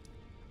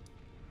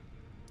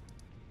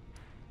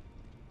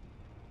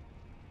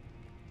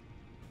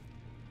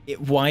 It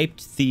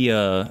wiped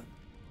the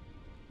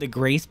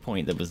grace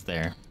point that was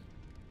there.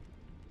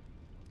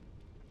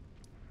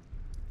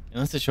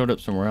 Unless it showed up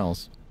somewhere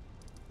else.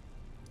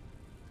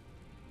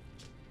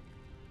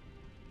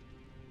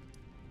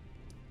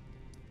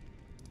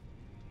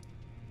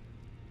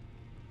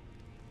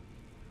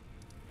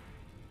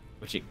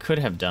 Which it could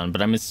have done,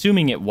 but I'm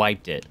assuming it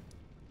wiped it.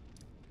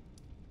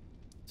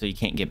 So you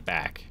can't get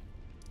back.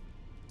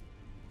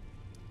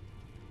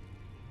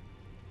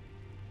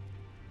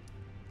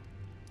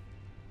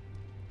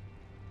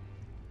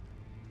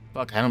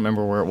 Fuck, I don't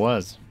remember where it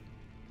was.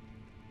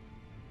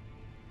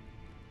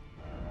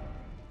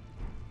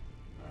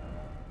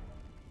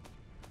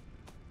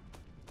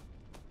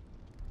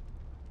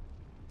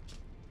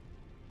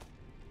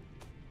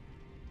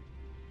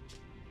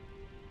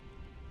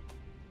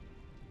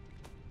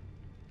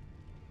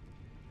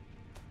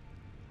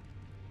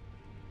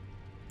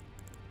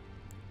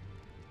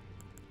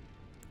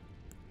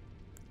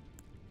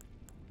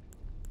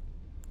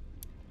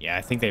 Yeah,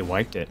 I think they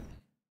wiped it.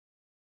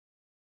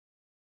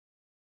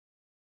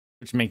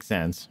 Which makes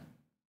sense.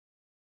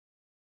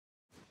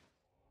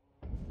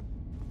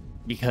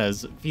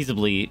 Because,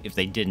 feasibly, if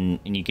they didn't,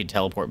 and you could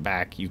teleport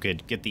back, you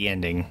could get the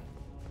ending.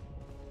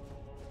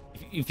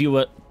 If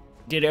you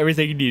did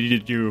everything you needed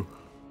to do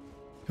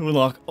to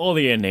unlock all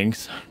the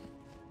endings,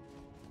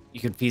 you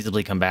could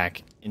feasibly come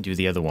back and do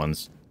the other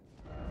ones.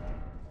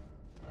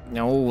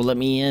 No, let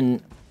me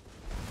in.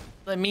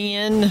 Let me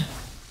in.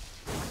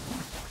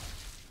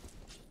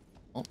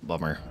 Oh,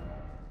 bummer.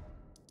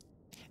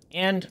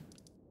 And...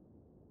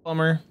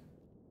 bummer.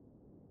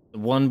 The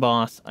one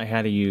boss I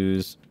had to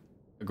use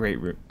a great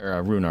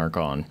rune arc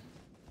on.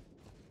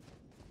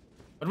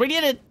 But we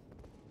did it!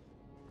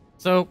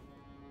 So,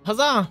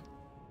 huzzah!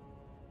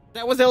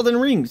 That was Elden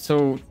Ring.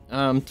 So,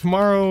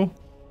 tomorrow,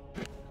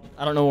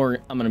 I don't know where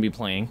I'm going to be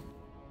playing.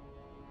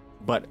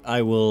 But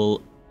I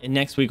will, and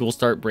next week we'll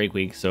start break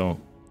week. So,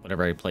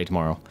 whatever I play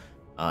tomorrow,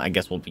 I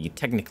guess will be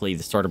technically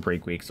the start of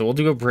break week. So, we'll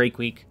do a break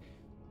week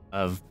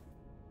of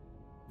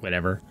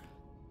whatever.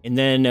 And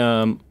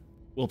then,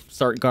 we'll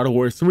start God of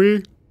War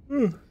 3.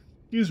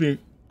 Excuse me.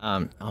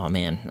 Oh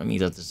man, I mean,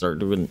 have to start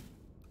doing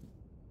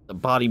the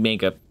body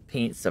makeup,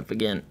 paint stuff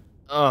again.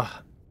 Ugh.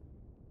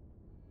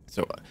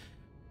 So,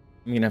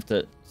 I'm gonna have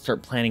to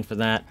start planning for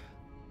that.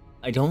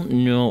 I don't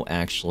know,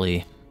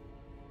 actually,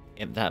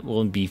 if that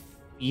will be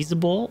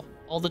feasible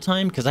all the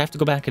time, because I have to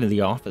go back into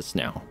the office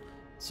now.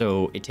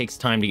 So, it takes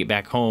time to get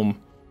back home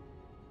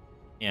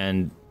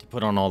and to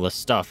put on all the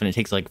stuff, and it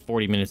takes like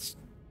 40 minutes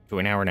to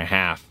an hour and a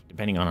half,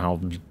 depending on how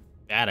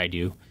bad I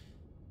do.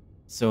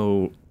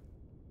 So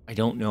I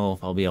don't know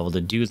if I'll be able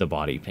to do the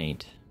body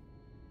paint.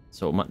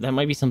 So that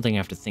might be something I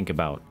have to think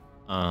about.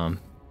 I'm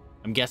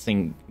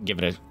guessing, give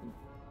it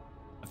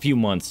a few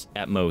months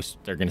at most,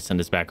 they're going to send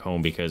us back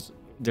home, because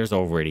there's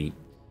already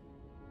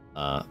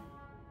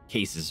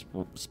cases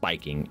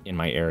spiking in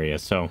my area.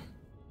 So,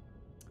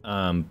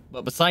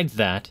 but besides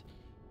that,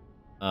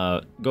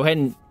 go ahead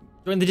and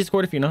join the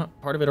Discord if you're not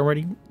part of it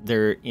already.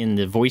 They're in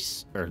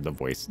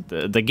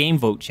the game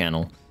vote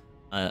channel.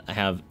 I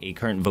have a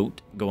current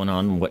vote going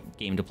on what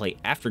game to play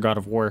after God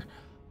of War.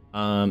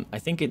 I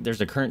think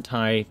there's a current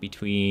tie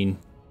between.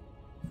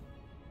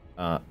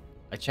 I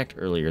checked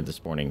earlier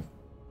this morning.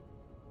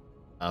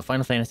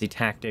 Final Fantasy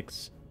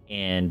Tactics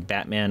and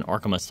Batman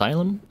Arkham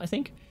Asylum, I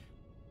think,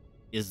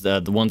 is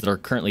the ones that are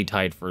currently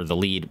tied for the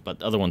lead, but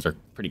the other ones are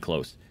pretty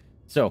close.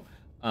 So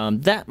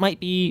that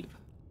might be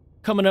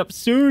coming up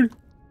soon.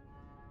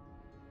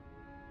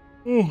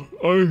 Oh,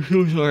 I'm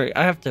so sorry.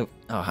 I have to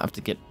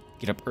get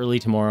up early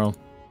tomorrow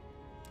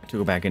to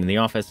go back into the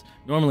office.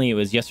 Normally it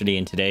was yesterday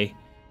and today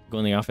to go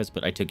in the office,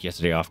 but I took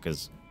yesterday off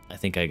because I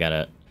think I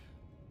got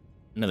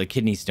another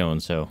kidney stone,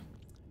 so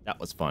that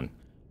was fun.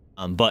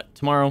 But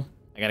tomorrow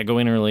I gotta go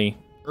in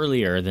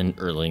earlier than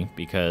early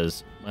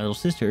because my little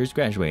sister is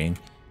graduating.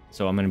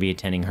 So I'm gonna be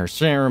attending her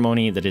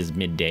ceremony that is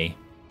midday.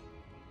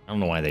 I don't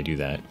know why they do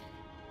that.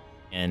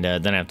 And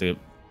then I have to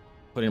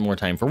put in more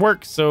time for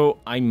work, so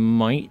I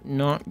might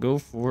not go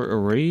for a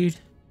raid.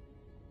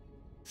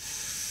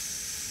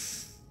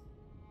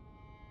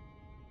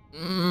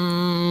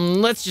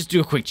 Let's just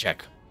do a quick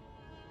check.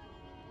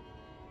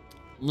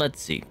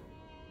 Let's see.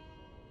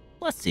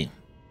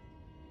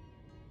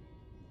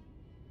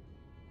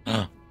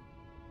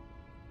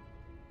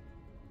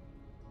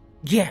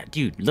 Yeah,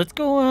 dude, let's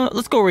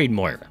go raid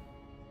Moira.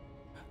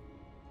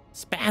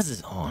 Spaz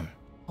is on.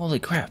 Holy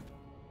crap.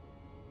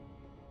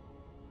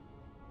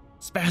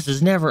 Spaz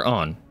is never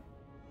on.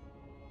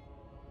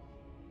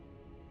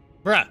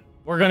 Bruh,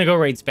 we're gonna go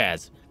raid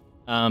Spaz.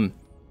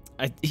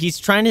 He's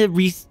trying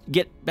to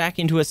get back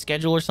into a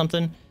schedule or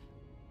something.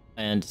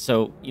 And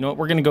so, you know what?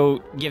 We're gonna go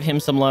give him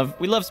some love.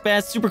 We love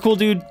Spaz, super cool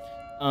dude.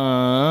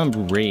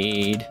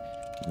 Raid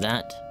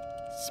that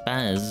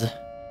Spaz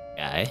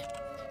guy.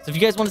 So if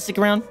you guys want to stick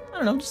around, I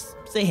don't know, just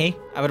say hey.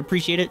 I would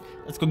appreciate it.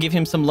 Let's go give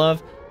him some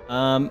love.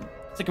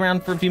 Stick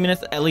around for a few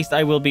minutes. At least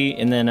I will be,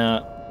 and then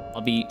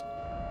I'll be,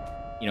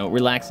 you know,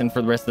 relaxing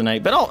for the rest of the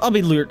night. But I'll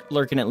be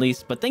lurking at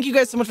least. But thank you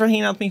guys so much for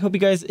hanging out with me. Hope you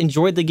guys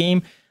enjoyed the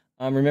game.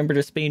 Remember to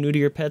spay new to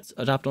your pets,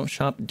 adopt, don't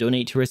shop,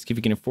 donate to risk if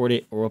you can afford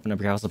it, or open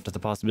up your house up to the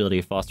possibility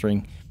of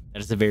fostering.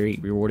 That is a very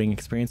rewarding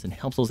experience and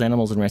helps those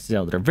animals and rescues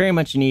out that are very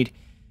much in need.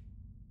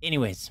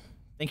 Anyways,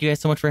 thank you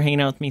guys so much for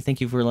hanging out with me. Thank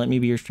you for letting me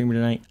be your streamer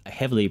tonight. I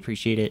heavily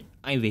appreciate it.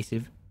 I'm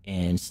Vaesive,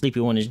 and Sleepy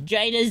One is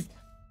Jada's.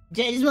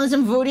 Jada's want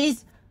some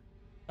foodies?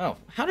 Oh,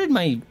 how did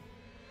my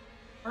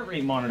heart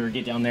rate monitor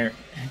get down there?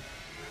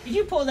 Did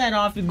you pull that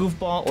off, you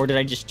goofball, or did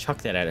I just chuck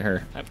that at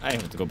her? I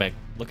have to go back,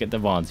 look at the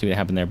VOD, see what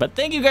happened there. But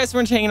thank you guys so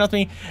much for hanging out with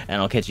me,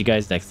 and I'll catch you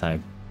guys next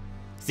time.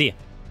 See ya.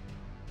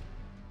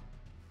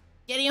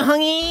 Getting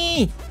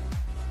hungry!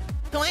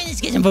 Come on,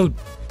 let's get some food.